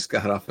thing I just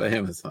got off of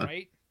Amazon.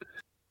 Right?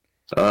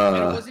 And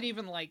it wasn't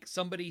even like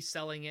somebody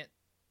selling it,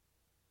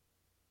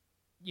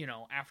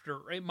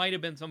 after. It might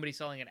have been somebody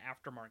selling it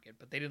aftermarket,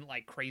 but they didn't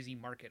like crazy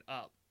mark it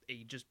up.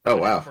 They just put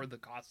it for the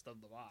cost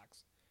of the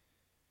box.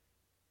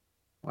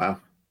 Wow.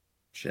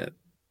 Shit.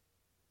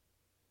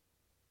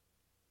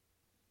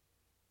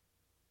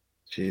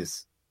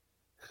 Jeez.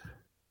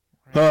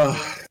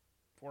 Warhammer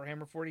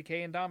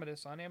 40K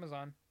Indominus on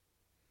Amazon.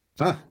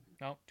 Huh.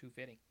 No,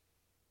 $250.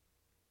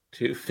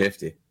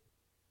 $250.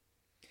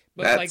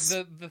 But like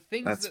the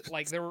things that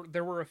like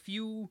there were a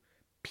few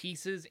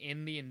pieces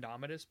in the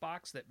Indominus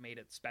box that made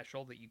it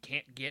special that you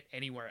can't get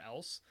anywhere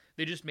else.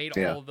 They just made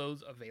all of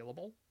those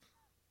available.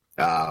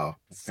 Oh. Okay.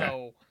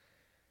 So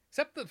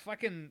except the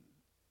fucking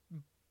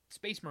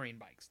Space Marine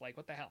bikes, like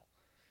what the hell?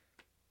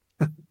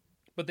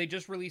 But they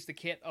just released a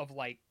kit of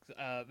like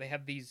they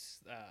have these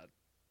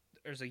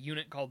there's a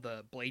unit called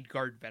the Blade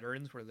Guard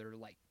Veterans where they're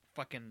like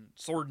fucking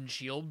sword and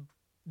shield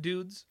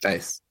dudes.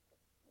 Nice.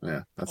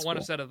 Yeah, I want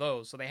a set of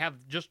those. So they have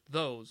just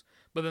those,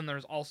 but then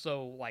there's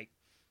also like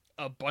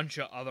a bunch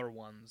of other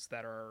ones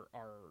that are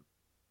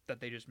that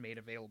they just made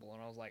available.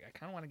 And I was like, I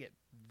kind of want to get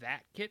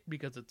that kit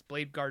because it's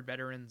Blade Guard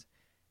Veterans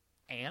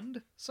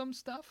and some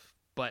stuff.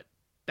 But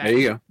there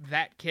you go.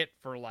 That kit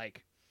for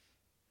like,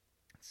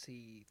 let's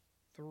see,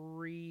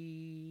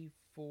 3,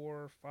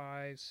 4,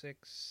 5,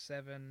 6,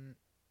 7,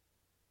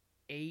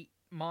 8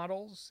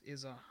 models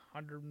is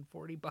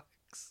 $140.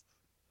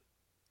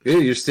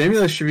 Dude, your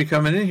stimulus should be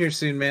coming in here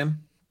soon,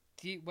 man.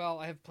 Well,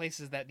 I have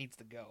places that needs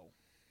to go.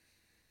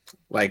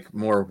 Like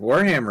more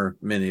Warhammer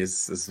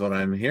minis is what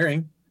I'm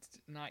hearing.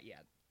 Not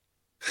yet.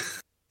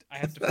 I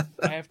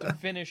have to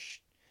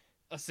finish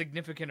a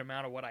significant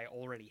amount of what I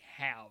already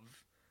have.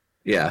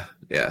 Yeah.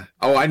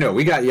 Oh, I know.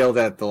 We got yelled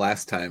at the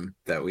last time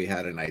that we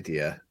had an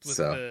idea. With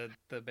so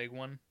the big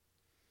one.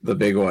 The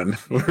big one.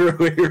 We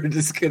were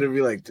just gonna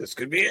be like, this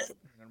could be it.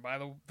 And by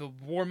the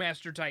War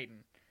Master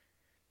Titan.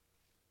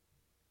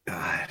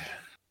 God.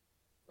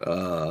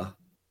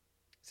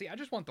 See, I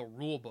just want the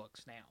rule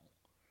books now.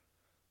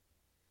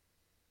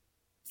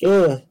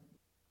 Do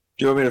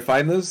you want me to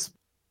find those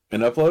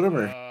and upload them,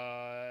 or?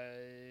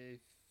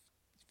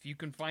 If you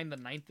can find the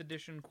 9th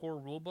edition core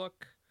rulebook,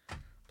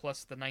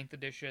 plus the 9th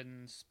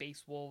edition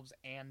Space Wolves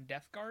and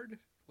Death Guard,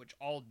 which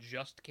all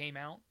just came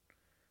out.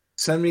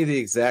 Send me the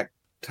exact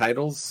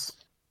titles,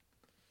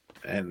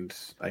 and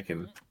I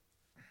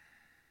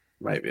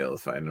might be able to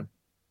find them.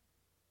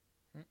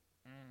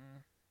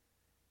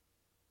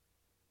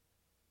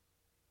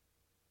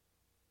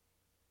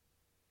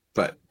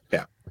 But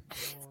yeah.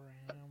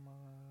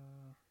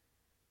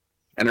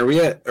 And are we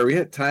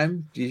at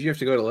time? Did you have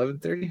to go at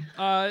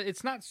 11:30?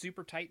 It's not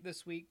super tight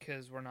this week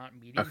because we're not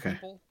meeting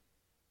people.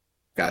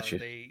 Gotcha.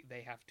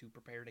 They have to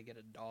prepare to get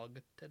a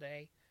dog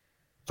today.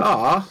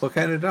 Aw, what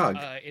kind of dog?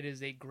 It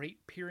is a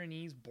Great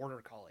Pyrenees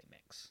Border Collie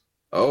mix.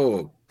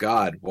 Oh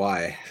God,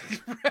 why?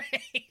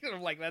 Right?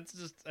 I'm like, that's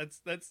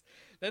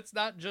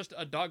not just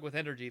a dog with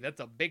energy.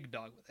 That's a big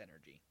dog with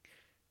energy.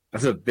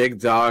 That's a big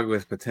dog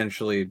with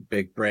potentially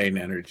big brain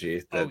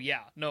energy. Oh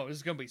yeah, no, this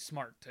is gonna be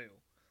smart too.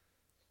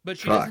 But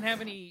she doesn't have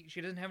any.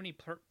 She doesn't have any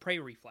prey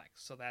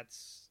reflex, so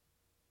that's.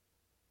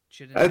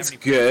 That's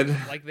good.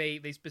 Like they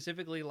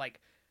specifically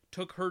like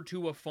took her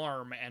to a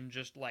farm and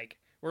just like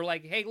were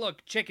like, hey,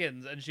 look,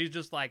 chickens, and she's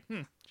just like,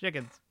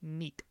 chickens,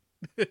 neat.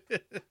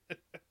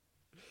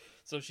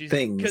 So she's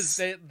because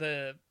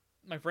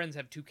my friends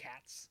have 2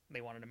 cats.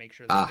 They wanted to make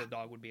sure that the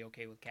dog would be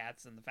okay with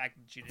cats, and the fact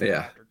that she didn't go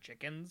after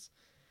chickens.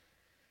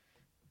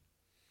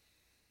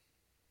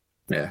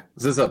 Yeah,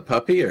 is this a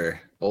puppy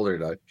or? older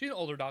dog? She's an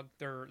older dog.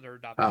 They're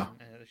adopting. Oh,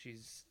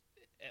 She's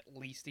at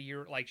least a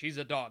year. Like, she's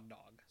a dog.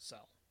 So.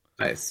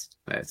 nice,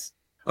 nice.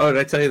 Oh, did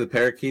I tell you the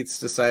parakeets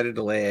decided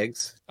to lay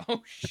eggs?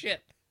 Oh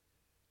shit.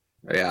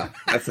 Yeah,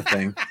 that's the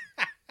thing.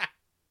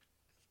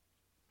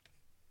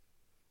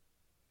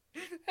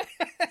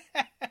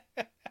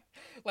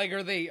 Like,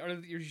 are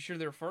you sure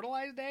they're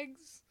fertilized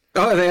eggs?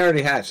 Oh, they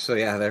already hatched, so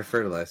yeah, they're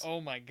fertilized.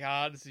 Oh my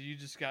god, so you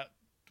just got,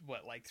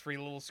 what, like 3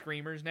 little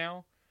screamers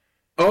now?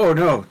 Oh,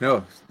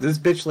 no. This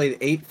bitch laid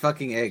 8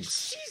 fucking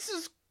eggs.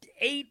 Jesus,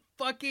 8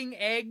 fucking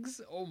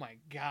eggs? Oh my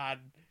god.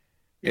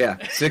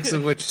 Yeah, 6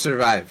 of which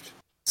survived.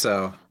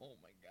 So. Oh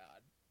my god.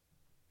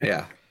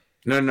 Yeah.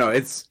 No,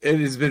 it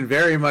has been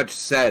very much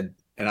said,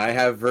 and I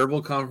have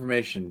verbal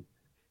confirmation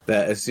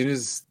that as soon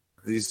as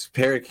these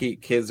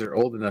parakeet kids are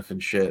old enough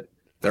and shit,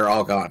 they're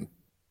all gone.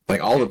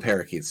 Like, all the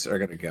parakeets are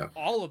gonna go.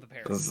 All of the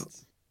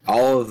parakeets?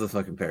 All of the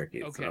fucking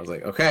parakeets. Okay. And I was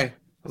like, okay. I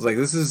was like,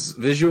 this is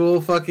visual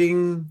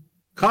fucking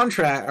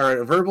contract,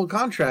 or a verbal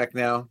contract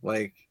now.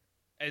 Like,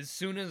 as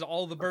soon as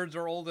all the birds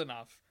are old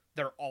enough,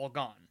 they're all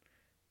gone.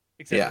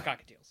 Except the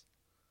cockatiels.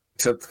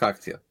 Except the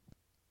cockatiel.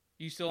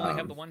 You still only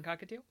have the one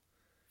cockatiel?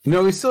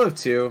 No, we still have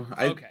 2.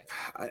 Okay.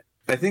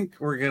 I think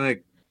we're gonna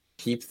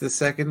keep the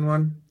second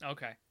one.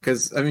 Okay.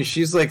 Because, I mean,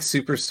 she's, like,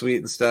 super sweet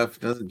and stuff.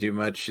 Doesn't do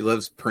much. She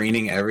loves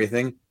preening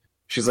everything.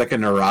 She's, like, a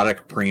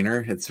neurotic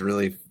preener. It's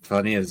really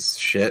funny as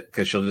shit.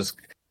 Because she'll just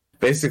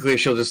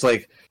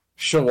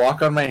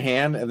walk on my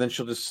hand, and then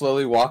she'll just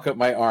slowly walk up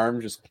my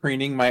arm, just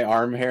preening my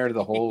arm hair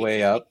the whole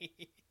way up.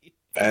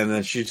 And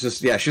then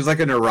she's like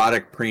a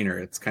neurotic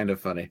preener. It's kind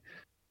of funny.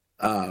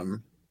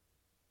 But,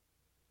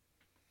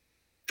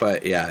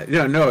 yeah.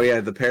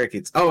 The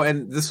parakeets. Oh,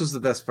 and this was the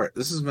best part.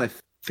 This is my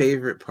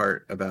favorite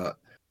part about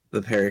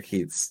the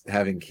parakeets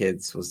having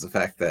kids, was the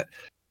fact that,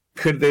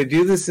 could they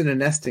do this in a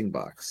nesting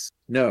box?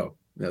 No,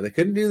 they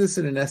couldn't do this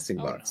in a nesting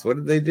box. No. What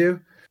did they do?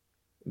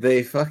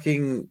 They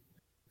fucking,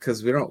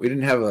 because we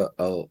didn't have a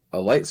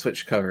light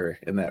switch cover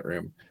in that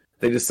room.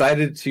 They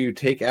decided to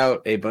take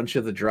out a bunch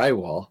of the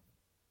drywall,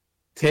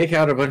 take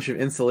out a bunch of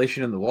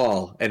insulation in the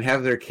wall, and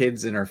have their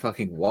kids in our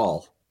fucking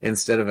wall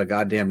instead of a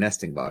goddamn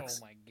nesting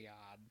box. Oh my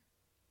god.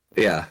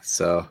 Yeah,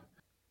 so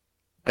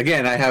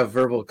again, I have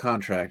verbal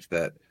contract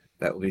that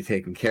will be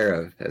taken care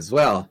of as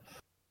well.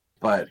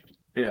 But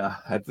yeah,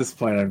 at this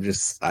point, I'm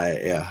just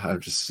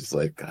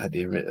like, god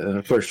damn it. And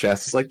of course,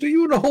 Shasta's like, do you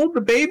want to hold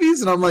the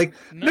babies? And I'm like,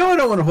 no, I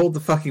don't want to hold the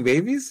fucking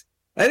babies.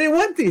 I didn't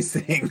want these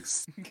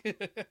things.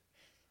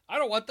 I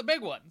don't want the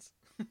big ones.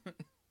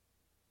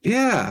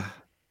 Yeah.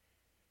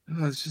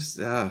 It's just,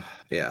 yeah.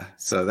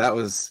 So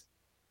that's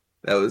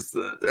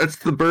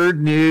the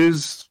bird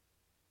news.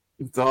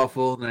 It's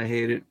awful and I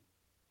hate it.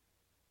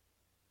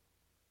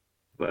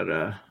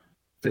 But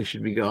they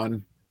should be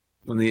gone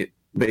when the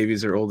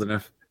babies are old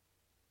enough,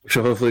 which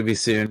will hopefully be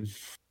soon.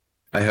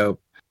 I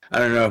hope. I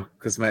don't know,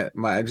 because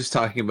I'm just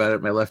talking about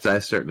it, my left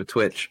eye's starting to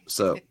twitch.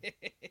 So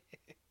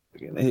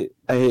again,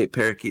 I hate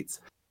parakeets.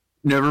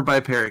 Never buy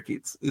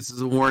parakeets. This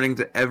is a warning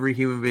to every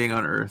human being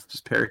on Earth.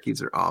 Just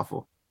parakeets are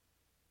awful.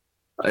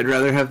 I'd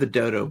rather have the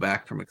dodo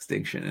back from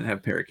extinction and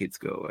have parakeets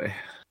go away.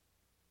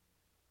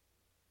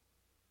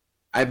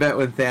 I bet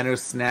when Thanos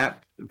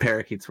snapped,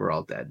 parakeets were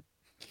all dead.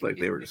 Like,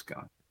 they were just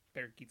gone.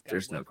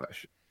 There's no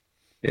question.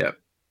 Yep.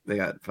 They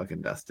got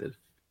fucking dusted.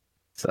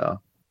 So,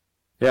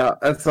 yeah,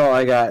 that's all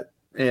I got.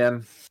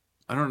 And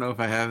I don't know if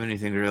I have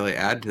anything to really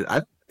add to.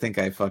 I think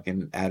I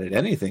fucking added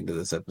anything to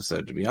this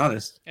episode, to be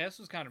honest. Yeah, this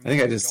was kind of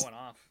going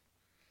off.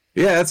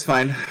 Yeah, that's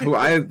fine.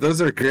 Well, those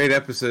are great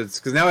episodes,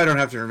 because now I don't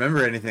have to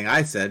remember anything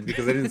I said,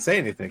 because I didn't say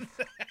anything.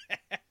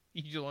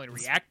 You only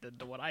reacted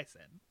to what I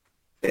said.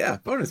 Yeah,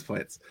 bonus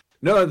points.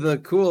 No, the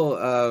cool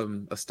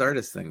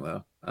Astartes thing,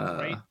 though.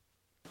 Right.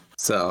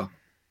 So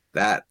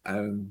that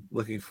I'm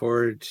looking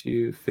forward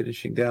to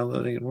finishing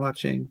downloading and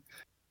watching.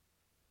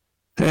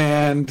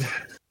 And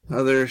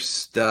other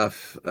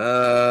stuff.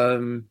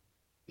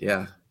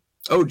 Yeah.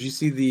 Oh, did you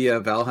see the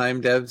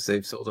Valheim devs?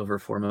 They've sold over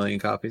 4 million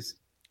copies.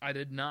 I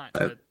did not.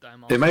 But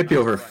they might be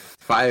over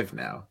 5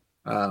 now.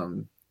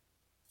 But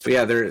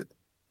yeah,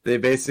 they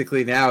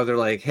basically now they're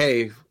like,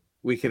 hey,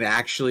 we can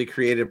actually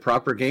create a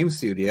proper game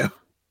studio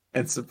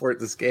and support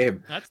this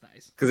game. That's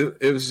nice. Because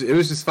it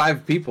was just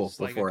 5 people just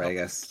before, like I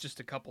guess. Just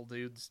a couple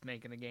dudes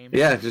making a game.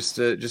 Yeah, just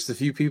a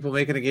few people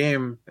making a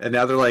game, and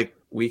now they're like,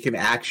 we can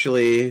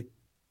actually,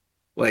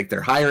 like,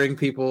 they're hiring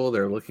people,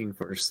 they're looking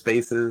for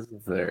spaces,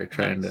 they're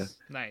trying to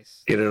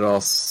get it all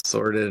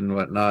sorted and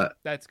whatnot.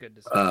 That's good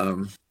to see.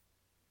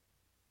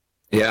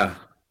 Yeah.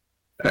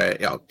 All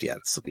right. Yeah,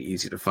 this will be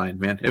easy to find,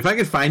 man. If I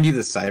could find you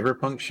the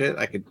cyberpunk shit,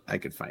 I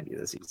could find you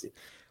this easy.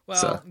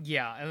 Well,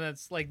 yeah, and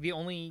that's like the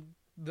only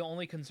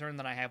concern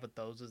that I have with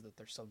those is that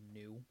they're so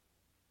new.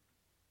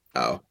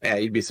 Oh, yeah,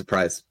 you'd be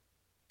surprised.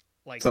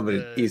 Like,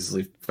 somebody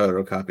easily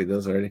photocopied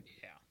those already.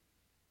 Yeah.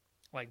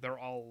 Like, they're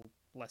all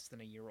less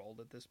than a year old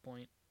at this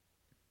point.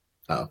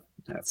 Oh,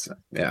 that's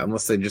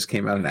unless they just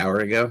came out an hour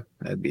ago,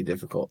 that'd be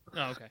difficult.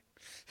 Oh, okay.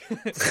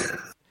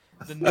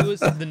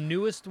 The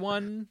newest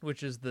one,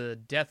 which is the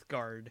Death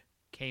Guard,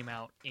 came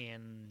out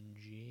in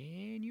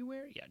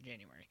January? Yeah,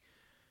 January.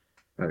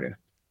 Okay.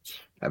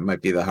 That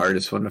might be the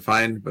hardest one to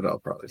find, but I'll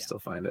probably still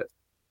find it.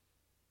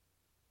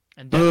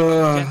 And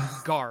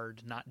Death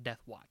Guard, not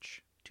Death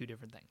Watch. Two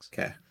different things.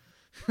 Okay.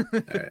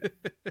 All right.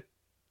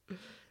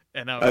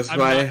 And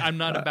I'm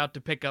not about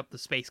to pick up the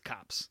Space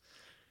Cops.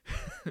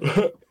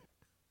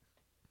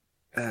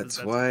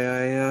 That's why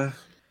I...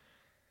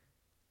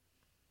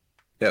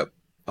 Yep.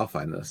 I'll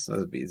find this.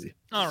 That'll be easy.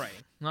 All right.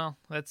 Well,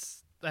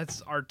 that's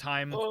our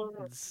time.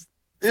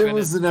 It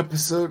was an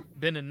episode.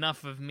 Been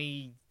enough of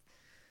me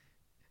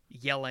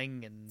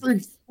yelling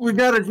and we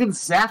got a good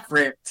sap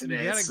rant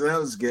today, so that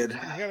was good.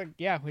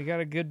 We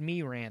got a good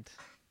me rant.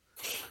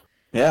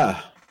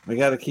 Yeah, we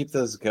got to keep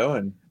those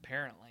going.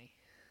 Apparently,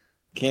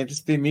 can't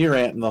just be me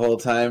ranting the whole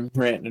time,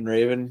 ranting and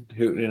raving,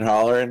 hooting and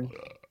hollering.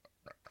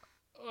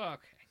 Okay.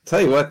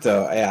 Tell you what,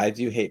 though, I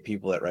do hate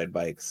people that ride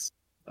bikes.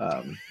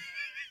 Oh,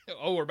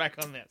 we're back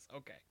on this.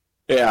 Okay.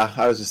 Yeah,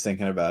 I was just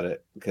thinking about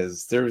it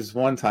because there was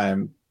one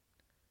time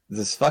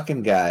this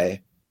fucking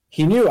guy.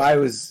 He knew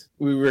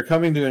we were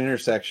coming to an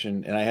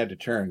intersection and I had to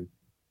turn.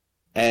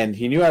 And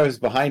he knew I was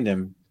behind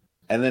him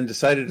and then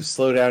decided to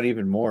slow down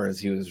even more as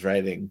he was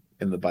riding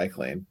in the bike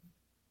lane.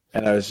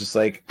 And I was just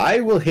like, I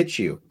will hit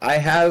you. I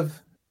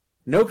have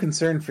no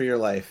concern for your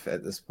life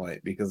at this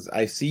point because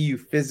I see you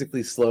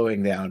physically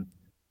slowing down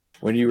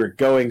when you were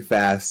going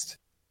fast.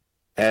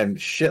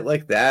 And shit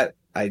like that,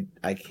 I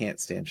can't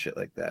stand shit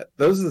like that.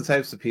 Those are the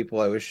types of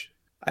people I wish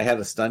I had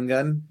a stun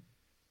gun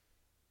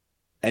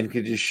and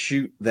could just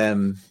shoot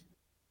them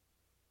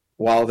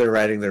while they're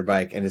riding their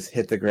bike and just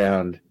hit the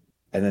ground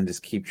and then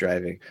just keep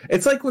driving.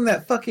 It's like when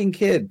that fucking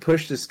kid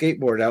pushed a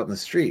skateboard out in the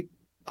street.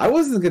 I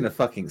wasn't going to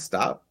fucking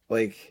stop.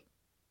 Like,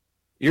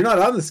 you're not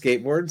on the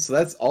skateboard, so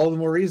that's all the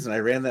more reason I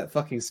ran that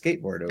fucking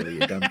skateboard over, you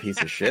dumb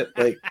piece of shit.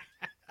 Like,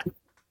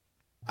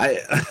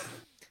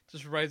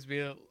 Just reminds me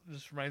of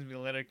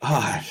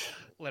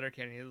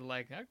Letterkenny. He's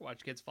like, I can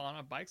watch kids falling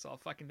off bikes all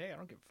fucking day. I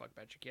don't give a fuck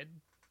about your kid.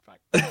 Fuck.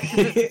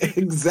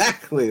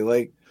 Exactly.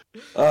 Like,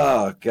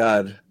 oh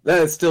god,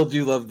 I still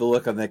do love the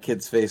look on that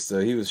kid's face.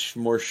 Though he was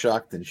more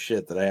shocked than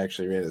shit that I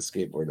actually ran a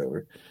skateboard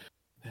over.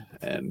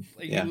 And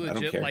like, yeah, you legit, I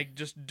don't care. like,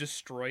 just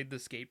destroyed the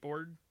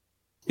skateboard.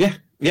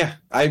 Yeah.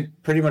 I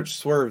pretty much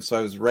swerved, so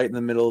I was right in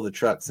the middle of the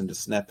trucks and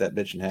just snapped that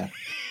bitch in half.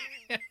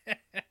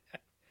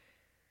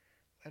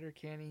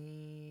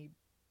 Letterkenny.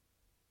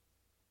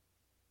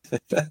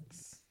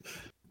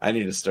 I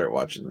need to start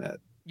watching that.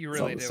 You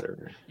really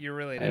do. You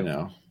really do. I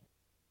know.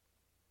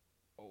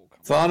 Oh, come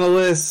it's on a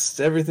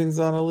list. Everything's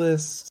on a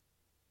list.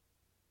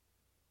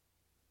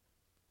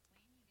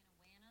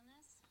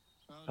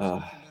 Better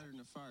than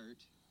a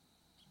fart.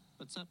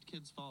 Except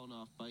kids falling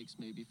off bikes,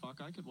 maybe.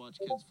 Fuck, I could watch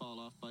kids fall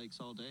off bikes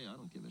all day. I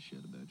don't give a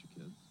shit about your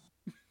kids.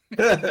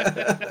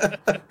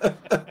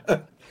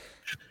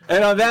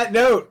 And on that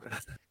note,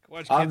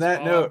 on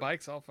that note,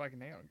 bikes all fucking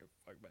day. I don't give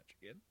a fuck about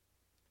your kid.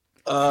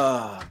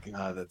 Oh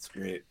god, that's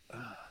great.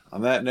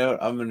 On that note,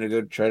 I'm gonna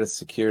go try to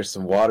secure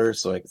some water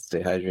so I can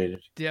stay hydrated.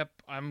 Yep,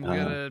 I'm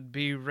gonna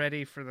be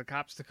ready for the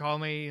cops to call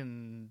me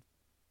and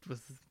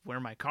with where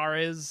my car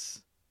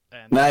is.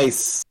 And,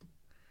 nice.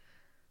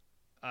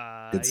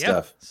 Good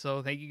stuff.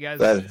 So thank you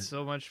guys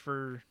so much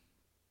for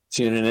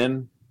tuning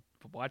in,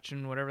 for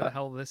watching whatever the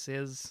hell this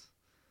is.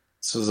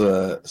 This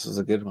was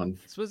a good one.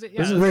 This was it.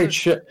 Yeah, this was very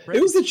chill. It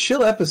was a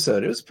chill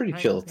episode. It was pretty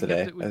chill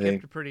today. We kept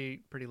it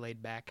pretty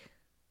laid back.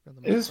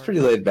 It was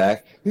pretty laid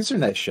back. These are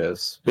nice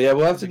shows. But yeah,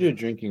 we'll have to do a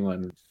drinking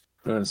one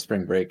when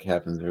spring break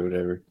happens or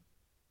whatever.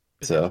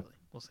 So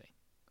we'll see.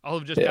 I'll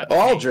have just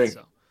I'll drink.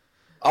 So.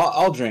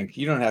 I'll drink.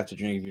 You don't have to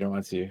drink if you don't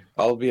want to.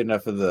 I'll be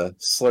enough of the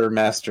Slur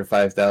Master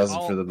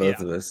 5000 for the both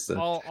of us.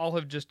 So. I'll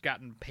have just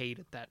gotten paid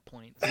at that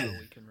point, so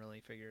we can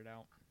really figure it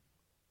out.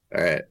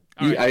 All right.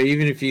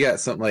 Even if you got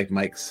something like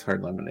Mike's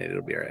Hard Lemonade,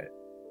 it'll be all right.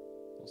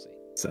 We'll see.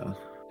 So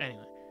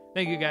anyway,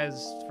 thank you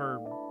guys for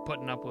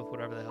putting up with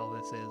whatever the hell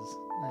this is,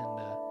 and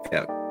we'll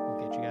catch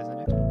you guys in the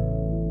next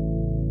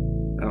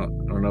one. I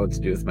don't know what to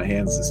do with my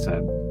hands this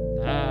time.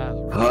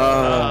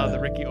 The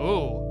Ricky.